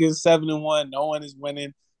Vikings 7-1, no one is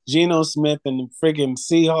winning. Geno Smith and the freaking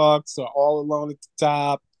Seahawks are all alone at the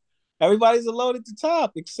top. Everybody's alone at the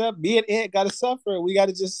top, except me and Ant got to suffer. We got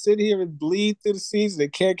to just sit here and bleed through the season. They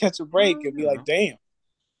can't catch a break and be like, damn.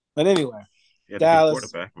 But anyway, Dallas.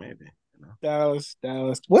 Quarterback, maybe. Dallas.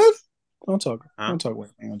 What? Don't talk about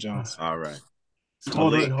Daniel Jones. All right. It's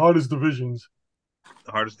one of the hardest divisions.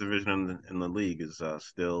 The hardest division in the league is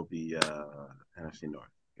still the NFC North.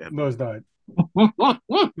 No, it's not. No,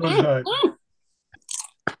 it's not.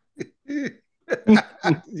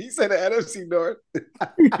 He said the NFC North.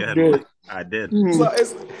 I did. So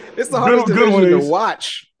it's the hardest division to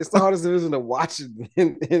watch. It's the hardest division to watch in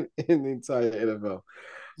the entire NFL.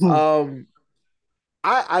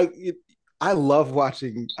 I love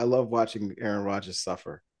watching Aaron Rodgers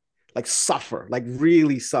suffer, like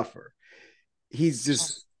really suffer. He's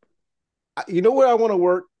just, where I want to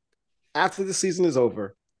work after the season is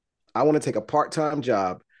over. I want to take a part-time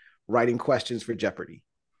job writing questions for Jeopardy.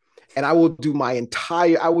 And I will do an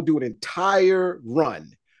entire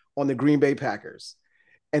run on the Green Bay Packers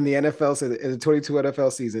and the NFL, so in the 22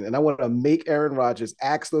 NFL season. And I want to make Aaron Rodgers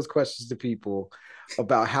ask those questions to people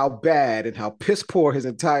about how bad and how piss poor his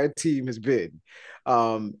entire team has been.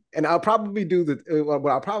 And I'll probably do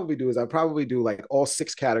I'll probably do like all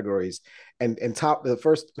 6 categories, and the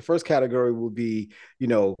first category will be,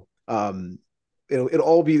 it'll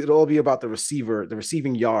all be about the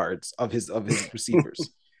receiving yards of his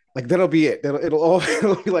receivers. Like that'll be it. It'll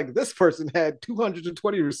be like, this person had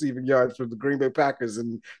 220 receiving yards from the Green Bay Packers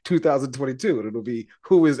in 2022, and it'll be,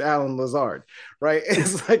 who is Alan Lazard, right?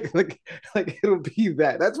 It's like it'll be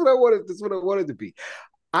that. That's what I wanted. That's what I wanted to be.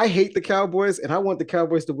 I hate the Cowboys, and I want the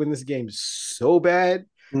Cowboys to win this game so bad.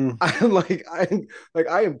 I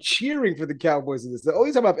am cheering for the Cowboys in this. The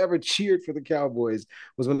only time I've ever cheered for the Cowboys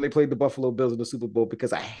was when they played the Buffalo Bills in the Super Bowl,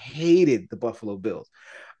 because I hated the Buffalo Bills.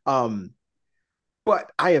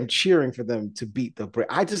 But I am cheering for them to beat the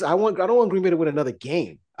Braves. I don't want Green Bay to win another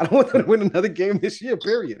game. I don't want them to win another game this year,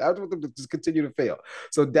 period. I want them to just continue to fail.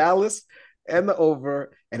 So Dallas and the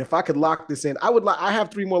over. And if I could lock this in, I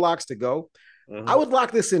have 3 more locks to go. Mm-hmm. I would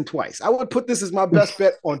lock this in twice. I would put this as my best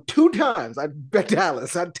bet on 2 times. I'd bet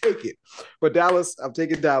Dallas. I'd take it. But Dallas, I'm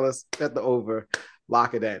taking Dallas at the over.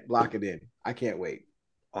 Lock it in. I can't wait.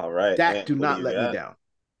 All right. Dak, do not let me down.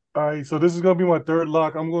 All right, so this is gonna be my third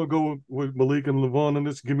lock. I'm gonna go with Malik and LaVon on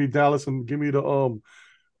this. Give me Dallas and give me the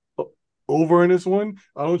over in this one.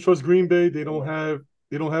 I don't trust Green Bay. They don't have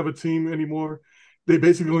a team anymore. They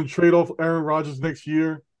basically gonna trade off Aaron Rodgers next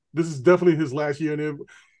year. This is definitely his last year, and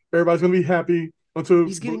Everybody's gonna be happy until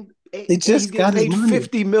he's getting. He just got his paid money.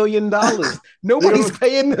 $50 million. Nobody's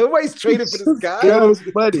trading for this guy.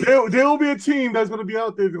 There will be a team that's going to be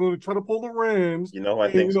out there. They're going to try to pull the Rams. You know who I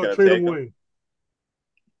think is going to trade take him him? away.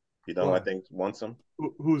 You know who I think wants him?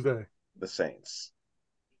 Who's that? The Saints.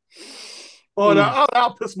 Oh, now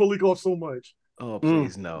I'll piss Malik off so much. Oh,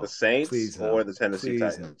 please no. The Saints or the Tennessee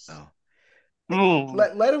Titans? No.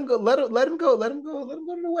 Let him go. Let him go. Let him go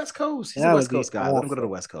to the West Coast. He's a West Coast guy. Let him go to the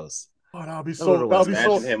West Coast. Oh, that'll be so.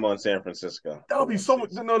 Imagine him on San Francisco. That'll be so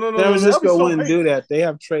much. No. San Francisco wouldn't do that. They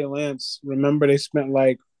have Trey Lance. Remember, they spent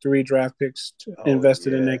like 3 draft picks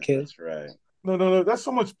invested in that kid. That's right. No. That's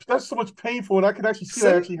so much painful, and I can actually see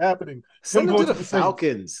that actually happening. Send him to the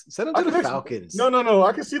Falcons. Send him to the Falcons. No.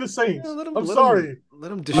 I can see the Saints. I'm sorry.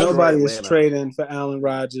 Let him Nobody is trading for Allen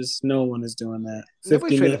Rodgers. No one is doing that.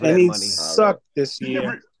 $50 million, and he sucked this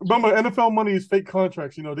year. Remember, NFL money is fake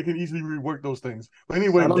contracts. You know, they can easily rework those things. But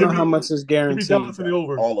anyway, I don't know how much is guaranteed.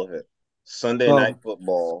 All of it. Sunday night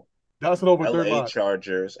football. That's an over. LA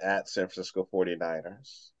Chargers at San Francisco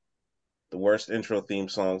 49ers. The worst intro theme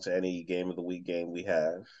song to any game of the week game we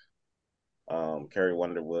have. Carrie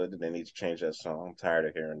Underwood, they need to change that song. I'm tired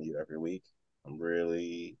of hearing you every week. I'm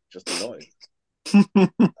really just annoyed.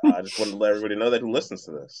 I just wanted to let everybody know that who listens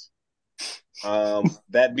to this.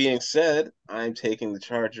 That being said, I'm taking the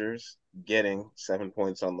Chargers, getting 7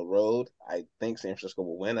 points on the road. I think San Francisco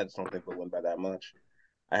will win. I just don't think they'll win by that much.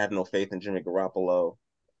 I have no faith in Jimmy Garoppolo.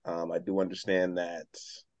 I do understand that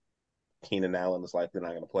Keenan Allen is likely not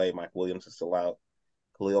going to play. Mike Williams is still out.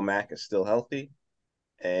 Khalil Mack is still healthy.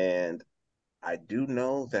 And I do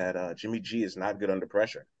know that Jimmy G is not good under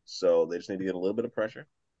pressure. So they just need to get a little bit of pressure.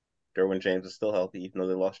 Derwin James is still healthy, even though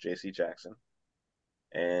they lost J.C. Jackson.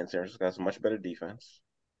 And San Francisco has a much better defense.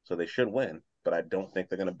 So they should win. But I don't think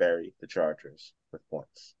they're going to bury the Chargers with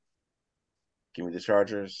points. Give me the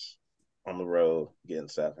Chargers on the road, getting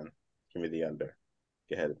 7. Give me the under.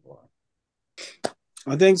 Get ahead of the line.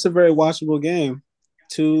 I think it's a very watchable game.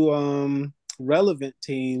 2 relevant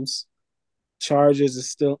teams. Chargers is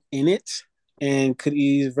still in it and could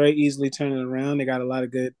very easily turn it around. They got a lot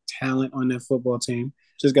of good talent on that football team.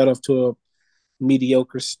 Just got off to a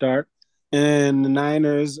mediocre start. And the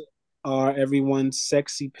Niners are everyone's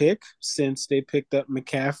sexy pick since they picked up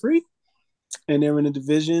McCaffrey. And they're in a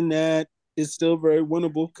division that is still very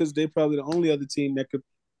winnable because they're probably the only other team that could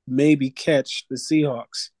maybe catch the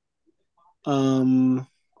Seahawks. No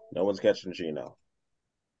one's catching Geno.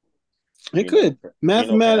 It could.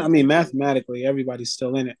 Mathematically, everybody's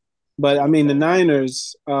still in it. But I mean, the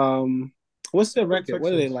Niners, what's their record?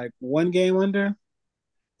 What are they like? 1 game under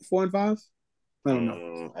 4-5? I don't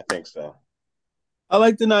know. I think so. I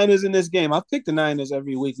like the Niners in this game. I'll pick the Niners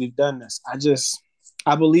every week. We've done this.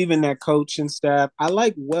 I believe in that coaching staff. I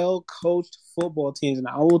like well-coached football teams, and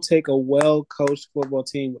I will take a well-coached football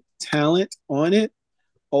team with talent on it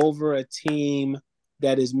over a team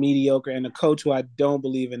that is mediocre and a coach who I don't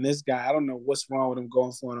believe in. This guy, I don't know what's wrong with him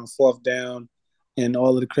going for it on 4th down and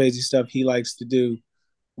all of the crazy stuff he likes to do.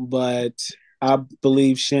 But I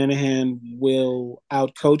believe Shanahan will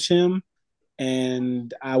outcoach him,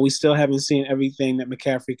 and we still haven't seen everything that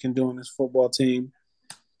McCaffrey can do on this football team.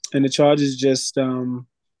 And the Chargers just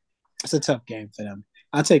it's a tough game for them.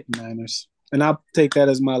 I'll take the Niners, and I'll take that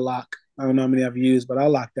as my lock. I don't know how many I've used, but I'll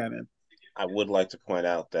lock that in. I would like to point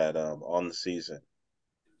out that on the season,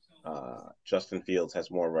 Justin Fields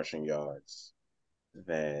has more rushing yards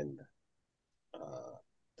than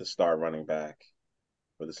the star running back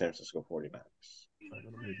for the San Francisco 49ers.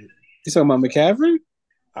 You talking about McCaffrey?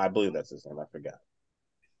 I believe that's his name. I forgot.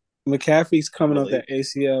 McCaffrey's coming off that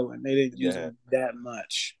ACL, and they didn't use him that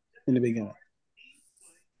much in the beginning.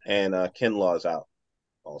 And Kinlaw's out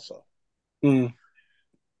also. Mm.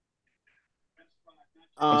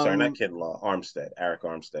 I'm sorry, not Kinlaw. Armstead. Eric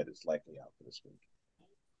Armstead is likely out for this week.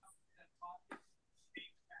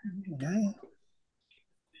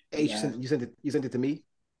 Hey, you sent it to me?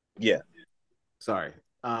 Yeah. Sorry.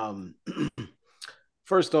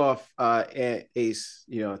 First off, Ace,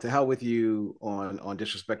 to hell with you on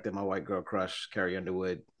disrespecting my white girl crush, Carrie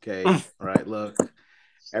Underwood. Okay, all right. Look,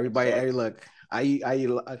 everybody. Hey, look. I'm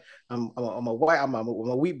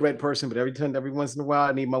a wheat bread person, but every once in a while,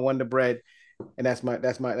 I need my Wonder Bread, and that's my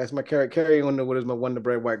Carrie Underwood is my Wonder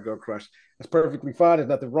Bread white girl crush. That's perfectly fine. There's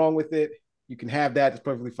nothing wrong with it. You can have that. It's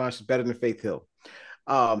perfectly fine. She's better than Faith Hill.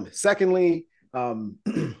 Secondly,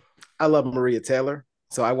 I love Maria Taylor.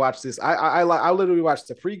 So I watched this. I literally watched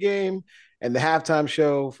the pregame and the halftime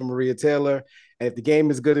show from Maria Taylor. And if the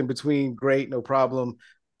game is good in between, great, no problem.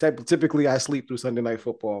 Typically, I sleep through Sunday Night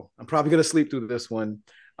Football. I'm probably going to sleep through this one,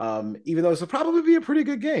 even though this will probably be a pretty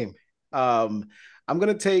good game. I'm going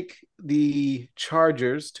to take the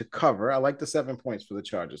Chargers to cover. I like the 7 points for the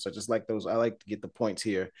Chargers. I just like those. I like to get the points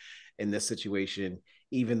here in this situation,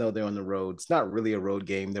 even though they're on the road. It's not really a road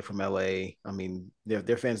game. They're from LA. I mean,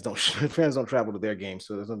 their fans don't fans don't travel to their games,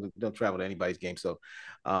 so they don't travel to anybody's game. So,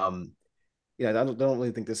 I don't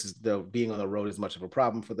really think this is being on the road is much of a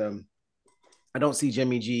problem for them. I don't see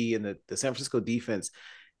Jimmy G and the San Francisco defense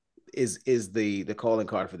is the calling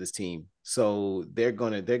card for this team. So they're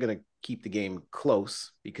gonna keep the game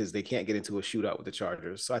close because they can't get into a shootout with the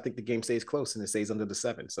Chargers. So I think the game stays close and it stays under the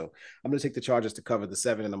 7. So I'm gonna take the Chargers to cover the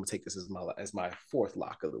 7, and I'm gonna take this as my fourth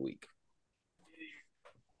lock of the week.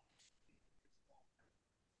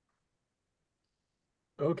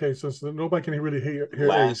 Okay, so nobody can really hear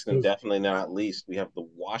Last Ace. and definitely not least, we have the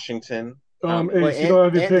Washington. Ace, you know how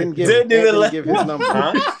they didn't give his number.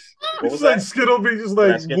 Huh? What was like that? skip over, just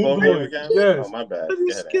like skip over you again? Yes. Oh, my bad.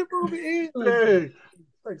 Skip over it. Hey,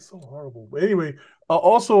 like so horrible. But anyway,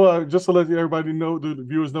 also just to let everybody know, the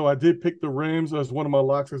viewers know, I did pick the Rams as one of my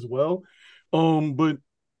locks as well. But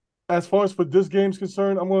as far as for this game's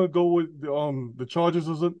concerned, I'm gonna go with the Chargers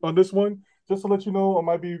on this one. Just to let you know, I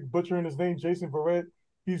might be butchering his name, Jason Verrett.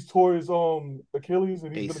 He's tore his Achilles,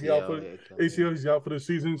 and he's going to be out for ACL. He's out for the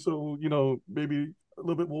season, so maybe a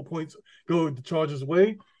little bit more points go the Chargers'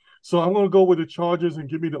 way. So I'm going to go with the Chargers and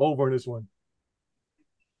give me the over in this one.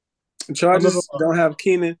 The Chargers don't have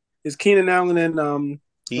Keenan. Is Keenan Allen and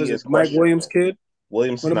Mike Williams' kid?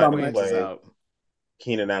 Williams is not going to play.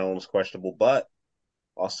 Keenan Allen is questionable, but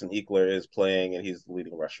Austin Ekeler is playing, and he's the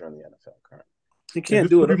leading rusher in the NFL currently. He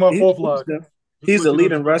can't do it. Be my fourth lock. He's the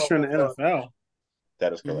leading rusher in the NFL.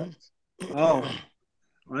 That is correct. Mm-hmm. Oh,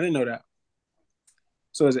 I didn't know that.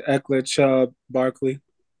 So is it Ekeler, Chubb, Barkley?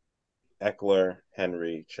 Ekeler,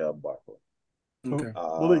 Henry, Chubb, Barkley. Okay.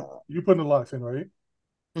 Well, you putting the locks in, right?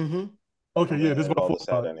 Mm-hmm. Okay, yeah, this is my fourth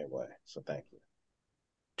lock anyway. So thank you.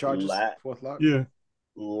 Chargers, fourth lock. Yeah.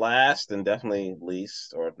 Last and definitely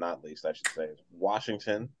least, or not least, I should say, is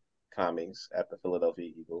Washington Commies at the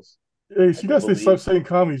Philadelphia Eagles. Hey, so you guys stop saying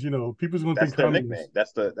commies. People's gonna think commies. That's their nickname.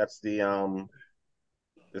 That's the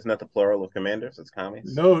Isn't that the plural of commanders? It's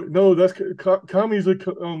commies. No, that's commies are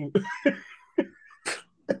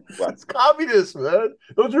It's communist, man.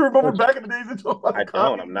 Don't you remember back in the days? I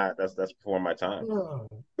don't. I'm not. That's before my time.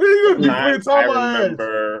 I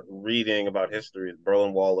remember reading about history.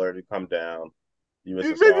 Berlin Wall to come down. You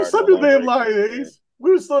such a damn lie, Ace.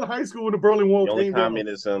 We were still in high school when the Berlin Wall came down.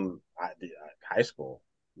 Communism, high school.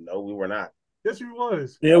 No, we were not. Yes, we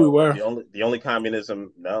was. Yeah, we were. The only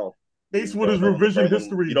communism. No. Ace with his revision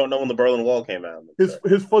history. You don't know when the Berlin Wall came out.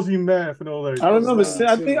 His fuzzy math and all that. I don't know.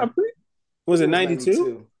 I think was it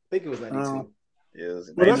 92? I think it was 92.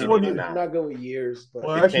 That's what I'm not good with years,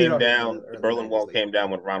 but it came down. The Berlin Wall came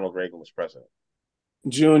down when Ronald Reagan was president.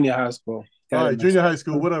 Junior high school. All right, junior high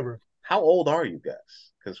school, whatever. How old are you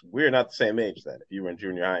guys? Because we're not the same age then. If you were in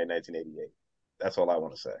junior high in 1988, that's all I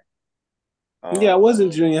want to say. Yeah, I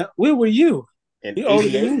wasn't junior. Where were you? In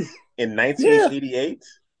 88? In 1988?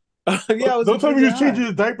 Yeah, don't tell me you changed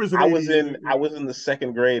your diapers. I was in the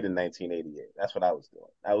second grade in 1988. That's what I was doing.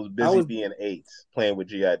 I was busy being 8, playing with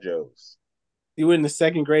GI Joes. You were in the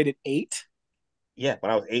second grade at 8? Yeah,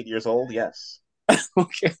 when I was 8 years old. Yes.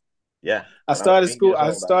 Okay. Yeah. I started school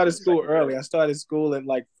early. I started school at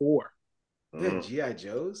like 4. Yeah, GI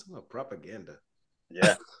Joes. What propaganda.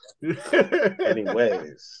 Yeah.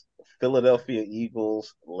 Anyways, Philadelphia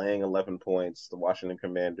Eagles laying 11 points. The Washington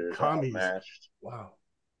Commanders are matched. Wow.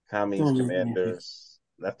 Commies, Commanders.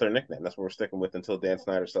 That's their nickname. That's what we're sticking with until Dan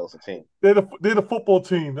Snyder sells the team. They're the football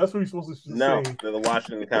team. That's what we're supposed to say. No, they're the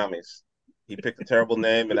Washington Commies. He picked a terrible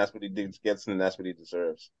name, and that's what he gets, and that's what he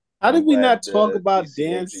deserves. How did we not talk about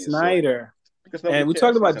Dan Snyder? And we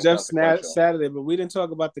talked about Jeff Saturday, but we didn't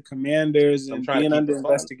talk about the Commanders and being under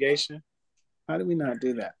investigation. How did we not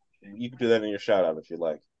do that? You can do that in your shout out if you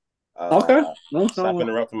like. Okay. Stop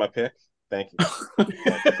interrupting my pick. Thank you.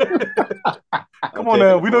 Come on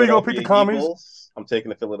now. We know you're going to pick the Commies. I'm taking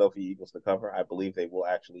the Philadelphia Eagles to cover. I believe they will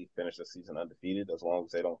actually finish the season undefeated as long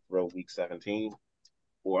as they don't throw week 17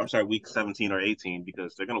 or 18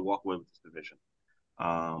 because they're going to walk away with this division.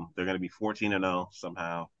 They're going to be 14-0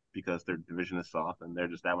 somehow because their division is soft and they're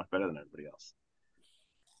just that much better than everybody else.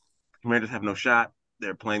 Commanders have no shot.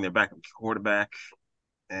 They're playing their backup quarterback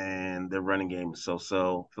and their running game is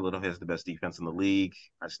so-so. Philadelphia has the best defense in the league.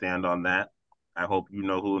 I stand on that. I hope you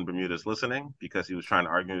know who in Bermuda is listening because he was trying to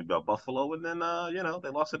argue about Buffalo and then, they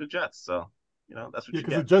lost to the Jets. So, that's what you get.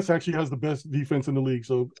 Because the Jets actually has the best defense in the league.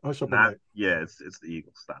 So hush up on that. Yeah, it's the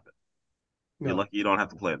Eagles. Stop it. No. You're lucky you don't have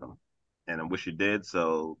to play them. And I wish you did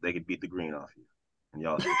so they could beat the green off you. And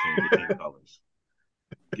y'all should change your team colors.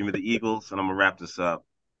 Give me the Eagles, and I'm gonna wrap this up.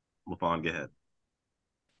 LaVon, go ahead.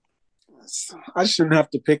 I shouldn't have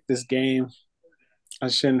to pick this game. I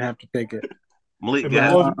shouldn't have to pick it. Malik, And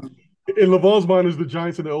go ahead. in LeVon's mind is the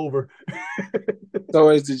Giants and the over. So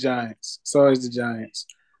is the Giants. So is the Giants.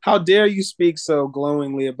 How dare you speak so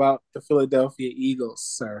glowingly about the Philadelphia Eagles,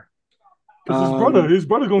 sir? Because his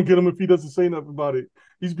brother's gonna get him if he doesn't say nothing about it.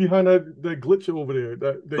 He's behind that glitch over there.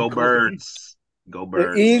 Go Birds. Go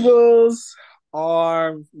Birds. The Eagles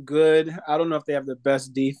are good. I don't know if they have the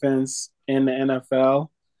best defense in the NFL.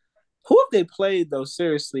 Who have they played though?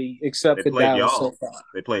 Seriously, except for Dallas so far.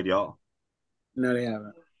 They played y'all. No, they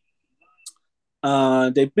haven't.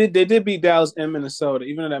 They did beat Dallas and Minnesota,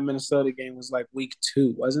 even though that Minnesota game was like week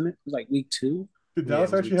 2, wasn't it? It was like week 2. Did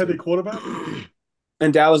Dallas actually have their quarterback?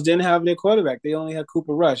 And Dallas didn't have their quarterback. They only had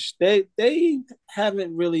Cooper Rush. They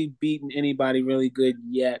haven't really beaten anybody really good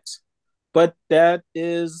yet. But that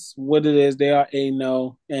is what it is. They are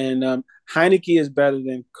 8-0. And Heineke is better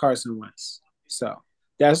than Carson Wentz. So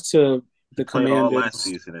that's to the Commanders. Played all last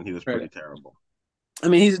season, and he was pretty terrible. I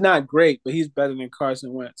mean, he's not great, but he's better than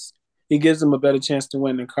Carson Wentz. He gives them a better chance to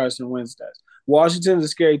win than Carson Wentz does. Washington's a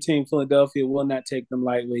scary team. Philadelphia will not take them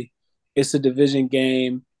lightly. It's a division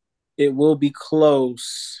game. It will be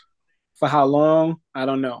close. For how long? I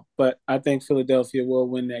don't know. But I think Philadelphia will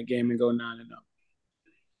win that game and go 9-0.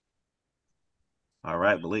 All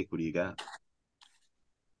right, Malik, what do you got?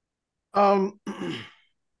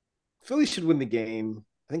 Philly should win the game.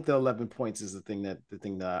 I think the 11 points is the thing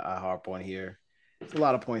that I harp on here. It's a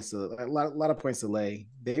lot of points to lay.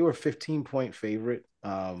 They were 15-point favorite,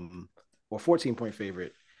 or 14-point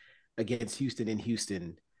favorite against Houston in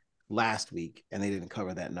Houston last week, and they didn't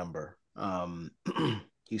cover that number.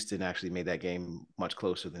 Houston actually made that game much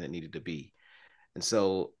closer than it needed to be. And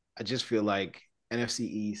so I just feel like NFC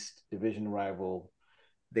East division rival,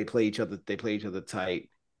 they play each other tight.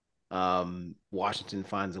 Washington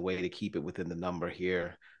finds a way to keep it within the number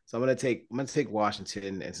here. So I'm gonna take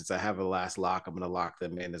Washington, and since I have a last lock, I'm gonna lock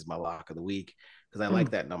them in as my lock of the week because I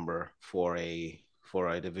like that number for a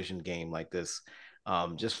division game like this.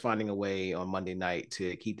 Just finding a way on Monday night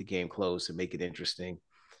to keep the game close and make it interesting.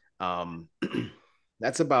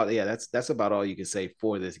 That's about all you can say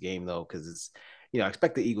for this game though, because it's I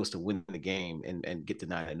expect the Eagles to win the game and get to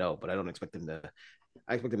 9-0, but I don't expect them to.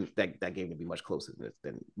 I expect that game to be much closer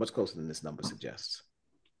than this number suggests.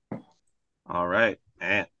 All right,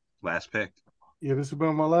 and last pick. Yeah, this will be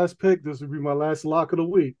my last pick. This will be my last lock of the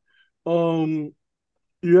week. You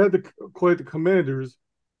had the Commanders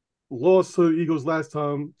lost to the Eagles last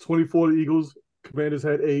time. 24 the Eagles. Commanders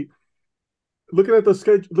had 8. Looking at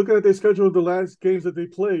their schedule of the last games that they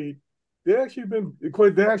played, they actually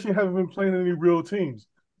haven't been playing any real teams.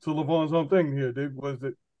 So LeVon's own thing here.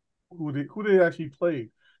 Who they actually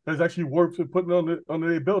played that's actually worked for putting under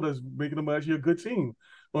their belt that's making them actually a good team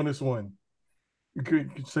on this one. You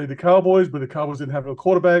could say the Cowboys, but the Cowboys didn't have a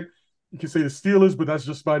quarterback. You can say the Steelers, but that's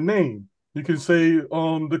just by name. You can say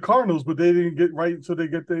the Cardinals, but they didn't get right until they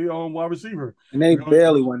get the wide receiver. And they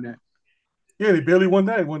barely won that. Yeah, they barely won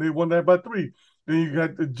that when they won that by 3. Then you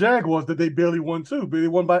got the Jaguars that they barely won too, but they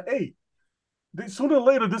won by 8. Sooner or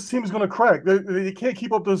later, this team is going to crack. They can't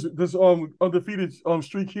keep up this undefeated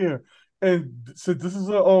streak here. And so this is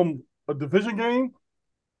a division game.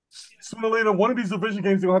 Sooner or later, one of these division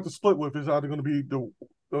games they're going to have to split with is either going to be the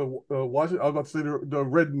Washington. I was about to say the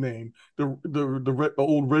red name, the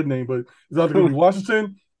old red name, but it's either going to be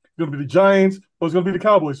Washington, it's going to be the Giants, or it's going to be the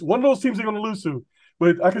Cowboys. One of those teams they're going to lose to.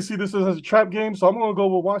 But I can see this as a trap game, so I'm going to go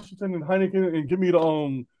with Washington and Heineken and give me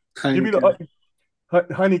the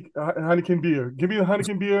Heineken beer. Give me the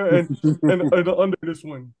Heineken beer and the under this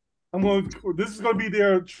one. This is going to be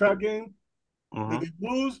their trap game. They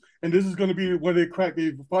lose, and this is going to be where they crack.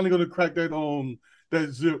 They're finally going to crack that So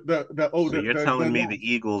you're telling me the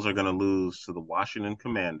Eagles are going to lose to the Washington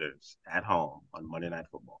Commanders at home on Monday Night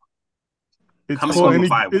Football? Coming from a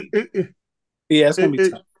bye week. Yeah, it's going to be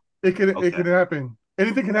tough. It can happen.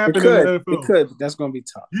 Anything can happen in the NFL. It could. That's going to be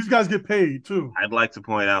tough. These guys get paid too. I'd like to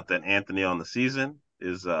point out that Anthony on the season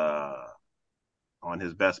is on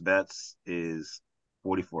his best bets is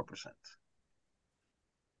 44%.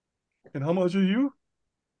 And how much are you?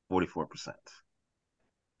 44%.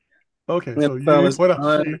 Okay, so you ain't point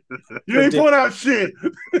out shit. You ain't point out shit.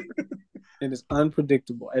 It is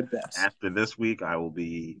unpredictable at best. After this week, I will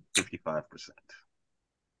be 55%.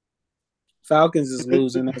 Falcons is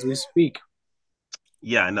losing as we speak.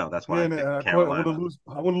 Yeah, I know. That's why I want to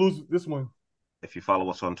lose this one. If you follow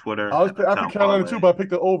us on Twitter, I picked Carolina too, but I picked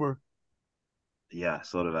the over. Yeah,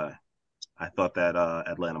 so did I. I thought that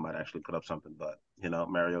Atlanta might actually put up something, but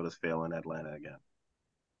Mariota's failing Atlanta again.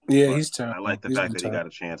 Yeah, but he's terrible. I like the fact that he got a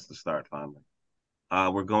chance to start finally.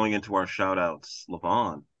 We're going into our shout outs.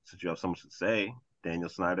 LaVon, since you have so much to say, Daniel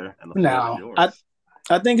Snyder, and the floor is yours.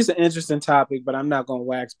 I think it's an interesting topic, but I'm not going to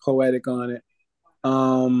wax poetic on it.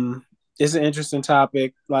 It's an interesting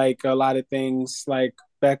topic. Like a lot of things, like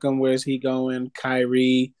Beckham, where's he going?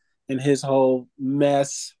 Kyrie and his whole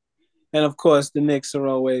mess. And of course, the Knicks are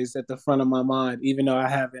always at the front of my mind, even though I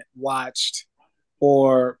haven't watched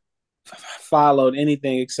or followed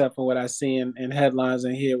anything except for what I see in headlines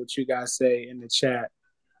and hear what you guys say in the chat.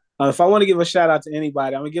 If I want to give a shout out to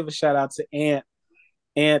anybody, I'm gonna give a shout out to Ant,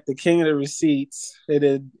 the king of the receipts. It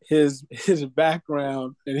is his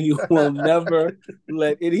background, and he will never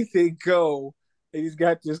let anything go. And he's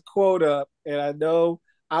got this quote up, and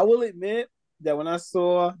I will admit that when I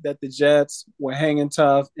saw that the Jets were hanging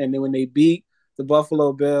tough, and then when they beat the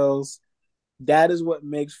Buffalo Bills, that is what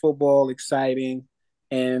makes football exciting,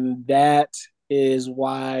 and that is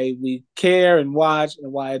why we care and watch,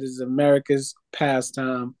 and why it is America's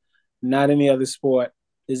pastime, not any other sport.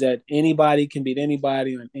 Is that anybody can beat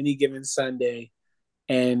anybody on any given Sunday.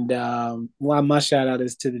 And why my shout out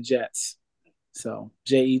is to the Jets. So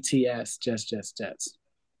Jets, Jets.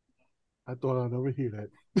 I thought I'd never hear that.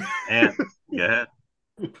 And yeah.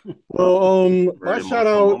 Well, my shout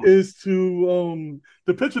out is to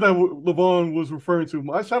the picture that LaVon was referring to.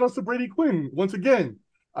 My shout out to Brady Quinn once again.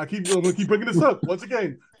 I'm gonna keep bringing this up once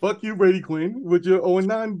again. Fuck you, Brady Quinn, with your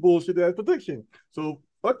 0-9 bullshit ass prediction. So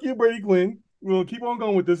fuck you, Brady Quinn. We'll keep on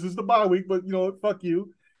going with this. This is the bye week, but fuck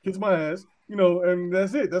you, kiss my ass. And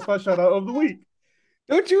that's it. That's my shout out of the week.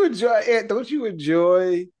 Don't you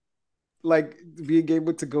enjoy like being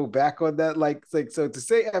able to go back on that? Like so to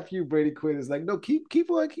say F you, Brady Quinn is like, no, keep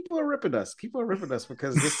on ripping us. Keep on ripping us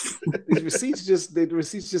because these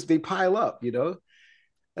receipts they pile up,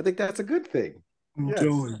 I think that's a good thing. Yes.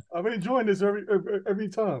 I've been enjoying this every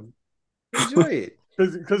time. Enjoy it.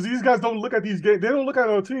 Because these guys don't look at these games. They don't look at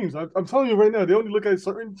our teams. I'm telling you right now, they only look at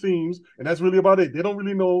certain teams, and that's really about it. They don't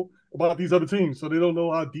really know about these other teams, so they don't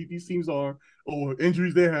know how deep these teams are or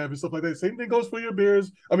injuries they have and stuff like that. Same thing goes for your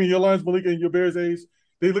Bears. I mean, your Lions, Malik, and your Bears Ace.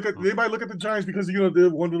 They might look at the Giants because they're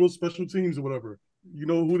one of those special teams or whatever. You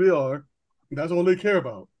know who they are. And that's all they care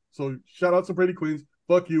about. So shout out to Brady Quinn.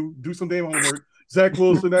 Fuck you. Do some damn homework. Zach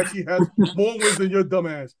Wilson actually has more wins than your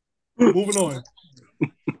dumbass. Moving on.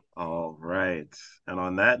 All right. And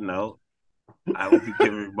on that note, I will be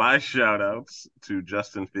giving my shout outs to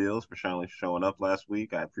Justin Fields for finally showing up last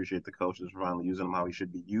week. I appreciate the coaches for finally using him how he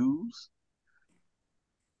should be used.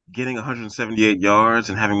 Getting 178 yards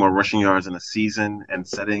and having more rushing yards in a season and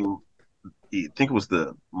setting, I think it was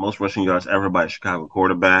the most rushing yards ever by a Chicago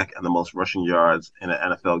quarterback and the most rushing yards in an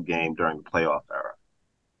NFL game during the playoff era,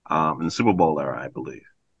 in the Super Bowl era, I believe.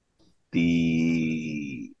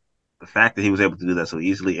 The fact that he was able to do that so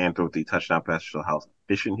easily and throw 3 touchdown passes shows how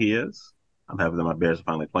efficient he is. I'm happy that my Bears are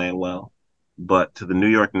finally playing well. But to the New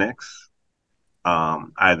York Knicks,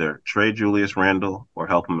 either trade Julius Randle or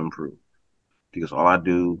help him improve. Because all I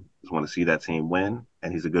do is want to see that team win,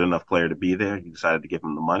 and he's a good enough player to be there. You decided to give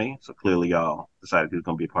him the money, so clearly y'all decided he's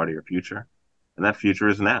going to be a part of your future. And that future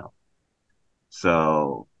is now.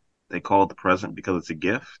 So they call it the present because it's a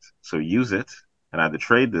gift, so use it and either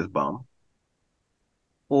trade this bum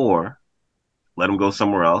or let him go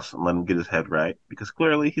somewhere else and let him get his head right because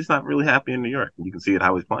clearly he's not really happy in New York. And you can see it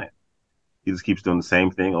how he's playing. He just keeps doing the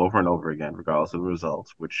same thing over and over again, regardless of the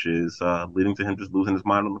results, which is leading to him just losing his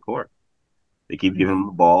mind on the court. They keep giving him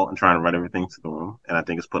the ball and trying to run everything to him, and I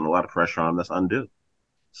think it's putting a lot of pressure on him that's undue.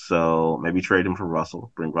 So maybe trade him for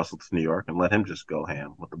Russell, bring Russell to New York, and let him just go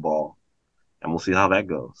ham with the ball, and we'll see how that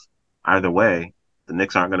goes. Either way, the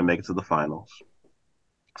Knicks aren't going to make it to the finals.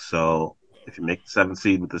 So if you make the 7th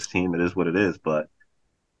seed with this team, it is what it is, but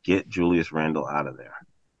get Julius Randle out of there.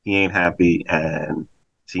 He ain't happy, and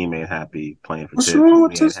team ain't happy playing for What's Tibbs. wrong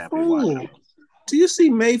with this happy watching him. Do you see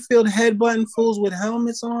Mayfield headbutting fools with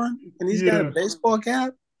helmets on, and he's got a baseball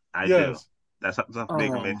cap? I do. That's how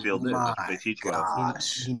big Mayfield is. That's what they teach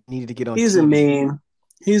us. He needed to get on. He's TV.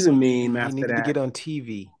 He's a meme. He needed to get on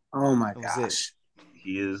TV. Oh my gosh.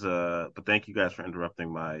 He is. But thank you guys for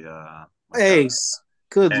interrupting my. Ace.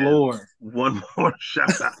 Good Lord. One more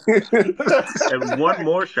shout out. And one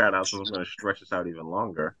more shout out. So I'm going to stretch this out even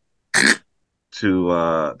longer. To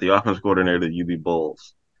the offense coordinator of the UB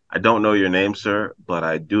Bulls. I don't know your name, sir, but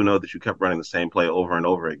I do know that you kept running the same play over and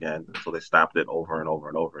over again until they stopped it over and over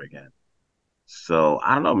and over again. So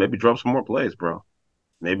I don't know, maybe drop some more plays, bro.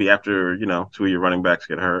 Maybe after, 2 of your running backs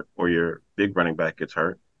get hurt or your big running back gets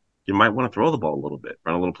hurt, you might want to throw the ball a little bit,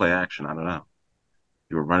 run a little play action. I don't know.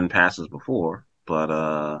 You were running passes before,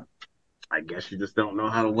 but I guess you just don't know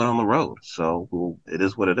how to win on the road. So it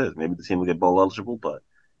is what it is. Maybe the team will get bowl eligible, but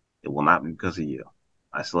it will not be because of you.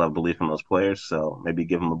 I still have belief in those players, so maybe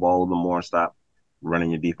give them the ball a little bit more and stop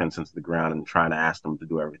running your defense into the ground and trying to ask them to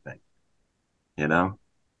do everything. You know?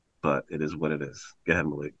 But it is what it is. Go ahead,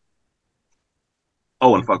 Malik.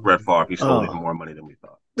 Oh, and fuck Brett Favre. He stole even more money than we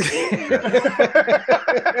thought.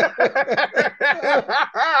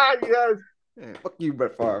 Yes. Man, fuck you,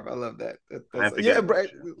 Brett Favre. I love that. Brett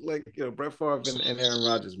Favre and Aaron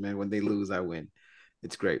Rodgers, man. When they lose, I win.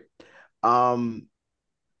 It's great. Shout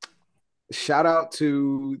out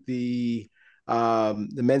to the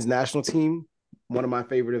men's national team. One of my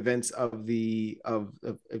favorite events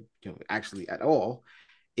actually at all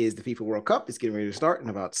is the FIFA World Cup. It's getting ready to start in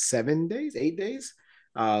about 8 days.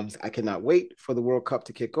 I cannot wait for the World Cup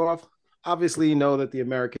to kick off. Obviously, you know that the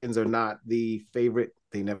Americans are not the favorite.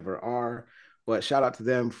 They never are. But shout out to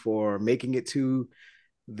them for making it to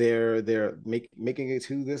making it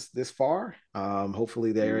to this far.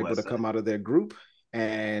 Hopefully, they're able to come out of their group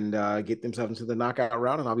and get themselves into the knockout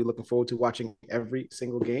round. And I'll be looking forward to watching every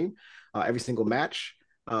single game, every single match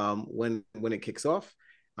when it kicks off.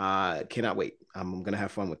 Cannot wait. I'm gonna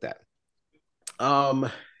have fun with that.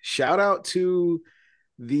 Shout out to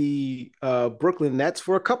the Brooklyn Nets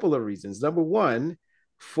for a couple of reasons. Number one,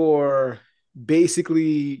 for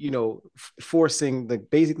basically,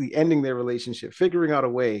 basically ending their relationship, figuring out a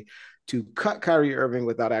way to cut Kyrie Irving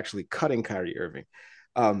without actually cutting Kyrie Irving.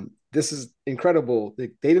 This is incredible.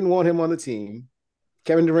 They didn't want him on the team.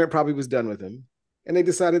 Kevin Durant probably was done with him. And they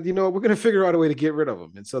decided, we're going to figure out a way to get rid of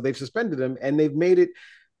him. And so they've suspended him, and they've made it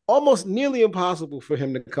almost nearly impossible for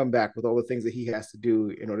him to come back with all the things that he has to do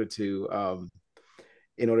in order to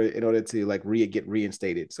get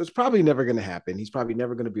reinstated. So it's probably never going to happen. He's probably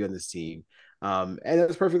never going to be on this team. And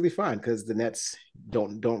that's perfectly fine because the Nets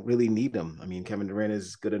don't really need them. I mean, Kevin Durant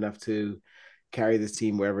is good enough to carry this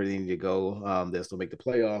team wherever they need to go. They'll still make the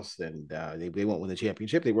playoffs, and they won't win the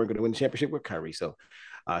championship. They weren't going to win the championship with Kyrie. So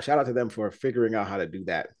shout out to them for figuring out how to do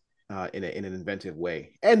that in an inventive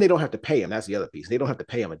way. And they don't have to pay him. That's the other piece. They don't have to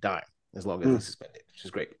pay him a dime as long as he's suspended, which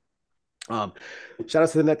is great. Shout out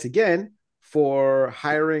to the Nets again for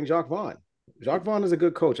hiring Jacques Vaughn. Jacques Vaughn is a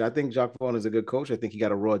good coach. I think Jacques Vaughn is a good coach. I think he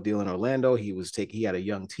got a raw deal in Orlando. He had a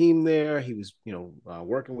young team there. He was,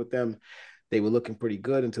 working with them. They were looking pretty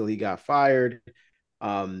good until he got fired.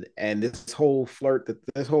 And this whole flirt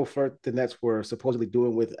the Nets were supposedly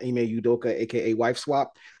doing with Ime Udoka, aka Wife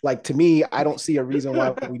Swap. Like, to me, I don't see a reason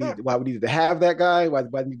why we needed to have that guy. Why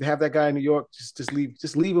we need to have that guy in New York? Just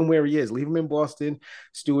leave him where he is. Leave him in Boston,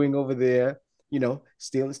 stewing over there.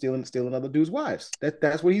 Stealing other dudes' wives.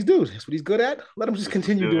 That's what he's doing. That's what he's good at. Let him just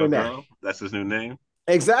continue doing that. That's his new name.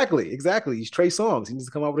 Exactly. He's Trey Songz. He needs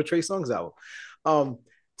to come out with a Trey Songz album.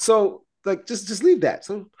 So just leave that.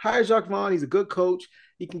 So hire Jacques Vaughn. He's a good coach.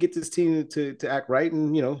 He can get this team to act right.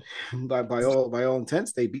 And by all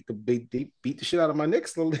intents, they beat the shit out of my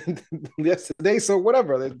Knicks yesterday. So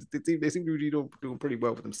whatever. They seem to be doing pretty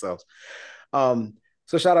well for themselves.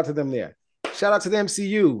 So shout out to them there. Shout out to the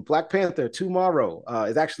MCU. Black Panther tomorrow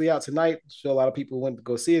is actually out tonight. So a lot of people went to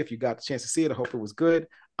go see it. If you got the chance to see it, I hope it was good.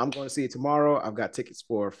 I'm going to see it tomorrow. I've got tickets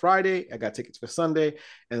for Friday. I got tickets for Sunday.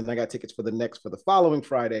 And then I got tickets for the following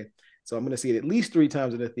Friday. So I'm going to see it at least 3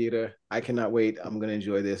 times in the theater. I cannot wait. I'm going to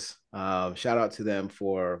enjoy this. Shout out to them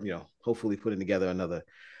for, hopefully putting together another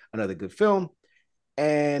good film.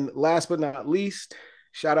 And last but not least,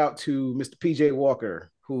 shout out to Mr. PJ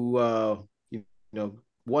Walker, who,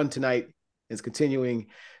 won tonight, is continuing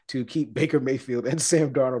to keep Baker Mayfield and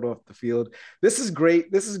Sam Darnold off the field. This is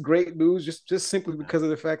great. This is great news, just simply because of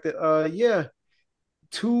the fact that,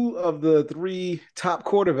 2 of the 3 top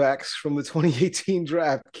quarterbacks from the 2018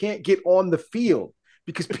 draft can't get on the field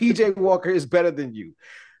because PJ Walker is better than you.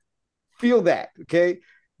 Feel that, okay?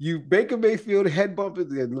 You Baker Mayfield head bumping.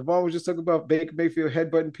 LeVon was just talking about Baker Mayfield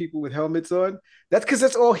headbutting people with helmets on. That's because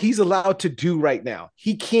that's all he's allowed to do right now.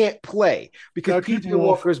 He can't play because PJ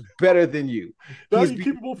Walker is better than you. He's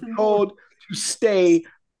being told to stay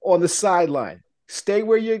on the sideline. Stay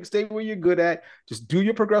where you're good at. Just do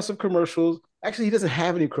your progressive commercials. Actually, he doesn't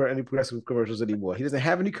have any progressive commercials anymore. He doesn't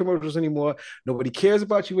have any commercials anymore. Nobody cares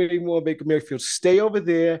about you anymore, Baker Mayfield. Stay over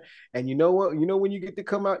there. And you know what? You know when you get to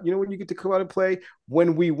come out. You know when you get to come out and play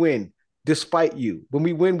when we win, despite you. When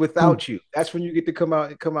we win without you, that's when you get to come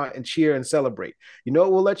out and cheer and celebrate. You know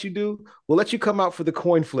what we'll let you do? We'll let you come out for the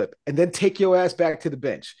coin flip and then take your ass back to the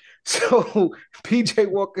bench. So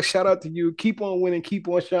PJ Walker, shout out to you. Keep on winning, keep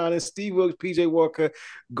on shining. Steve Wilkes, PJ Walker,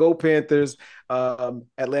 go Panthers.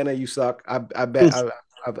 Atlanta, you suck. I bet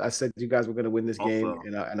I said you guys were going to win this game,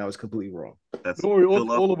 and I was completely wrong. That's Don't worry,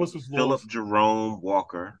 all of us was Philip Jerome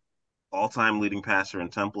Walker. all-time leading passer in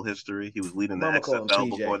Temple history. He was leading the Mama call him XFL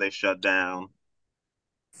TJ. before they shut down.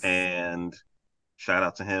 And shout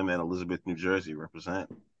out to him and Elizabeth, New Jersey, represent.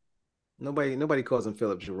 Nobody calls him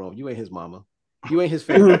Philip Jerome. You ain't his mama. You ain't his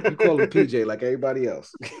family. You call him PJ like everybody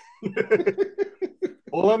else.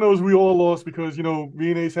 All I know is we all lost because,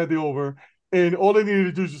 me and Ace had the over, and all they needed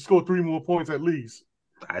to do is just score 3 more points at least.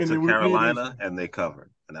 I took Carolina, and they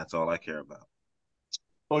covered, and that's all I care about.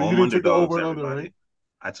 Oh, Home you didn't take the underdogs, over and everybody. under, right?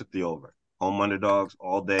 I took the over. Home underdogs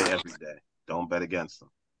all day, every day. Don't bet against them.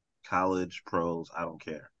 College, pros, I don't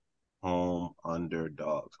care. Home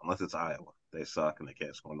underdogs, unless it's Iowa. They suck and they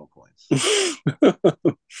can't score no points.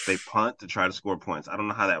 They punt to try to score points. I don't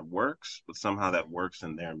know how that works, but somehow that works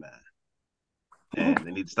in their math. And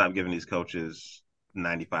they need to stop giving these coaches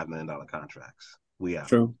 $95 million contracts. We out.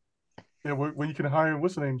 True. Yeah, when you can hire,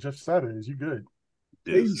 what's the name? Jeff Saturdays. You good.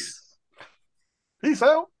 Peace. Peace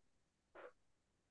out.